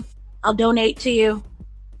you. I'll donate to you.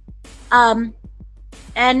 And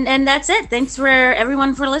that's it. Thanks for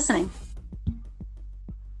everyone for listening.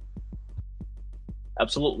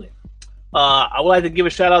 Absolutely. I would like to give a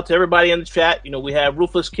shout out to everybody in the chat. We had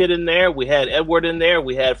Ruthless Kid in there. We had Edward in there.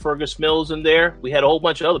 We had Fergus Mills in there. We had a whole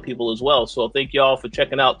bunch of other people as well. So thank you all for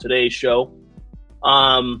checking out today's show.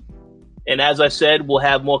 And as I said, we'll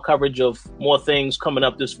have more coverage of more things coming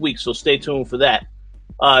up this week. So stay tuned for that.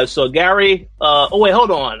 So Gary, wait,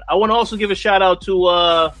 hold on. I want to also give a shout out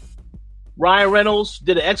to Ryan Reynolds.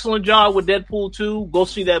 Did an excellent job with Deadpool 2. Go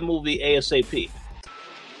see that movie ASAP.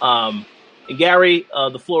 And Gary,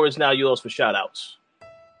 the floor is now yours for shout outs.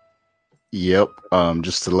 Yep.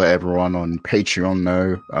 Just to let everyone on Patreon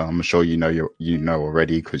know, I'm sure you know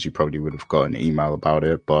already because you probably would have got an email about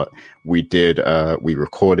it. But we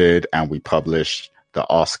recorded and we published the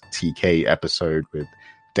Ask TK episode with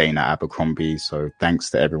Dana Abercrombie. So thanks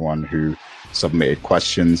to everyone who submitted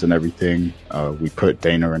questions and everything. We put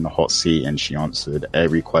Dana in the hot seat and she answered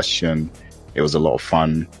every question. It was a lot of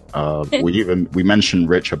fun. We mentioned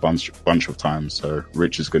Rich a bunch of times, so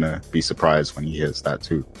Rich is gonna be surprised when he hears that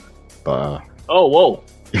too. But oh, whoa,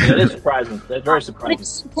 that is surprising. That's very surprising.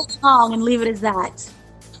 Teddy Long and leave it as that.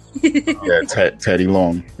 Yeah, Teddy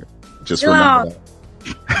Long. Just remember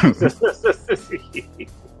that.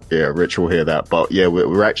 Yeah, Rich will hear that. But yeah,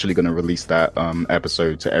 we're actually going to release that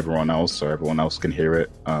episode to everyone else, so everyone else can hear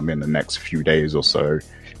it in the next few days or so.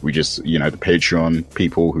 We just, the Patreon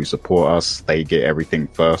people who support us, they get everything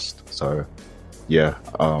first. So yeah,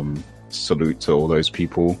 salute to all those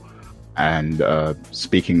people. And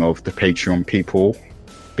speaking of the Patreon people,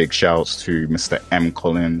 big shouts to Mr. M.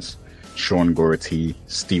 Collins, Sean Gority,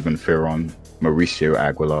 Stephen Ferron, Mauricio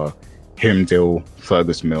Aguilar, Himdil,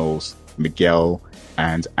 Fergus Mills, Miguel,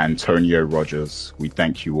 and Antonio Rogers. We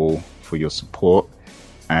thank you all for your support.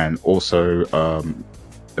 And also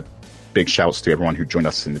big shouts to everyone who joined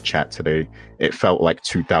us in the chat today. It felt like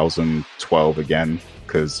 2012 again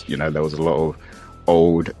because, there was a lot of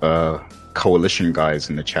old Coalition guys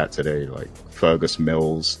in the chat today, like Fergus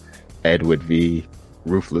Mills, Edward V,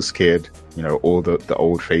 Ruthless Kid, all the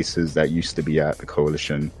old faces that used to be at the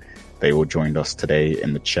Coalition. They all joined us today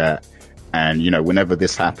in the chat. And, whenever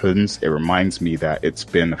this happens, it reminds me that it's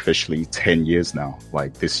been officially 10 years now.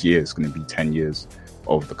 Like this year is going to be 10 years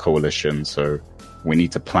of the Coalition. So we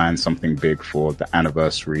need to plan something big for the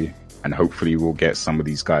anniversary. And hopefully we'll get some of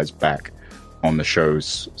these guys back on the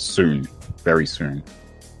shows soon, very soon.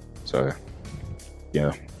 So,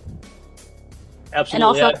 yeah. Absolutely. And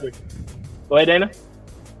also, I agree. Go ahead, Dana.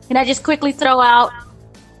 can I just quickly throw out?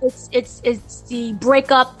 It's the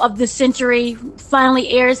breakup of the century finally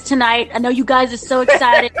airs tonight. I know you guys are so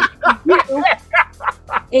excited.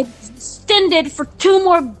 It's extended for 2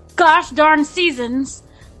 more gosh darn seasons.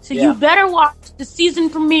 So you better watch the season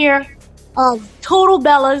premiere of Total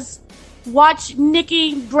Bellas. Watch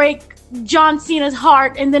Nikki break John Cena's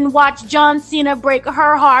heart, and then watch John Cena break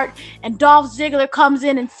her heart, and Dolph Ziggler comes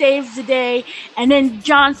in and saves the day, and then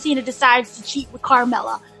John Cena decides to cheat with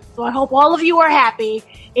Carmella. So I hope all of you are happy.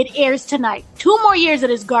 It airs tonight. 2 more years of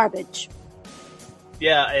this garbage.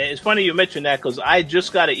 Yeah, it's funny you mentioned that because I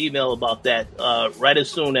just got an email about that right as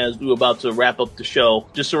soon as we were about to wrap up the show.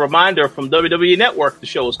 Just a reminder from WWE Network, the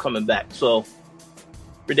show is coming back. So,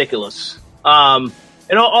 ridiculous.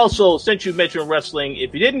 And also, since you mentioned wrestling,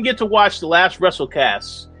 if you didn't get to watch the last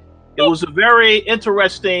WrestleCast, it was a very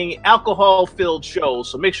interesting alcohol-filled show.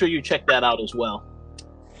 So make sure you check that out as well.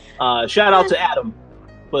 Shout out to Adam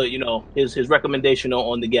for his recommendation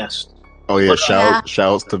on the guest. Oh yeah,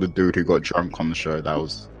 shouts to the dude who got drunk on the show. That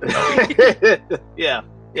was yeah,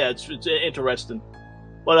 it's interesting.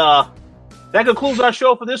 But that concludes our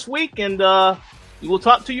show for this week, and we will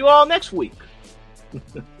talk to you all next week.